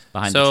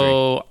 Behind the tree.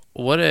 So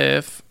what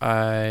if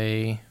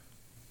I?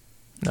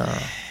 No.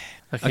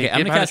 Okay, get I'm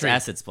gonna behind the cast tree.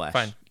 acid splash.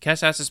 Fine.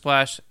 Cast acid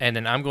splash, and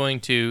then I'm going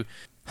to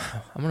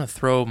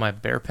throw my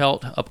bear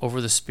pelt up over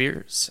the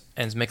spears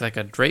and make like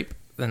a drape,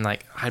 and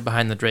like hide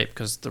behind the drape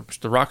because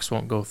the rocks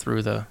won't go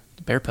through the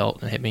bear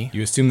pelt and hit me.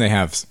 You assume they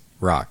have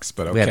rocks,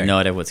 but okay. We have no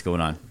idea what's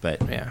going on,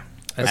 but Yeah.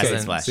 Okay, Acid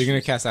then- splash. so you're going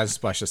to cast Acid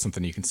Splash. That's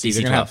something you can see. DC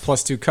They're going to have 12.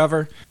 +2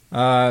 cover.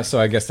 So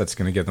I guess that's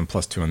going to give them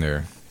 +2 on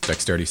their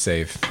dexterity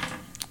save.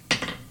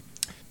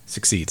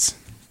 Succeeds.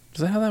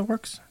 Is that how that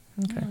works?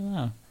 I don't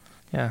know.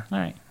 Yeah. All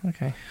right.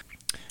 Okay.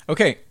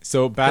 Okay,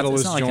 so battle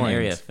it's is not like joined. an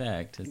area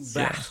effect. It's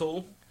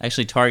Battle.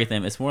 actually target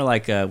them. It's more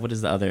like what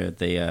is the other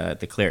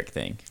the cleric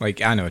thing?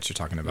 Like, I know what you're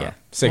talking about. Yeah.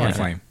 Sacred Yeah.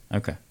 Flame.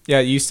 Okay. Yeah,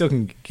 you still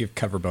can give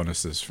cover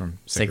bonuses from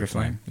Sacred Sacred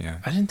Flame. Yeah.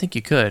 I didn't think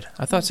you could.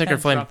 I thought Sacred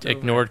Kinda Flame dropped over.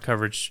 ignored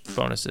coverage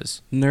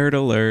bonuses. Nerd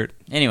alert.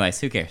 Anyways,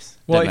 who cares?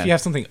 Well, Doesn't if you matter.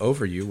 have something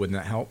over you, wouldn't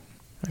that help?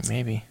 Like,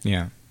 maybe.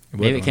 Yeah.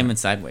 Maybe would, it came wouldn't in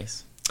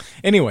sideways.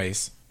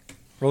 Anyways,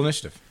 roll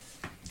initiative.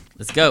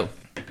 Let's go.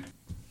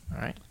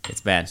 All right.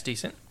 It's bad. It's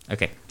decent.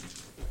 Okay.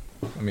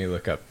 Let me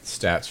look up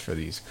stats for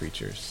these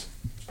creatures.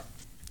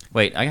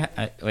 Wait, wait. I'm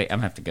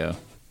gonna have to go.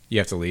 You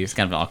have to leave. It's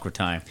kind of an awkward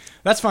time.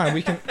 That's fine.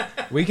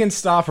 We can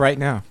stop right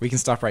now. We can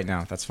stop right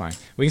now. That's fine.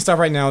 We can stop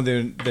right now,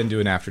 then do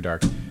an after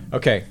dark.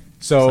 Okay.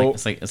 So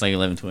It's like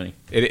 11:20.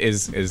 it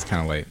is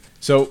kind of late.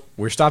 So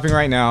we're stopping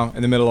right now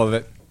in the middle of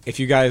it. If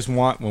you guys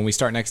want, when we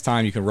start next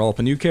time, you can roll up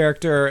a new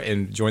character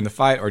and join the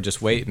fight, or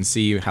just wait and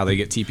see how they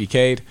get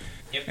TPK'd.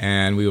 Yep.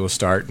 And we will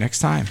start next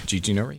time. GG no Re.